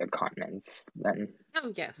the other continents then.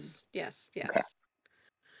 Oh yes. Okay.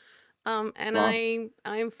 And Well,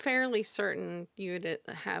 I'm fairly certain you'd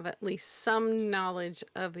have at least some knowledge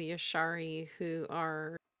of the Ashari who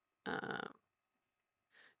are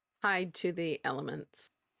tied to the elements.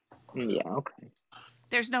 yeah, okay.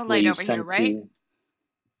 There's no Were light you over here, sent right?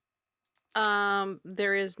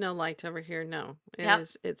 There is no light over here. No, Yep.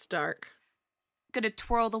 It's dark. Gonna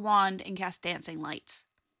twirl the wand and cast dancing lights.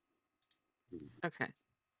 Okay.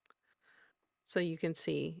 So you can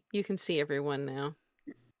see everyone now.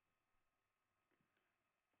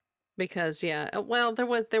 Because well,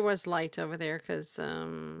 there was light over there because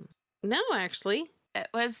no, actually. It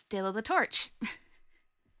was Dela the Torch.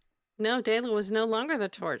 No, Dela was no longer the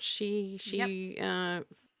torch. She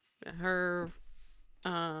her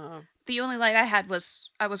The only light I had was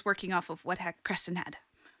I was working off of what Creston had.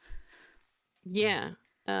 yeah,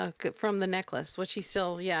 from the necklace, which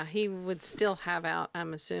he would still have out,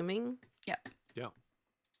 I'm assuming. Yep. Yeah.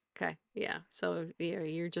 Okay, yeah. So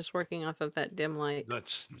you're just working off of that dim light.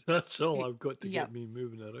 That's all I've got to Yep. get me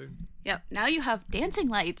moving around. Yep. Now you have dancing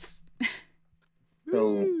lights.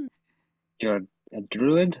 So you're a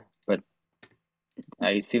druid, but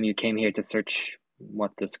I assume you came here to search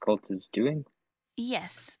what this cult is doing?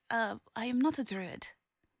 Yes. I am not a druid.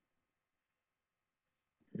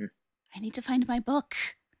 Hmm. I need to find my book.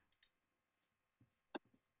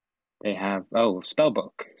 They have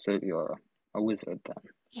spellbook. So you're a wizard then.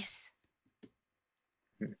 Yes.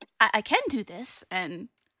 I can do this, and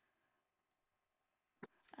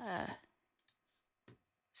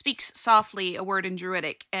speaks softly a word in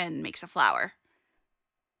Druidic and makes a flower.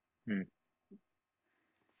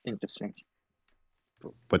 Interesting.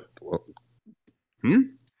 But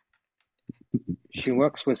She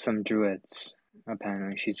works with some druids.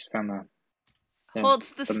 Apparently, she's from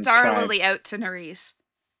Holds the some star tribe. lily out to Nerys.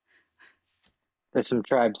 There's some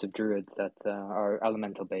tribes of druids that are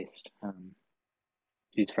elemental based.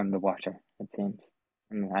 She's from the water, it seems,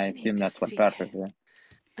 and I assume that's what brought her here.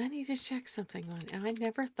 I need to check something on. I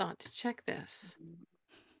never thought to check this.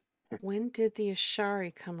 When did the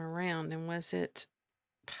Ashari come around, and was it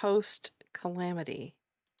post calamity?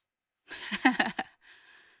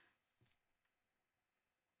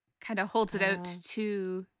 Kind of holds it out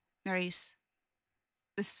to Nerys.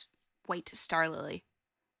 This white star lily.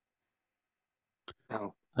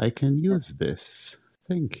 Oh, I can use this.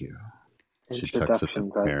 Thank you. She tucks it in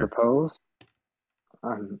introductions, her I hair. suppose.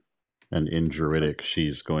 And in Druidic,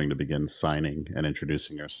 she's going to begin signing and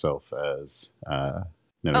introducing herself as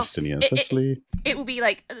Nevistinia Cecily. It will be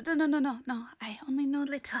like, no. I only know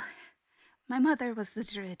little. My mother was the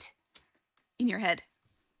druid. In your head.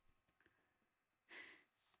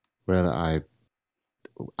 Well,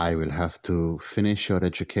 I will have to finish your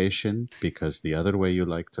education because the other way you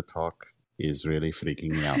like to talk is really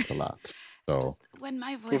freaking me out a lot. So when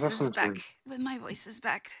my Give voice her is some back,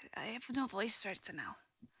 time. I have no voice right now.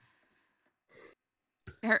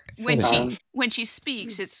 Fair When she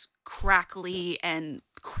speaks, it's crackly and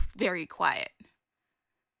very quiet.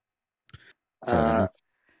 fair enough.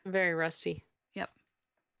 Very rusty. Yep.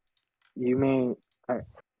 You may,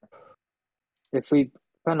 if we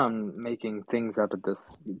plan on making things out of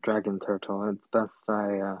this dragon turtle, it's best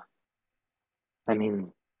I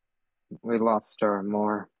mean, we lost our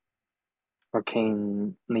more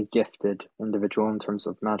arcanely gifted individual in terms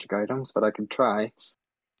of magic items, but I could try.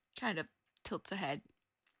 Kind of tilts ahead.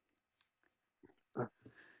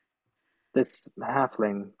 This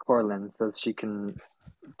halfling, Corlin, says she can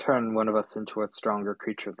turn one of us into a stronger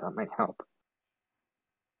creature. That might help.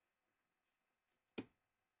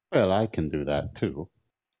 Well, I can do that too.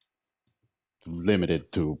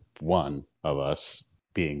 Limited to one of us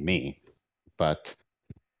being me, but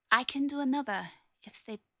I can do another if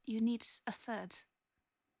you need a third.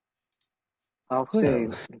 I'll stay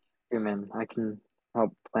Well. human. I can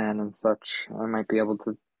help plan and such. I might be able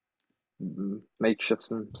to make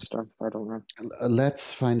shifts and stuff. I don't know.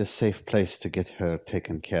 Let's find a safe place to get her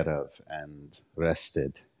taken care of and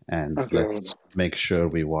rested, and Agreed. let's make sure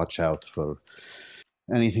we watch out for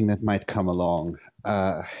anything that might come along.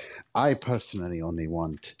 I personally only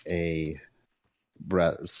want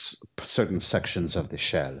certain sections of the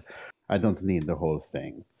shell. I don't need the whole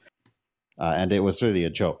thing. And it was really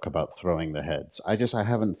a joke about throwing the heads. I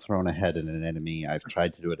haven't thrown a head in an enemy. I've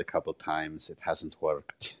tried to do it a couple times. It hasn't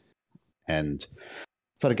worked. And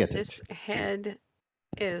forget This it. head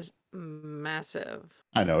is massive.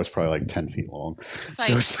 I know, it's probably like 10 feet long. It's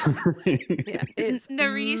like, Yeah, it's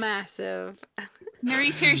Nerys. massive.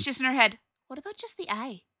 Nerys hears just in her head, what about just the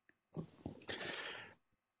eye?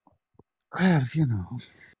 Well,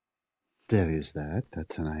 there is that.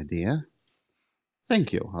 That's an idea.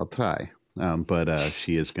 Thank you. I'll try. But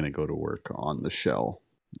she is going to go to work on the shell.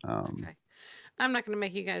 Okay. I'm not going to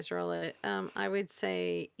make you guys roll it. I would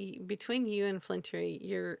say between you and Flintry,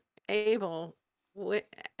 you're able,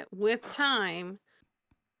 with time,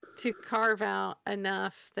 to carve out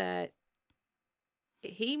enough that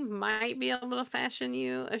he might be able to fashion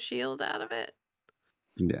you a shield out of it.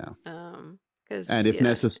 Yeah. And if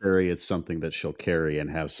necessary, it's something that she'll carry and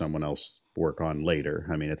have someone else work on later.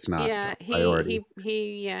 I mean, it's not a priority.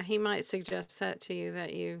 He might suggest that to you,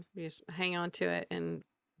 that you just hang on to it and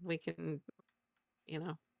we can,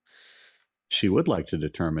 She would like to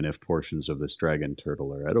determine if portions of this dragon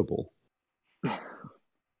turtle are edible.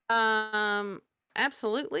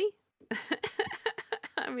 Absolutely.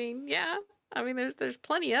 I mean, yeah. I mean, there's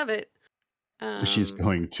plenty of it. She's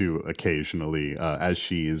going to occasionally, as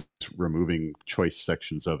she is removing choice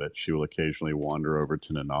sections of it, she will occasionally wander over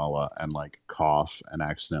to Nanala and cough and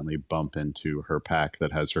accidentally bump into her pack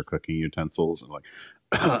that has her cooking utensils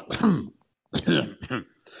and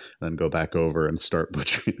then go back over and start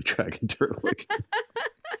butchering the dragon turtle again.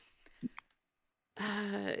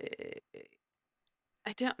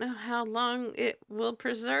 I don't know how long it will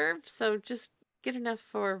preserve, so just get enough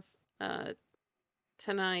for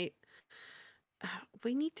tonight.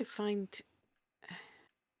 We need to find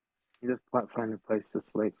a place to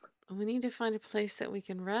sleep. We need to find a place that we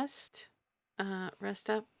can rest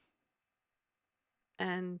up.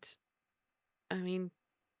 And I mean,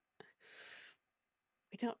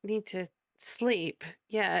 we don't need to sleep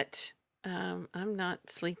yet. I'm not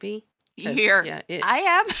sleepy. I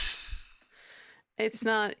am. It's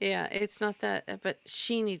not that, but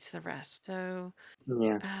she needs the rest. So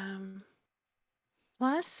yes.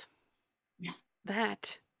 Plus,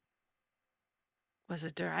 that was a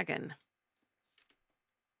dragon.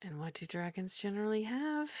 And what do dragons generally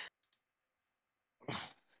have?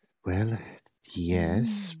 Well,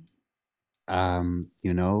 yes. Nanala.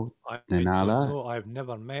 No, I've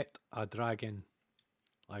never met a dragon.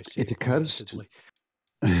 I say It occurs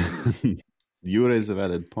You raise a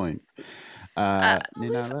valid point. We've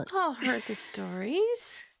Ninala, all heard the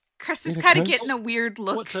stories. Creston's It kind of occurs- getting a weird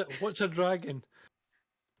look. What's a dragon?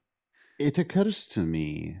 it occurs to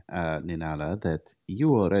me, Ninala, that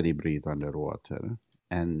you already breathe underwater,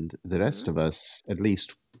 and the rest of us, at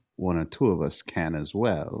least one or two of us, can as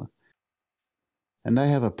well. And I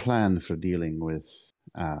have a plan for dealing with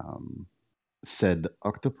said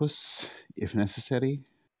octopus, if necessary.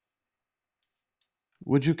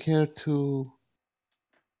 Would you care to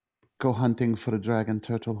go hunting for a dragon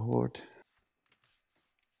turtle horde?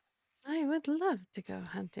 I would love to go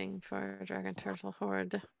hunting for a dragon turtle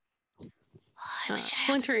horde. Oh, I wish I had.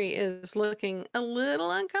 Flintry is looking a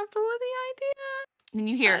little uncomfortable with the And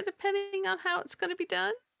you idea, hear, depending on how it's going to be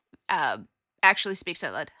done. actually speaks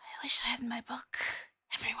out loud. I wish I had my book.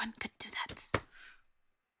 Everyone could do that.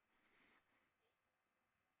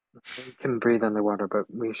 We can breathe underwater, but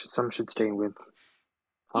some should stay with.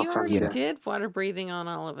 You already Yeah. did water breathing on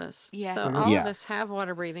all of us. Yeah. So Mhm. all Yeah. of us have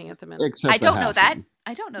water breathing at the minute. Except I the don't know that. halfling.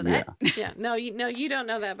 I don't know Yeah. that. Yeah, no, you don't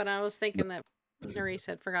know that, but I was thinking that Nerys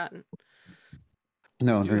had forgotten.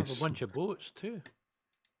 No, You have a there's, bunch of boats too.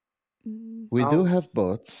 we do Oh. have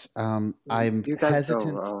boats. I'm You guys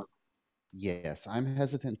hesitant. go. Yes, I'm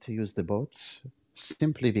hesitant to use the boats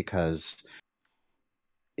simply because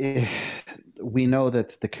we know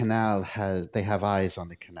that the canal they have eyes on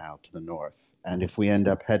the canal to the north, and if we end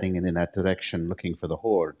up heading in that direction looking for the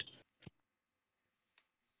horde,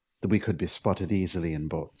 we could be spotted easily in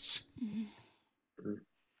boats.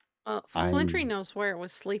 Well, I'm- Flintry knows where it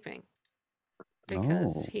was sleeping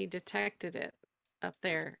because Oh. he detected it up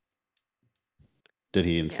there. Did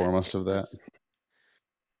he inform us it of that? was-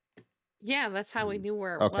 Yeah, that's how we knew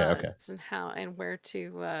where it Okay, was okay. and where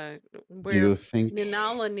to Do where you think?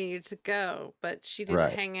 Ninala needed to go, but she didn't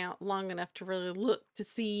Right. hang out long enough to really look to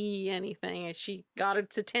see anything. And she got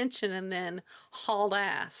its attention and then hauled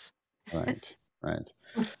ass. Right, right.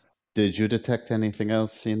 Did you detect anything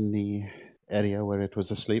else in the area where it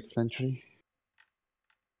was asleep, Flintry?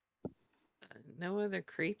 No other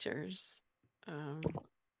creatures.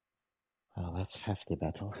 Well, that's half the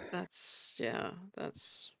battle.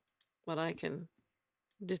 That's what I can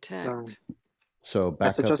detect. So I back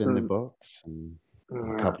up suggest in the boats, and a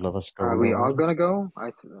Yeah. couple of us go. Are we lower. all gonna go?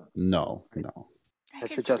 No. I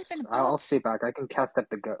could suggest sleep in a I'll boat. stay back. I can cast up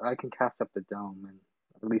the dome and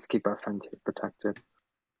at least keep our friends here protected.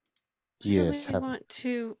 Yes.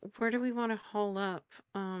 Where do we want to hole up?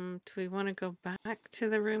 Do we want to go back to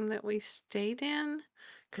the room that we stayed in?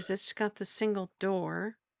 Because it's got the single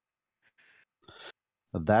door.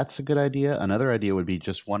 That's a good idea. Another idea would be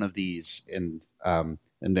just one of these, and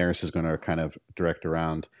Daenerys is going to kind of direct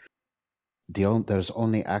around. There's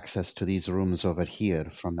only access to these rooms over here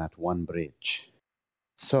from that one bridge.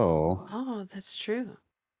 So Oh, that's true.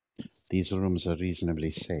 these rooms are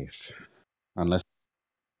reasonably safe. Unless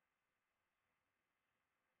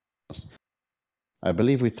I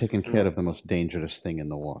believe we've taken care of the most dangerous thing in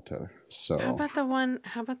the water. So How about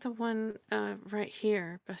the one right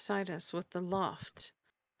here beside us with the loft?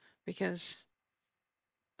 Because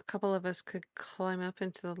a couple of us could climb up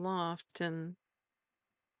into the loft and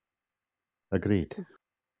agreed.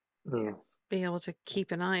 Yeah. be able to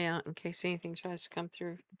keep an eye out in case anything tries to come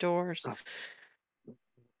through doors.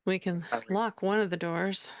 We can lock one of the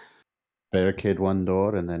doors. Barricade one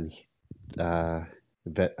door, and then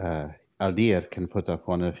Aldir can put up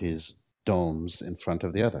one of his domes in front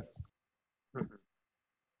of the other.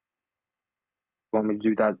 Want me to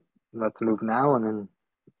do that? Let's move now, and then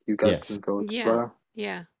you guys Yes. can go Yeah.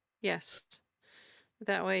 explore. Yes.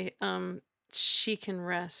 That way, she can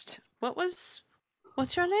rest. What's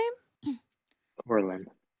your name? Orlin.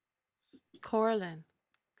 Corlin.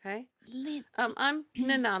 Okay. Li- I'm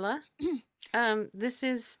Ninala. This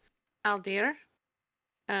is Aldir.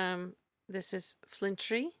 This is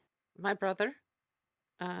Flintry, my brother.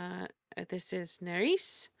 This is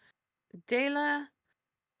Nerys, Dela,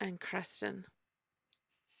 and Creston.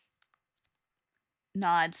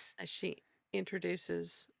 Nods. As she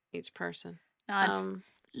introduces each person. Nods.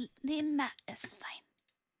 Lena is fine.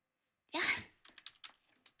 Yeah.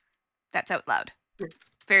 That's out loud.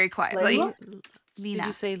 Very quietly. Layla? Did Lena.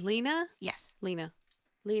 you say Lena? Yes. Lena.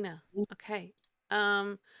 Okay.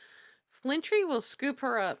 Flintry will scoop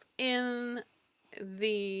her up in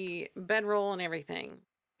the bedroll and everything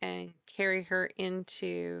and carry her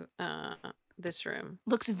into this room.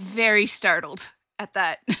 Looks very startled at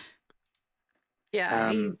that.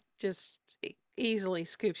 Yeah, he just easily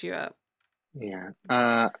scoops you up. Yeah.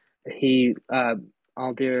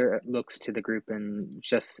 Aldir looks to the group and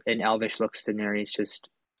just in Elvish looks to Nerys, just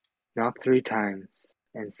knock 3 times.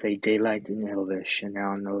 and say daylight in Elvish, and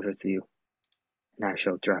now notice you, and I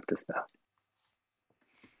shall drop the spell.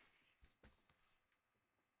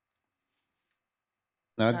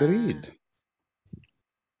 Agreed.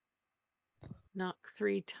 Knock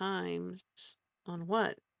 3 times on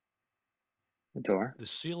what? The door. The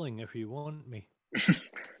ceiling, if you want me.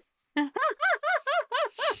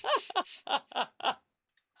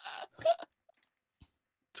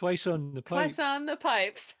 Twice on the pipe. Twice on the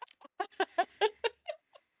pipes.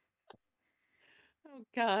 Oh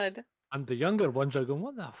God. And the younger ones are going,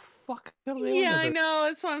 what the fuck are they Yeah, on I about? know.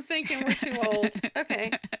 That's what I'm thinking. We're too old.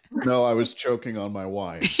 Okay. No, I was choking on my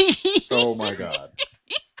wine. Oh my god.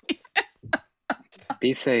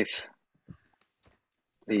 Be safe,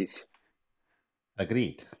 please.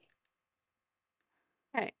 Agreed.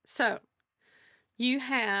 Okay. So you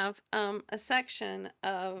have a section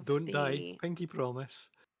of Don't the die. Pinky promise.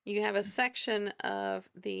 you have a section of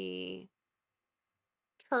the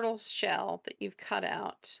turtle shell that you've cut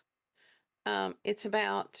out. It's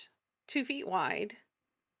about 2 feet wide,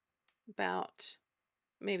 about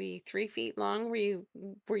maybe 3 feet long.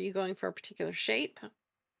 Were you going for a particular shape?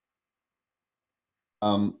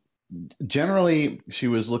 Generally, she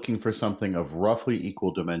was looking for something of roughly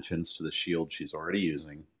equal dimensions to the shield she's already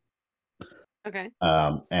using. Okay.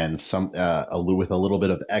 And with a little bit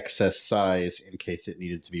of excess size in case it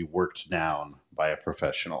needed to be worked down by a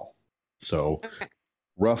professional. So Okay.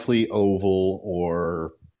 roughly oval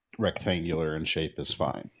or rectangular in shape is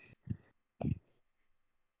fine.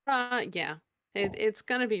 Yeah. It's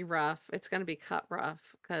gonna be rough. It's gonna be cut rough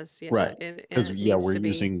because Right. Because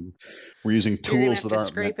we're using tools that aren't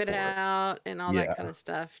scrape meant it for it. out and all Yeah. that kind of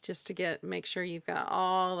stuff just to make sure you've got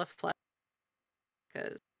all the flesh.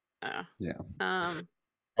 Because Yeah.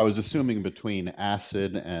 I was assuming between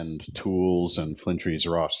acid and tools and Flintry's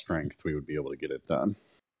raw strength, we would be able to get it done.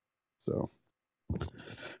 So,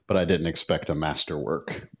 but I didn't expect a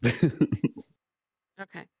masterwork.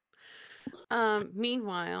 Okay.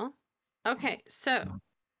 Meanwhile, okay, so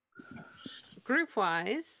group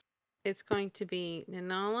wise, it's going to be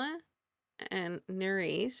Nanala and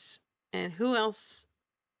Nerys, and who else?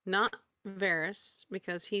 Not Varys,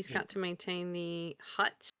 because he's got to maintain the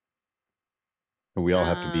hut. And we all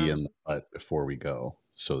have to be in the hut before we go,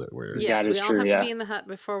 so that we're yes, That we is all true, have to be yes. in the hut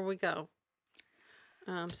before we go.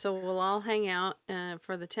 So we'll all hang out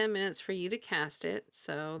for the 10 minutes for you to cast it.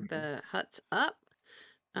 So the hut's up.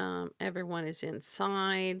 Everyone is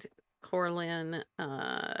inside. Corlin,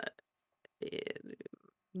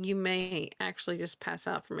 you may actually just pass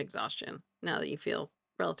out from exhaustion now that you feel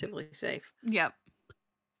relatively safe. Yep.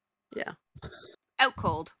 Yeah. Out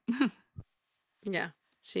cold. Yeah,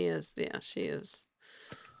 she is. Yeah, she is.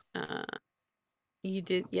 You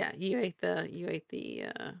did. Yeah, you ate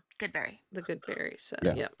the Good berry. the good berry. So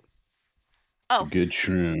Yeah. yep. Oh, good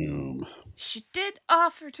shroom. she did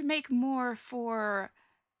offer to make more for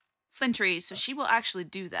Flintry, so she will actually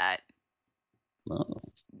do that Oh.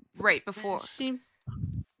 right before.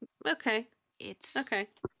 Okay. It's Okay.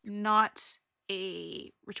 not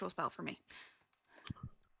a ritual spell for me.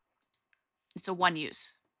 It's a 1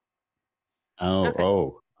 use. Oh, Okay.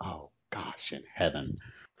 oh, gosh, in heaven.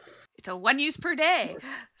 It's a 1 use per day.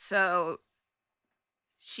 So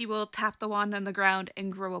she will tap the wand on the ground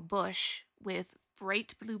and grow a bush with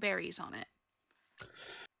bright blueberries on it.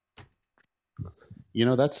 You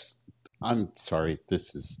know, I'm sorry,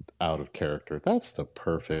 this is out of character. That's the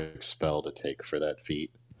perfect spell to take for that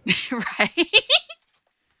feat. Right?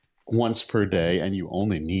 Once per day, and you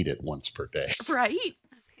only need it once per day. Right?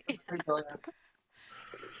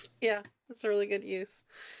 Yeah, that's a really good use.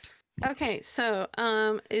 Okay, so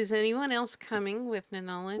is anyone else coming with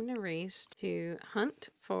Nanala and Nerys to hunt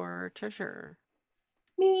for treasure?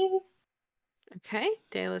 Me. Okay,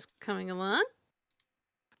 Dayla's coming along.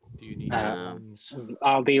 Do you need Um, weapons?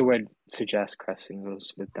 Ali would suggest Cressing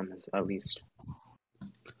goes with them at least.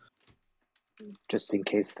 Just in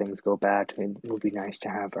case things go bad, it would be nice to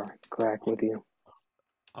have her crack with you.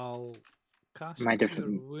 I'll cast My Cure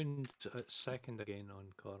Wound at second again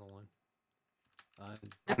on Corlin.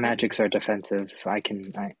 My magics are defensive.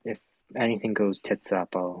 If anything goes tits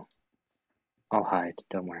up, I'll hide.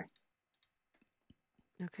 Don't worry.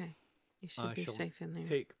 Okay, you should I be shall safe in there.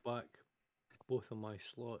 take back both of my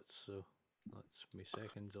slots, so that's my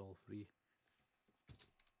seconds all free.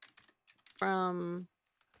 From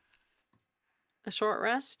a short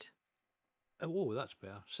rest? Oh, that's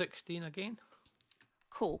better. 16 again?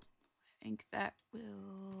 Cool. I think that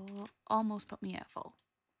will almost put me at full.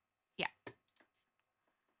 Yeah.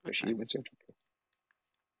 Okay. Wizard.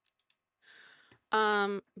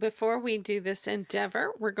 Before we do this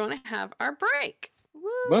endeavor, we're going to have our break.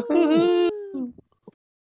 Woo! Woohoo!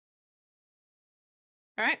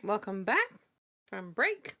 All right, welcome back from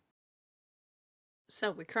break.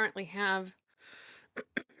 So we currently have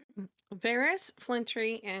Varys,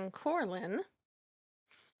 Flintry, and Corlin,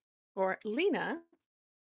 or Lena,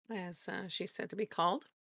 as she's said to be called,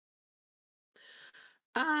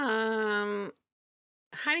 hiding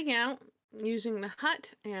out using the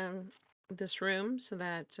hut and this room so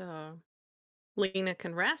that Lena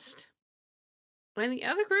can rest. And the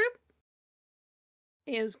other group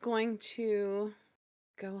is going to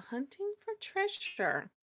go hunting for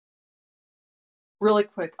treasure. Really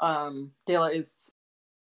quick, Dela is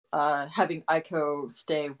having Aiko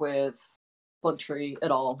stay with Flintry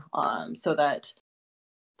at all, so that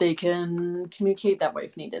they can communicate that way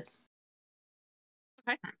if needed.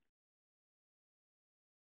 Okay.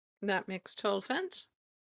 That makes total sense.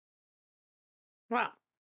 Well,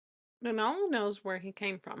 Nanala knows where he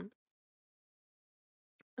came from,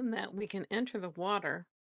 and that we can enter the water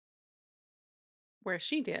where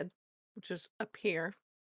she did, which is up here.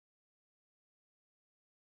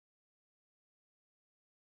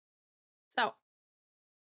 So,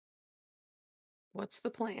 what's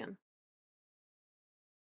the plan?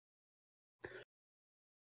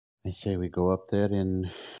 I say we go up there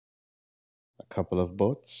in a couple of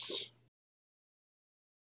boats,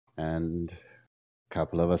 and a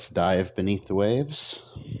couple of us dive beneath the waves.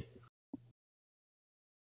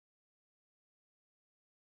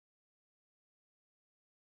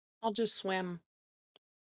 I'll just swim.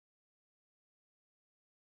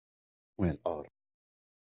 Well, all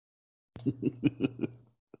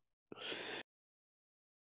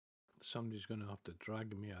Somebody's going to have to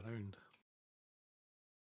drag me around.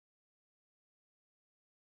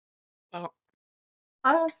 Well,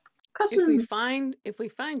 Custom. if we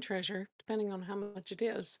find treasure, depending on how much it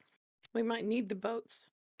is, we might need the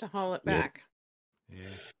boats to haul it Yeah. back. Yeah.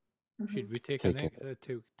 Should we take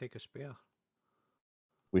Take take a spare?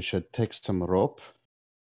 We should take some rope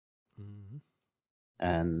Mm-hmm.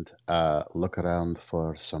 and look around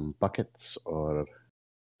for some buckets or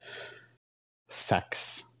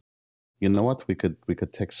sacks. You know what? We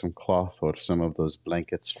could take some cloth or some of those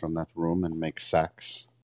blankets from that room and make sacks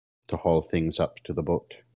to haul things up to the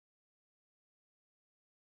boat.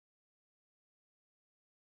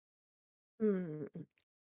 Hmm.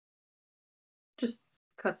 Just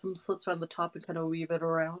cut some slits around the top and kind of weave it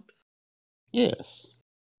around. Yes.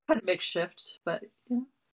 Kind of makeshift, but yeah.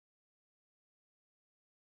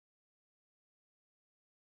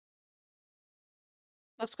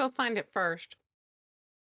 Let's go find it first.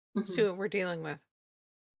 Mm-hmm. See what we're dealing with.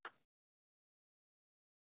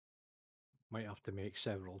 Might have to make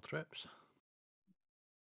several trips.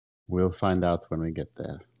 We'll find out when we get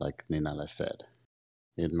there, like Ninala said.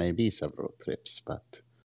 It may be several trips, but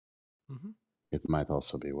it might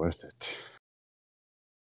also be worth it.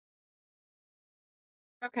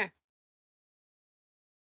 Okay.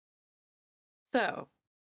 So,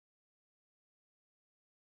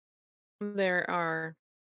 there are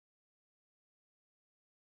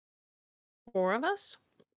 4 of us.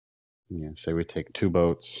 Yeah, say we take 2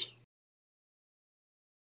 boats.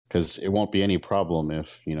 Because it won't be any problem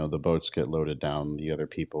if, the boats get loaded down, the other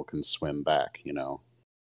people can swim back,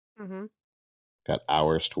 Mm-hmm. Got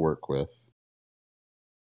hours to work with.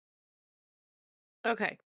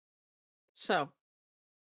 Okay. So,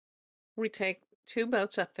 we take 2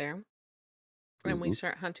 boats up there, and we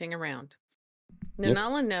start hunting around. Yep.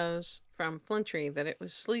 Nanala knows from Flintry that it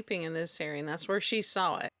was sleeping in this area, and that's where she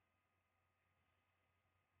saw it.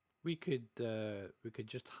 We could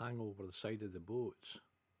just hang over the side of the boats,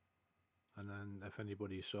 and then if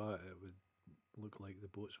anybody saw it, it would look like the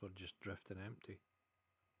boats were just drifting empty,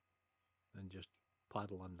 and just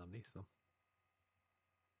paddle underneath them.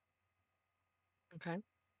 Okay.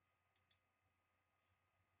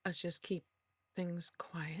 Let's just keep things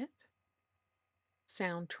quiet.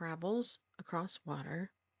 Sound travels across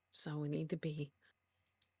water, so we need to be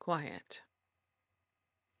quiet.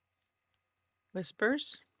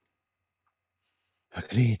 Whispers?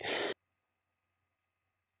 Agreed.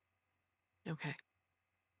 Okay.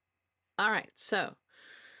 All right, so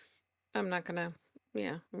we're not gonna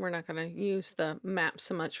use the map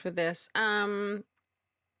so much for this. Are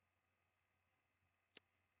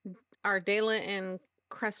Dela and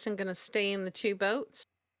Creston gonna stay in the 2 boats?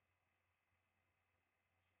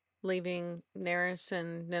 Leaving Neris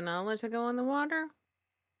and Nanala to go on the water?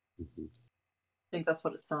 Mm-hmm. I think that's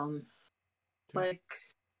what it sounds like.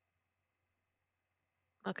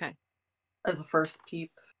 Okay. As a first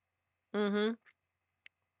peep. Mm-hmm.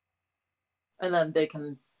 And then they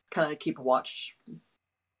can kind of keep a watch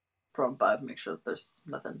from above, make sure that there's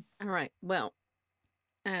nothing. All right. Well,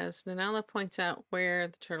 as Nanala points out where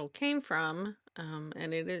the turtle came from,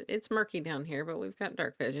 and it's murky down here, but we've got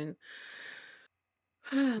dark vision.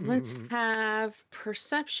 Let's have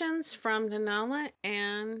perceptions from Nanala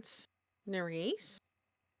and Nerys.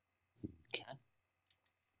 Okay.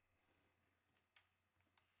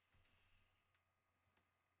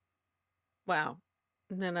 Wow.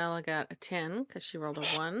 Nanala got a 10 because she rolled a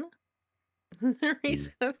 1. Nerys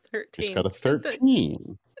got a 13. It's got a Good thing-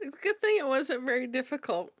 13. It's a good thing it wasn't very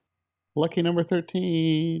difficult. Lucky number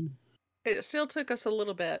 13. It still took us a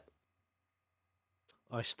little bit.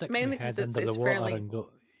 I stick Mainly my 'cause head under it's the water fairly- and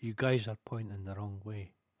go, you guys are pointing the wrong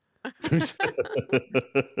way.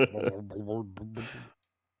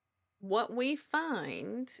 What we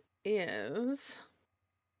find is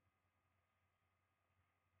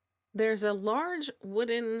there's a large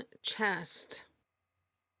wooden chest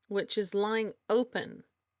which is lying open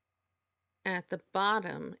at the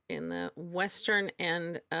bottom in the western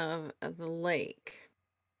end of the lake.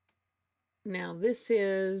 Now this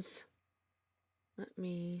is,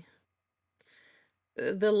 the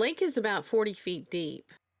lake is about 40 feet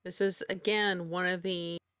deep. This is again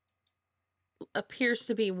appears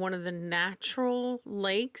to be one of the natural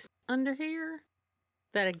lakes under here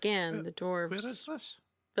that again the Where is dwarves this?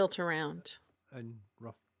 built around In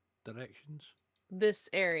rough directions? this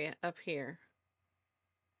area up here.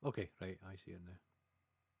 Okay, right, I see it now.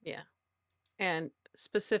 Yeah. And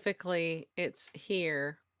specifically it's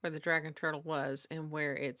here where the dragon turtle was and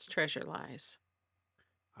where its treasure lies.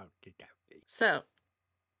 Okay. So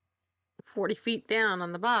 40 feet down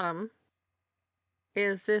on the bottom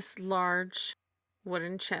is this large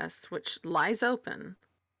wooden chest which lies open,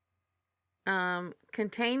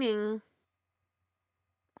 containing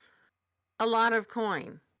a lot of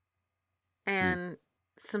coin and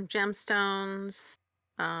some gemstones.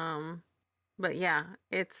 But yeah,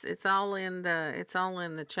 it's all in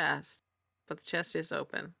the chest, but the chest is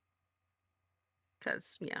open.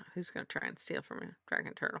 Because yeah, who's gonna try and steal from a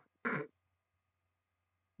dragon turtle?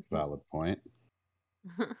 Valid point.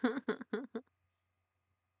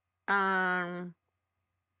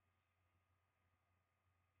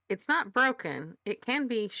 It's not broken. It can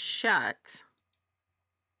be shut.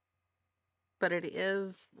 But it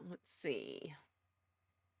is, let's see.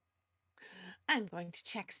 I'm going to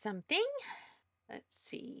check something. Let's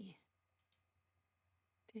see.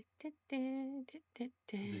 The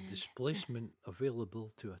displacement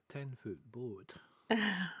available to a 10-foot boat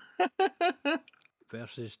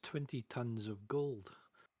versus 20 tons of gold.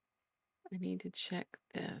 I need to check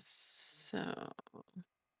this. So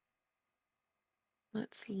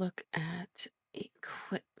let's look at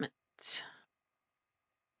equipment.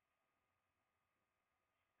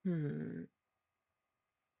 A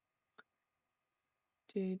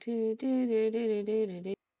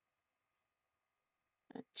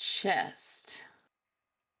chest.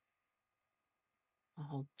 I'll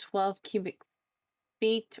hold 12 cubic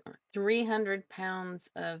feet or 300 pounds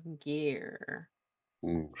of gear.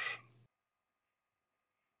 Oof.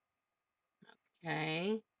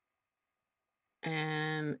 Okay.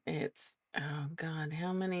 And it's, oh God,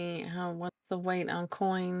 what's the weight on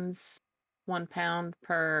coins? 1 pound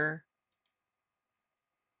per.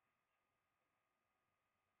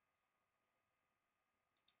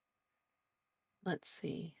 Let's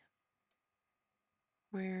see.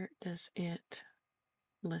 Where does it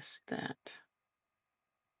list that?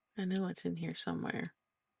 I know it's in here somewhere.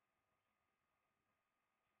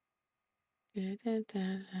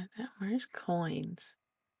 Where's coins?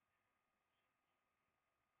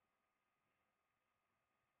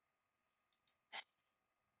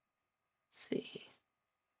 Let's see.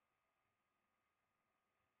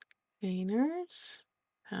 Containers.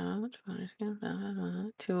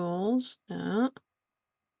 Tools. No.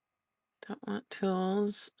 Don't want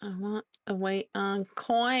tools. I want the weight on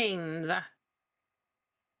coins.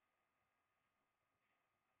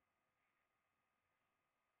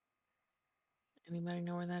 Anybody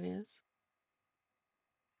know where that is?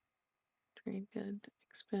 Trade good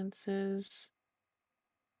expenses.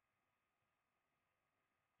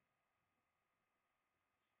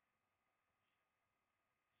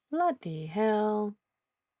 Bloody hell.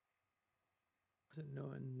 Is it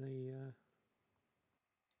not in the...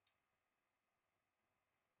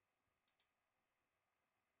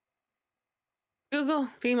 Google,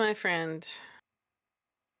 be my friend.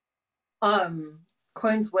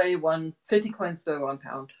 Coins weigh 50 coins weigh 1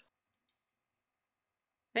 pound.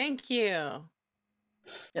 Thank you.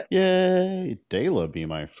 Yep. Yay! Dayla be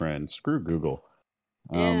my friend. Screw Google.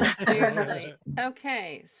 Yeah, seriously.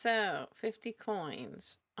 Okay, so 50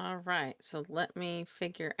 coins. All right, so let me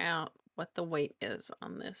figure out what the weight is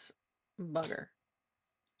on this bugger.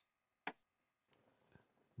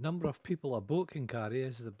 Number of people a boat can carry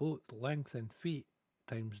is the boat length in feet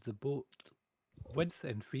times the boat width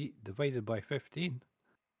in feet divided by 15.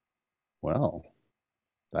 Well,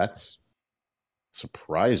 that's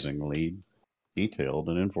surprisingly detailed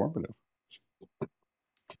and informative.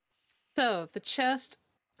 So the chest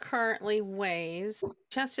currently weighs,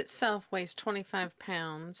 chest itself weighs 25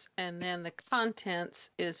 pounds, and then the contents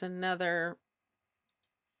is another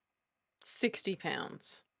 60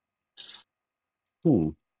 pounds.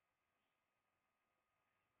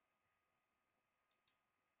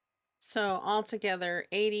 So altogether,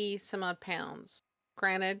 80 some odd pounds.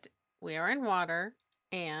 Granted, we are in water,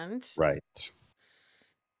 and Right.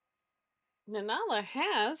 Nanala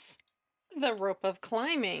has the rope of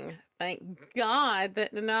climbing. Thank God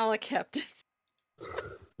that Nanala kept it.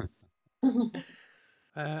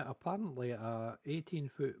 Apparently, a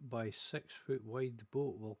 18-foot by 6-foot wide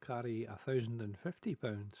boat will carry 1,050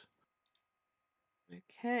 pounds.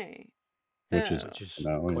 Okay. Which is, So, Which is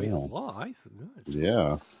no, quite yeah. a lot, I think. It's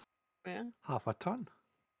Yeah. yeah. half a ton.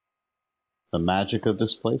 The magic of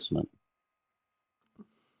displacement.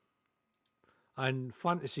 And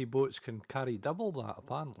fantasy boats can carry double that,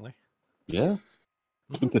 apparently. Yeah.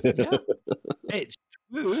 Yeah. It's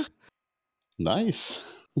true.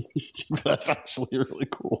 Nice. That's actually really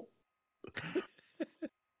cool.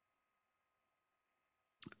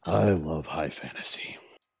 I love high fantasy.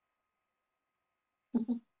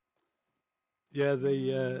 Yeah,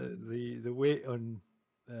 the weight on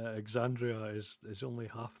Exandria is only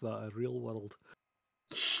half that of real world.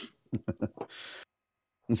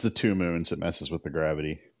 It's the 2 moons. It messes with the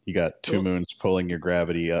gravity. You got 2 Tot- moons pulling your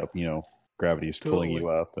gravity up. Gravity's pulling Totally. you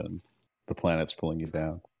up, and the planet's pulling you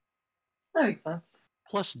down. That makes sense.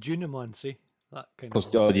 Plus Dunamancy. That kind Plus,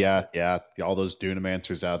 of. oh yeah, all those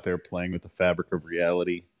Dunamancers out there playing with the fabric of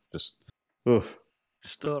reality. Just, oof.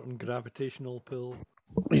 Starting gravitational pull.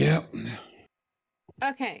 Yeah.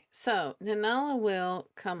 Okay, so Nanala will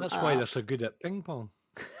come That's up. why they're so good at ping pong.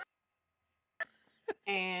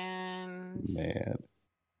 And Man.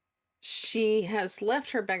 she has left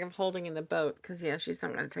her bag of holding in the boat because she's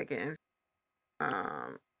not going to take it in.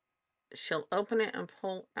 She'll open it and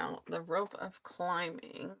pull out the rope of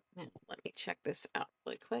climbing. Now, let me check this out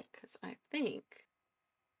really quick because I think.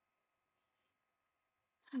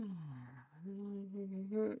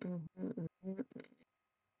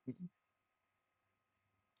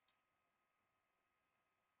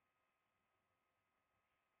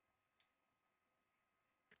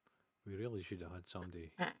 We really should have had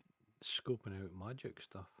somebody scoping out magic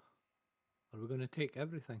stuff. Are we going to take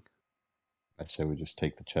everything? I say we just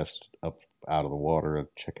take the chest up out of the water and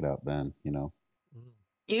check it out then, Mm.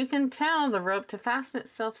 You can tell the rope to fasten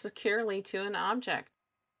itself securely to an object.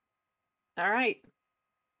 All right.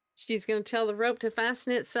 She's going to tell the rope to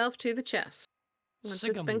fasten itself to the chest once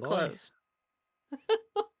it's been closed.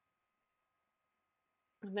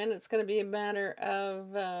 And then it's going to be a matter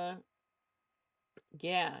of,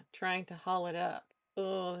 trying to haul it up.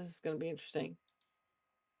 Oh, this is going to be interesting.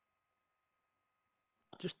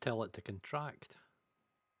 Just tell it to contract.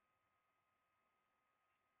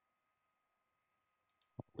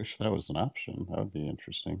 Wish that was an option. That would be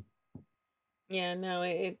interesting. Yeah, no,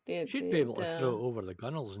 it Should be able to throw it over the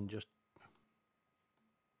gunnels and just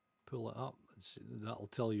pull it up. That'll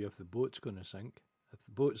tell you if the boat's going to sink. If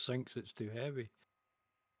the boat sinks, it's too heavy.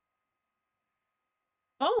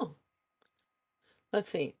 Oh, let's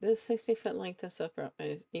see. This 60-foot length of silk rope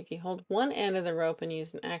is if you hold one end of the rope and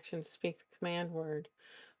use an action to speak the command word,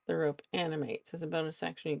 the rope animates. As a bonus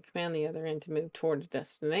action, you command the other end to move toward a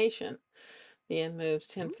destination. The end moves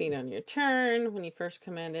 10 feet on your turn when you first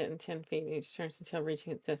command it, and 10 feet each turn until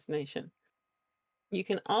reaching its destination. You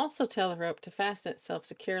can also tell the rope to fasten itself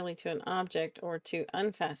securely to an object or to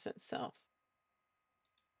unfasten itself.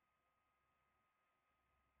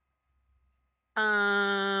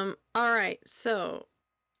 All right, so.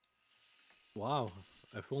 Wow,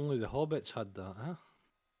 if only the hobbits had that, huh?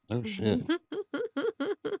 Oh, shit.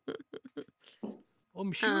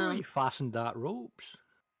 I'm sure I fastened that ropes.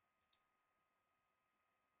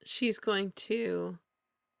 She's going to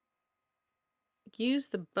use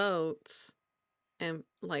the boats and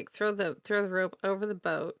throw the rope over the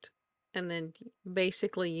boat, and then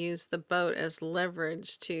basically use the boat as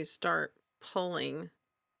leverage to start pulling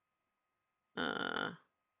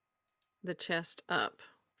the chest up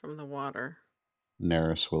from the water.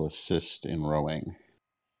 Neris will assist in rowing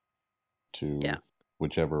to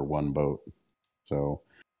whichever one boat. So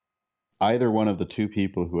either one of the 2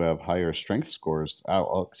 people who have higher strength scores,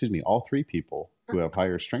 all 3 people who have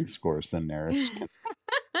higher strength scores than Neris can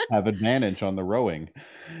have advantage on the rowing.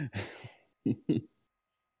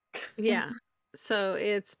 Yeah. So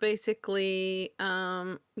it's basically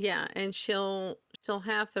yeah, and she'll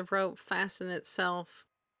have the rope fasten itself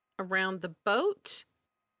around the boat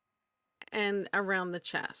and around the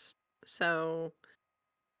chest. So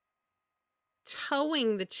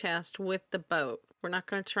towing the chest with the boat. We're not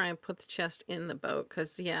going to try and put the chest in the boat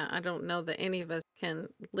because, yeah, I don't know that any of us can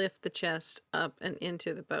lift the chest up and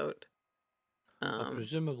into the boat.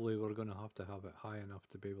 Presumably, we're going to have it high enough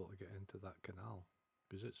to be able to get into that canal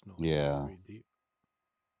because it's not Yeah. very deep.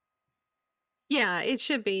 Yeah, it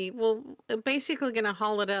should be. Well, basically going to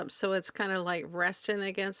haul it up so it's kind of like resting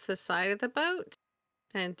against the side of the boat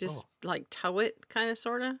and just like tow it, kind of,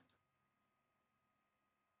 sort of,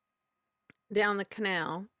 down the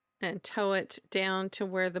canal and tow it down to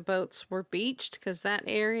where the boats were beached because that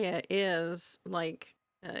area is like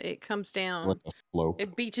it comes down. Like a slope.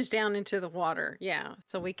 It beaches down into the water. Yeah.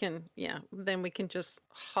 So we can, yeah, then we can just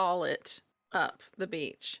haul it up the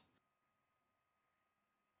beach.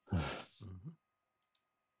 Mhm.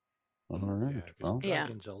 All right. Yeah, because Well, Yeah.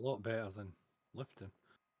 dragging's a lot better than lifting.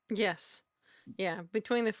 Yes. Yeah.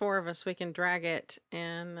 Between the four of us, we can drag it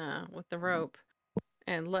and with the rope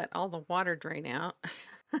and let all the water drain out.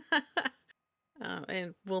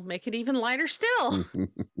 And we'll make it even lighter still.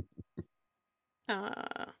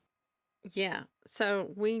 Yeah.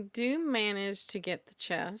 So we do manage to get the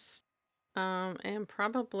chest. And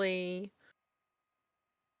probably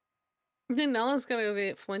Nunella's gonna go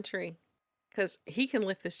get Flintry because he can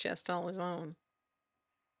lift this chest all his own.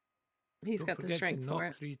 He's Don't got the forget strength to for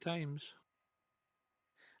knock it. 3 times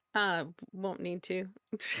Won't need to.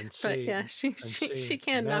 and But say, yeah, she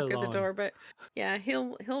can knock at the "Melon." door, but yeah,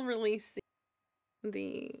 he'll release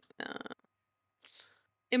the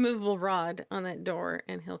immovable rod on that door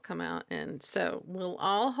and he'll come out, and so we'll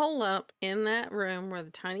all hole up in that room where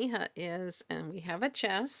the tiny hut is, and we have a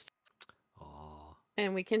chest. Aw.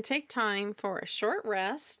 And we can take time for a short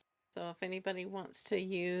rest. So if anybody wants to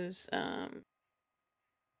use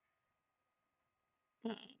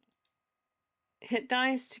hit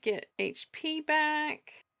dice to get HP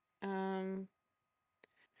back, and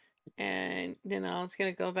then I was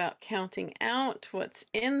gonna go about counting out what's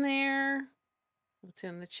in there, what's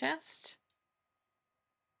in the chest.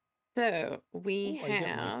 So we Oh, I get my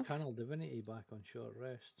have Carnal Divinity back on short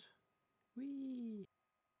rest. Whee!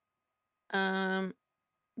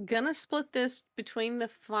 gonna split this between the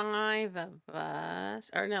 5 of us,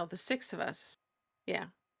 or no, the 6 of us. Yeah.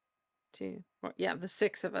 2, 4, yeah, the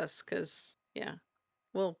 6 of us, because yeah,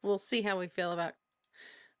 we'll see how we feel about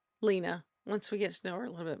Lena once we get to know her a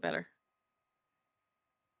little bit better.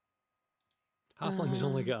 Halfling's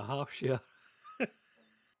only got a half share.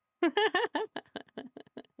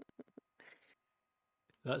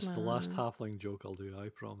 That's the last halfling joke I'll do, I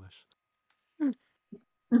promise.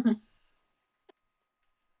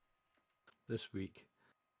 This week.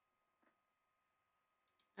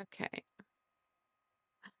 Okay.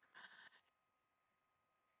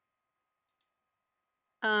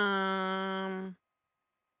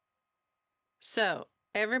 So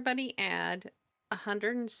everybody add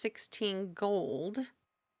 116 gold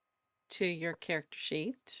to your character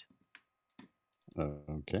sheet.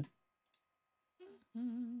 Okay.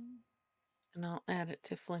 And I'll add it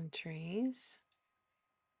to Flintry's.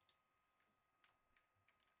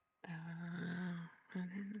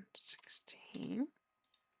 116.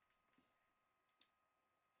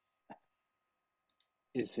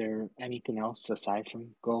 Is there anything else aside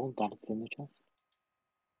from gold that's in the chest?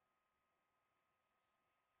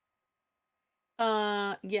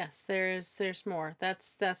 Yes, there's more.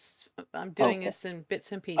 That's I'm doing Okay. this in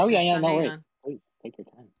bits and pieces. Oh yeah, so no hang worries. on. Please take your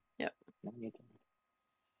time. Yep. No need to.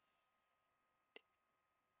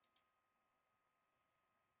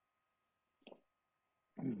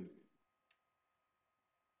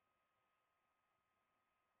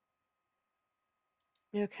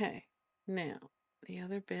 Okay. Now, the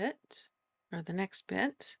other bit, or the next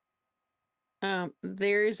bit,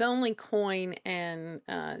 there is only coin and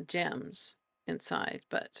gems inside,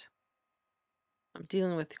 but I'm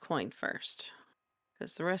dealing with the coin first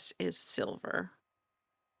because the rest is silver.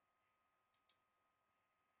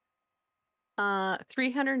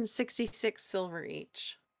 366 silver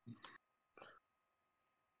each.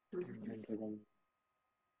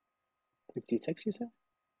 66, you said?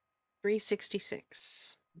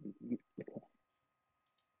 366. Okay.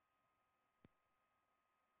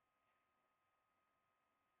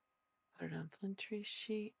 Put it on Flintry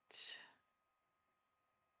sheet.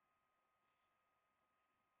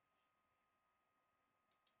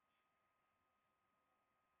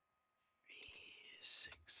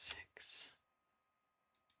 Six.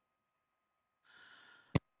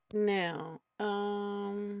 Now,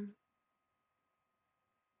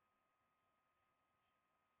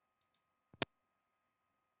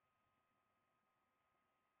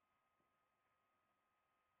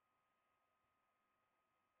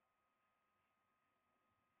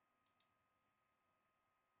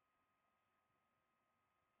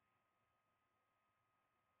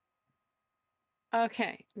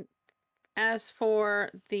 Okay. As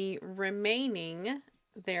for the remaining,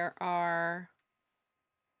 there are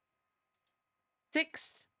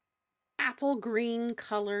 6 apple green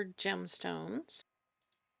colored gemstones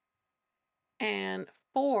and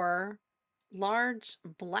 4 large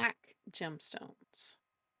black gemstones.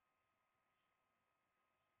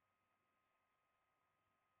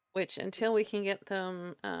 Which, until we can get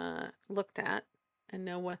them looked at and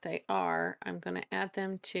know what they are, I'm going to add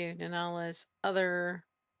them to Nanala's other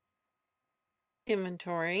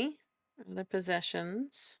inventory, other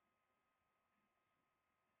possessions.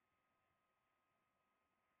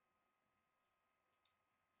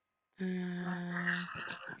 Uh,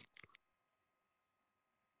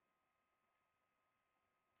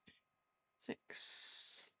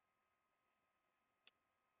 6.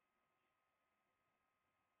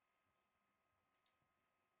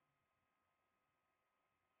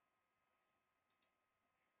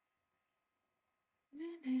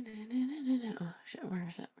 Oh shit, where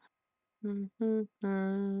is it?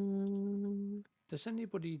 Does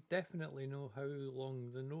anybody definitely know how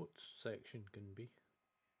long the notes section can be?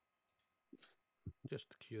 Just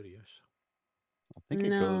curious. I think it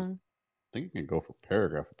goes. No. I think it can go for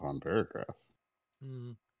paragraph upon paragraph.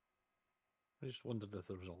 I just wondered if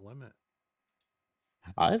there was a limit.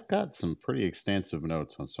 I've got some pretty extensive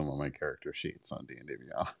notes on some of my character sheets on D&D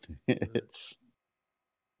Beyond.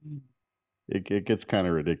 It gets kind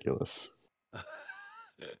of ridiculous.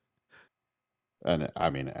 And I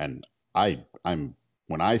mean, and I'm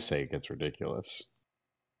when I say it gets ridiculous,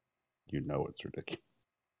 you know it's ridiculous.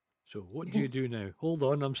 So what do you do now? Hold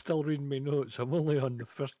on, I'm still reading my notes. I'm only on the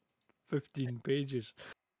first 15 pages.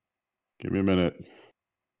 Give me a minute.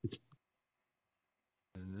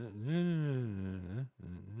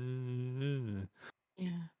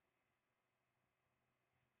 Yeah.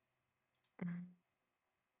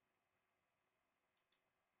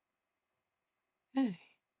 Okay.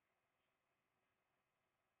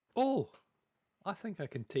 Oh, I think I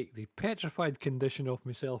can take the petrified condition off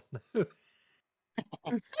myself now.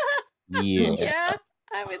 Yeah. Yeah,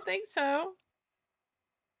 I would think so.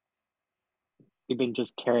 You've been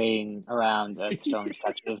just carrying around a stone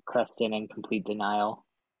statue of Creston in complete denial.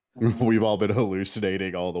 We've all been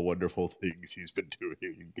hallucinating all the wonderful things he's been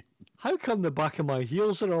doing. How come the back of my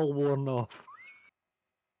heels are all worn off?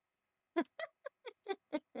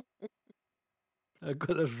 I've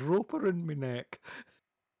got this rope around my neck.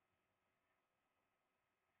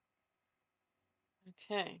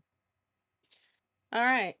 Okay. All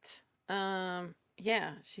right.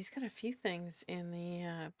 Yeah, she's got a few things in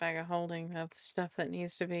the bag of holding of stuff that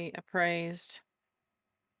needs to be appraised.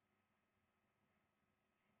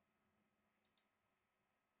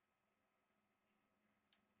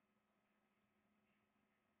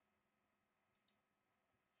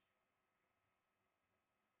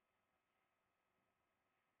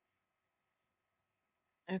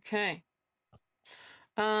 Okay.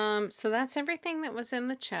 So that's everything that was in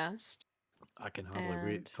the chest. I can hardly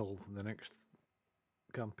wait And- till the next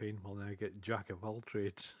campaign. We'll now get Jack of all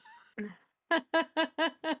trades.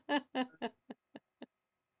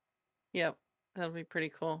 Yep, that'll be pretty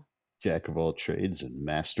cool. Jack of all trades and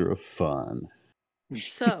master of fun.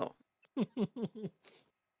 So,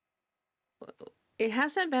 it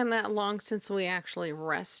hasn't been that long since we actually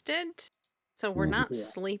rested. So we're not Yeah.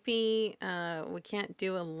 sleepy. We can't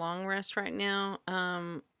do a long rest right now.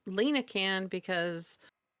 Lena can because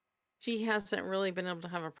she hasn't really been able to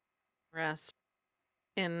have a rest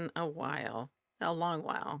in a long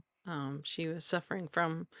while. She was suffering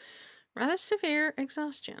from rather severe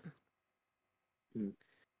exhaustion.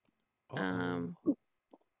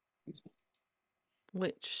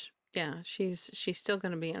 Which, yeah, she's still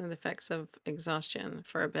going to be under the effects of exhaustion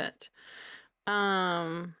for a bit.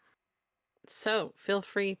 So feel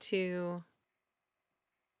free to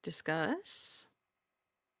discuss.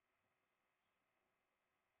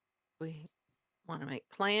 We want to make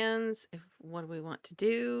plans. What do we want to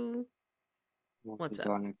do? What's What's up?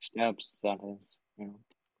 our next steps? That is,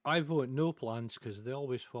 I vote no plans because they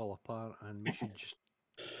always fall apart, and we should just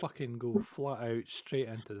fucking go flat out straight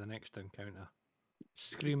into the next encounter,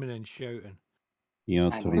 screaming and shouting. You know,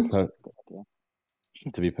 I to know be that's a good idea.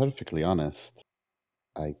 to be perfectly honest,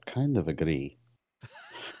 I kind of agree.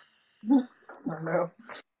 Oh no.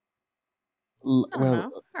 I don't Well,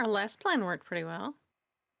 know. Our last plan worked pretty well.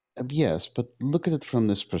 yes, but look at it from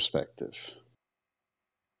this perspective.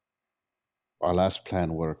 Our last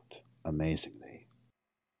plan worked amazingly.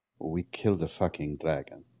 We killed a fucking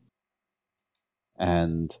dragon.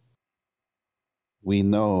 And we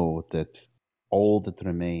know that all that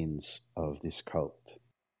remains of this cult,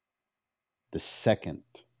 the second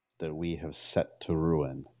that we have set to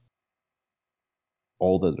ruin,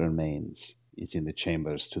 all that remains is in the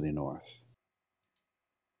chambers to the north.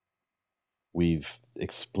 We've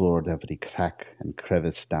explored every crack and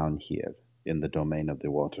crevice down here in the domain of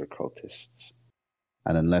the water cultists.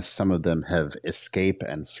 And unless some of them have escaped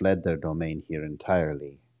and fled their domain here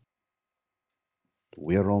entirely,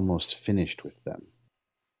 we're almost finished with them.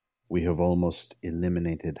 We have almost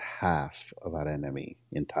eliminated half of our enemy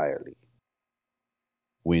entirely.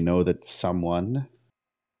 We know that someone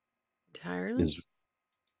Entirely? is,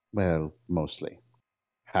 well, mostly.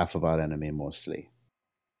 Half of our enemy, mostly.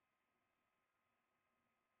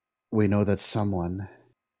 We know that someone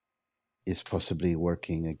is possibly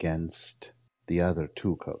working against the other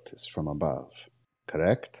two cultists from above,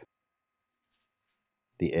 correct?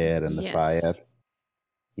 The air and the Yes. fire?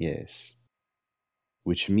 Yes.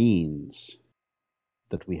 Which means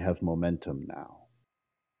that we have momentum now.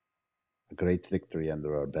 A great victory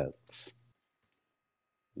under our belts.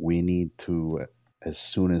 We need to, as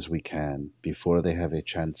soon as we can, before they have a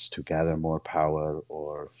chance to gather more power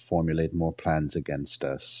or formulate more plans against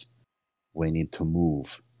us, we need to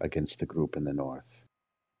move against the group in the north.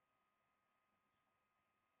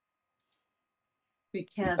 We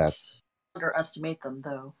can't That's- underestimate them,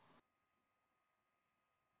 though.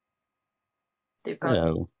 They've got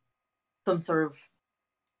Well, some sort of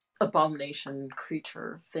abomination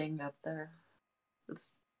creature thing up there.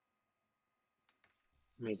 It's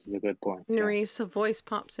Makes a good point. Nerys, a voice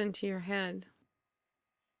pops into your head.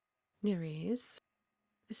 Nerys,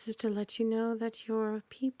 this is to let you know that your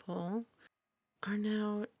people are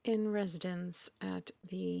now in residence at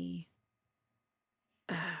the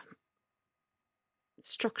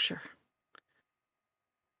structure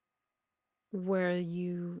where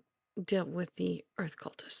you dealt with the Earth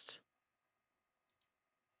cultists.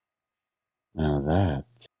 now that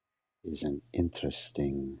is an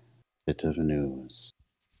interesting bit of news.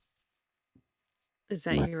 Is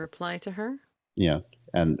that My- your reply to her? Yeah,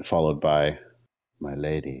 and followed by, my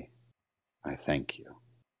lady, I thank you.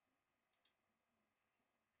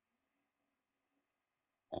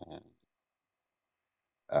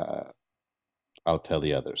 I'll tell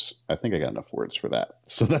the others. I think I got enough words for that.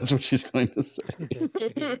 So that's what she's going to say.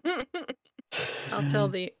 I'll tell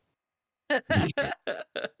the.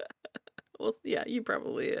 Well, yeah, you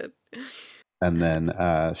probably did. And then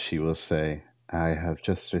she will say, I have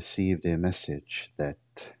just received a message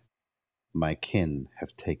that my kin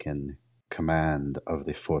have taken command of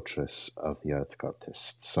the fortress of the Earth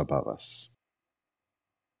cultists above us.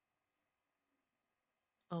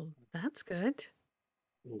 Oh, that's good.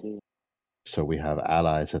 Indeed. So we have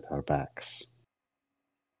allies at our backs.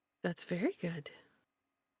 That's very good.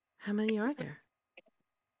 How many are there?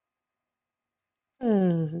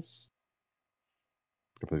 I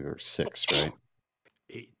believe there were 6, right?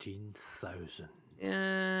 18,000.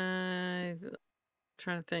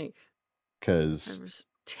 Trying to think. There Because was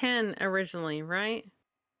 10 originally, right?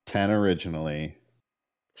 10 originally,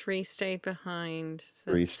 3 stayed behind.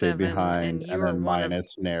 So 3 that's stayed 7, behind, and you and were then one of.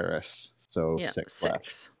 minus Neris. So Yeah, 6 left.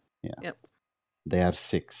 6. Yeah. Yep. They are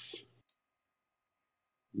 6.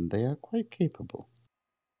 They are quite capable.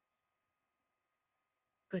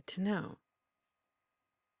 Good to know.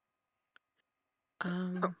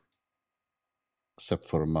 Except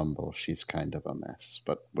for Mumble, she's kind of a mess,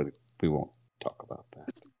 but we won't talk about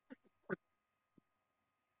that.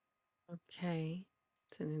 Okay.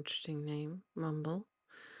 It's an interesting name, Mumble.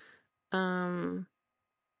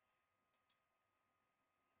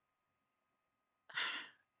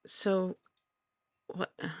 So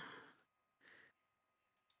what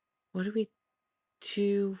do we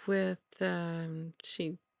do with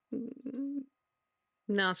she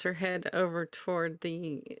nods her head over toward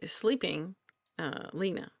the sleeping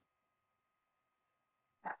Lena.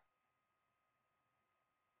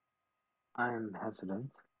 I'm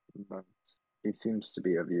hesitant, but she seems to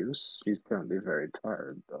be of use. She's currently very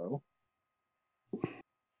tired, though. At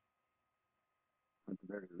the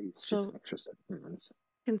very least, she's So- an extra set of humans.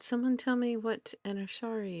 Can someone tell me what an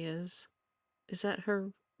Ashari is? Is that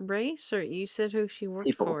her race, or you said who she worked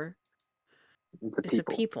People. for? It's a It's a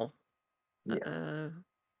people. people. Yes.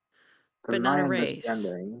 But From not my a race.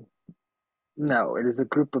 understanding, no, it is a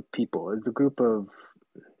group of people. It's a group of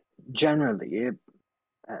generally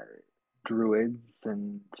druids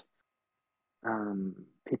and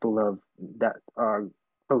people that are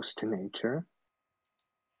close to nature.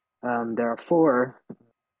 There are 4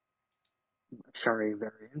 Ashari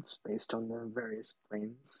variants based on the various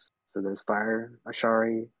planes. So there's fire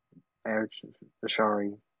Ashari, air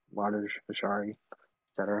Ashari, water Ashari,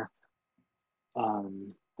 etc.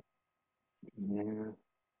 Yeah.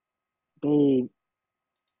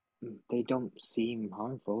 they don't seem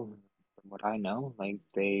harmful, from what I know. Like,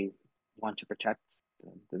 they want to protect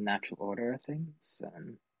the natural order of things.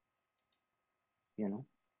 You know,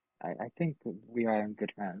 I think we are in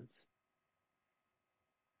good hands.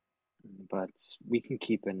 But we can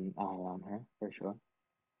keep an eye on her, for sure.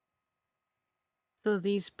 So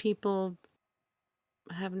these people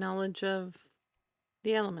have knowledge of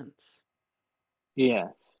the elements.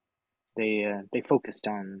 Yes, they focused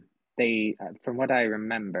on, from what I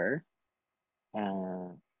remember,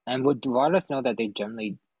 and would Dwarus know that they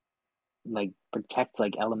generally like protect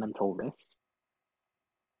like elemental rifts?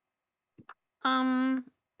 That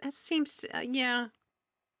seems yeah.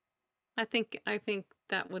 I think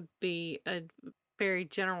that would be a very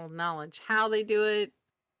general knowledge. How they do it,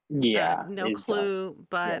 Yeah, no is clue, yeah.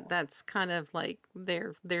 but that's kind of like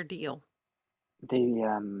their deal. They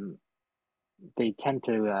tend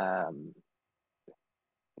to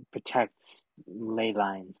protect ley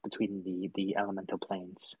lines between the elemental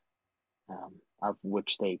planes, of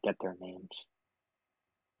which they get their names.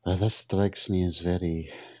 Well, this strikes me as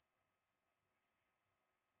very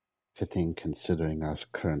fitting considering our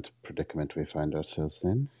current predicament we find ourselves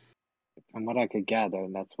in. From what I could gather,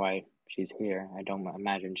 that's why she's here. I don't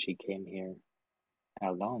imagine she came here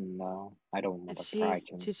alone, though. I don't want to pry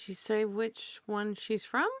too much. Did she say which one she's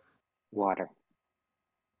from? Water.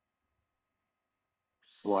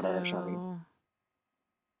 Water, So, sorry.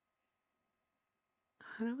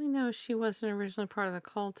 how do we know she wasn't originally part of the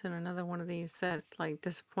cult and another one of these that like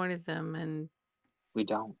disappointed them and We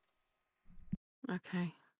don't.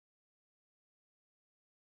 okay.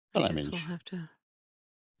 Well, I guess mean, we'll have to.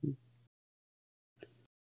 At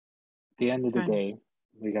the end of the Try and- day,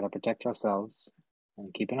 we gotta protect ourselves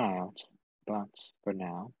and keep an eye out. But for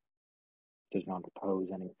now, does not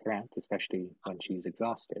pose any threat, especially when she's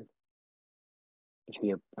exhausted. If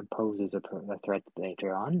she imposes a threat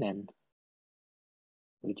later on, then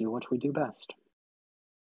we do what we do best.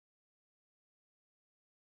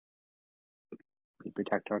 We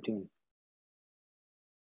protect our team.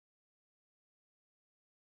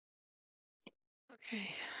 Okay.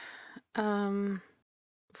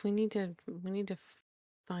 We need to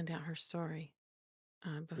find out her story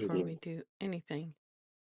before do. we do anything.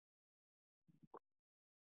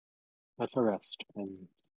 Let her rest, and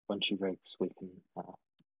when she breaks, we can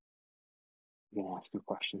ask her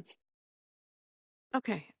questions.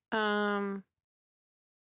 Okay.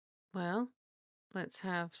 Well, let's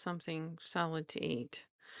have something solid to eat.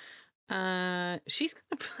 She's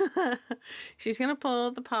gonna she's gonna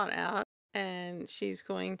pull the pot out and she's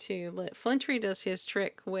going to let Flintry does his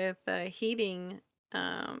trick with heating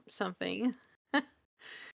something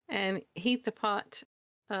and heat the pot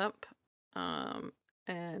up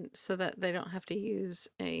and so that they don't have to use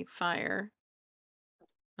a fire.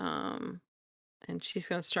 And she's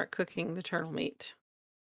gonna start cooking the turtle meat.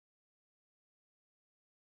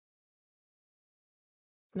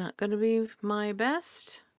 Not gonna be my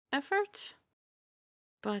best effort,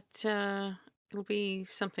 but it'll be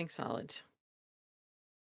something solid.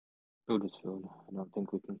 Food is food. I don't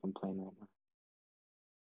think we can complain right now.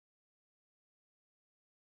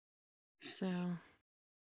 So,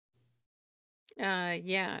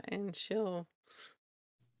 yeah, and she'll,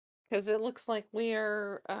 because it looks like we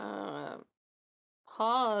are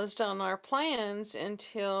paused on our plans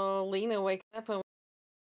until Lena wakes up and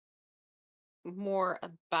more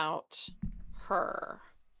about her.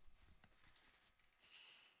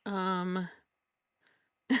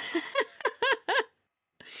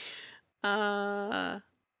 There's-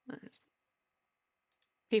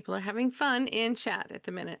 people are having fun in chat at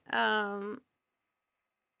the minute.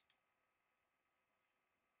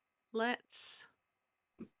 Let's.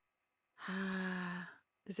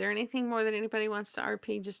 Is there anything more that anybody wants to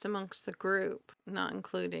RP just amongst the group, not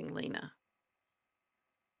including Lena?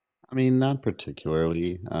 I mean, not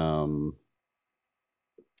particularly.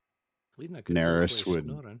 Lena could go away Neris would,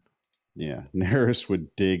 snoring. yeah, Neris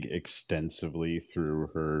would dig extensively through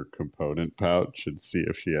her component pouch and see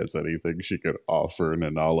if she has anything she could offer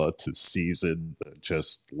Nanala to season the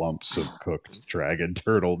just lumps of cooked dragon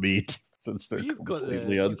turtle meat, since they're You've got completely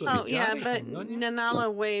the- you've got the Oh yeah, unseasoned. but thing, don't you?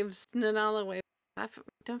 Nanala waves.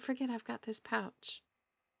 Don't forget, I've got this pouch.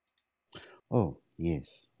 Oh,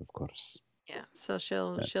 yes, of course. Yeah, so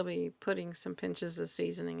she'll Yeah. she'll be putting some pinches of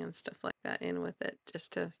seasoning and stuff like that in with it,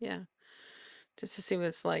 just to see what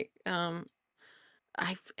it's like.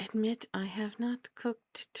 I admit I have not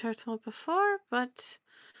cooked turtle before, but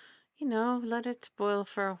let it boil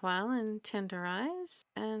for a while and tenderize,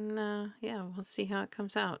 and yeah, we'll see how it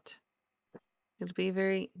comes out. It'll be a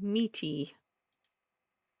very meaty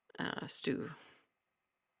stew.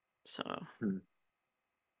 So,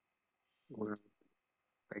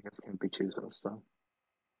 Beggars can't be choosers, so.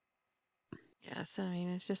 Yes, I mean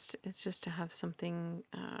it's just to have something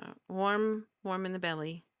warm in the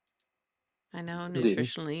belly. I know Indeed.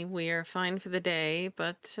 nutritionally we are fine for the day,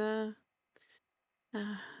 but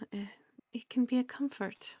it can be a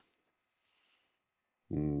comfort.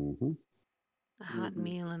 Mm-hmm. A hot Mhm.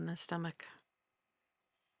 meal in the stomach.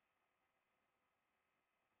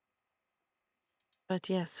 But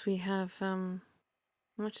yes, we have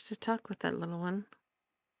much to talk with that little one.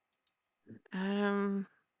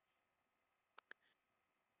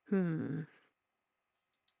 Hmm.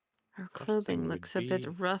 Her First clothing thing would looks a bit be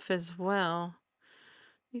rough as well.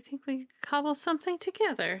 You think we could cobble something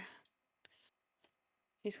together?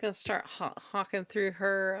 He's gonna start hawking through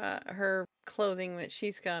her clothing that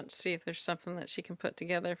she's got, see if there's something that she can put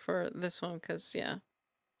together for this one. Cause yeah,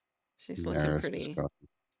 she's looking pretty.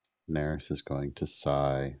 Neris is going to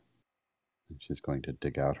sigh. She's going to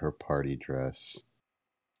dig out her party dress.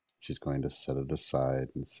 She's going to set it aside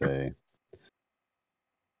and say,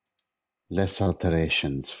 "Less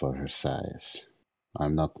alterations for her size.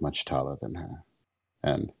 I'm not much taller than her."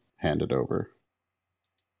 And hand it over.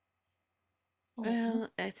 Well,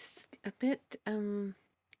 it's a bit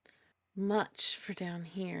much for down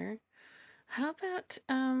here. How about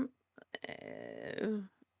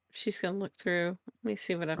she's gonna look through. Let me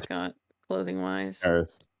see what I've got clothing wise.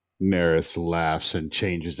 Neris laughs and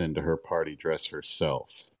changes into her party dress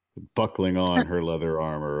herself, buckling on her leather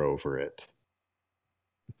armor over it.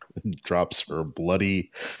 Drops her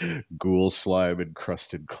bloody ghoul slime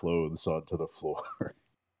encrusted clothes onto the floor.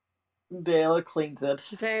 Dayla cleans it.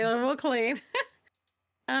 Taylor will clean.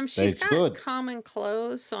 She's That's got good. common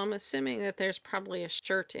clothes, so I'm assuming that there's probably a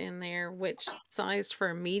shirt in there which sized for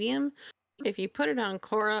a medium. If you put it on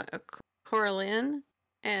Coraline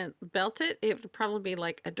and belt it, it would probably be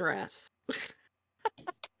like a dress.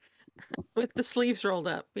 With the sleeves rolled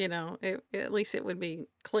up, you know, at least it would be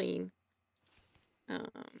clean.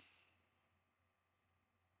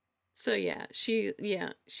 So yeah,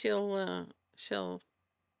 she'll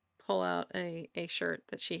pull out a shirt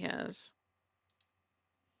that she has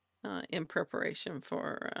in preparation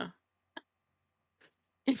for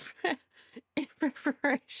in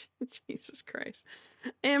preparation, Jesus Christ,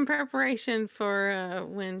 in preparation for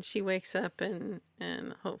when she wakes up and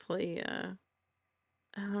hopefully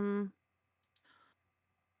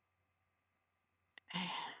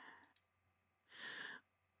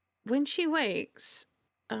when she wakes,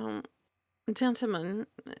 gentlemen,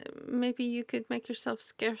 maybe you could make yourself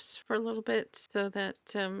scarce for a little bit so that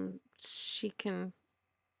she can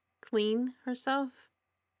clean herself.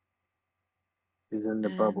 She's in the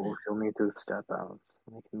And bubble. She'll need to step out.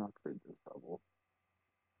 I cannot read this bubble.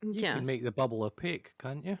 you can yes, make the bubble opaque,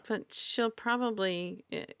 can't you? but she'll probably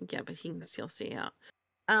yeah, but he can still see out.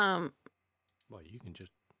 Well, you can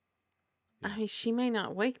just. I mean, she may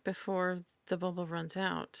not wake before the bubble runs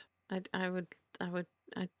out. I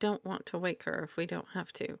don't want to wake her if we don't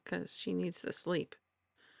have to, because she needs the sleep.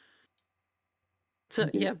 So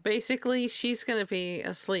Indeed. yeah, basically she's gonna be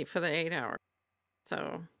asleep for the 8 hours.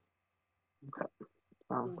 So Okay.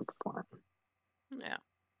 Sounds like a plan. yeah.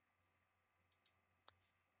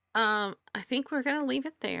 I think we're gonna leave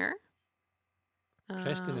it there.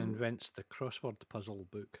 Preston invents the crossword puzzle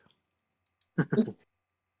book.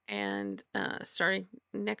 And starting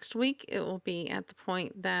next week, it will be at the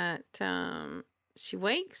point that she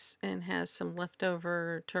wakes and has some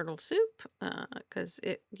leftover turtle soup, because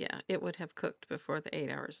it would have cooked before the 8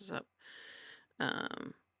 hours is up.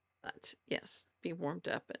 But yes, be warmed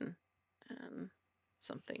up and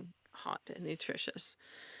something hot and nutritious.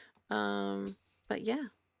 But yeah,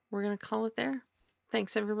 we're gonna call it there.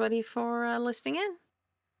 Thanks everybody for listening in.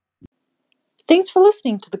 Thanks for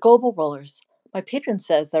listening to the Global Rollers. My patron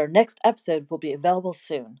says that our next episode will be available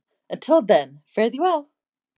soon. Until then, fare thee well.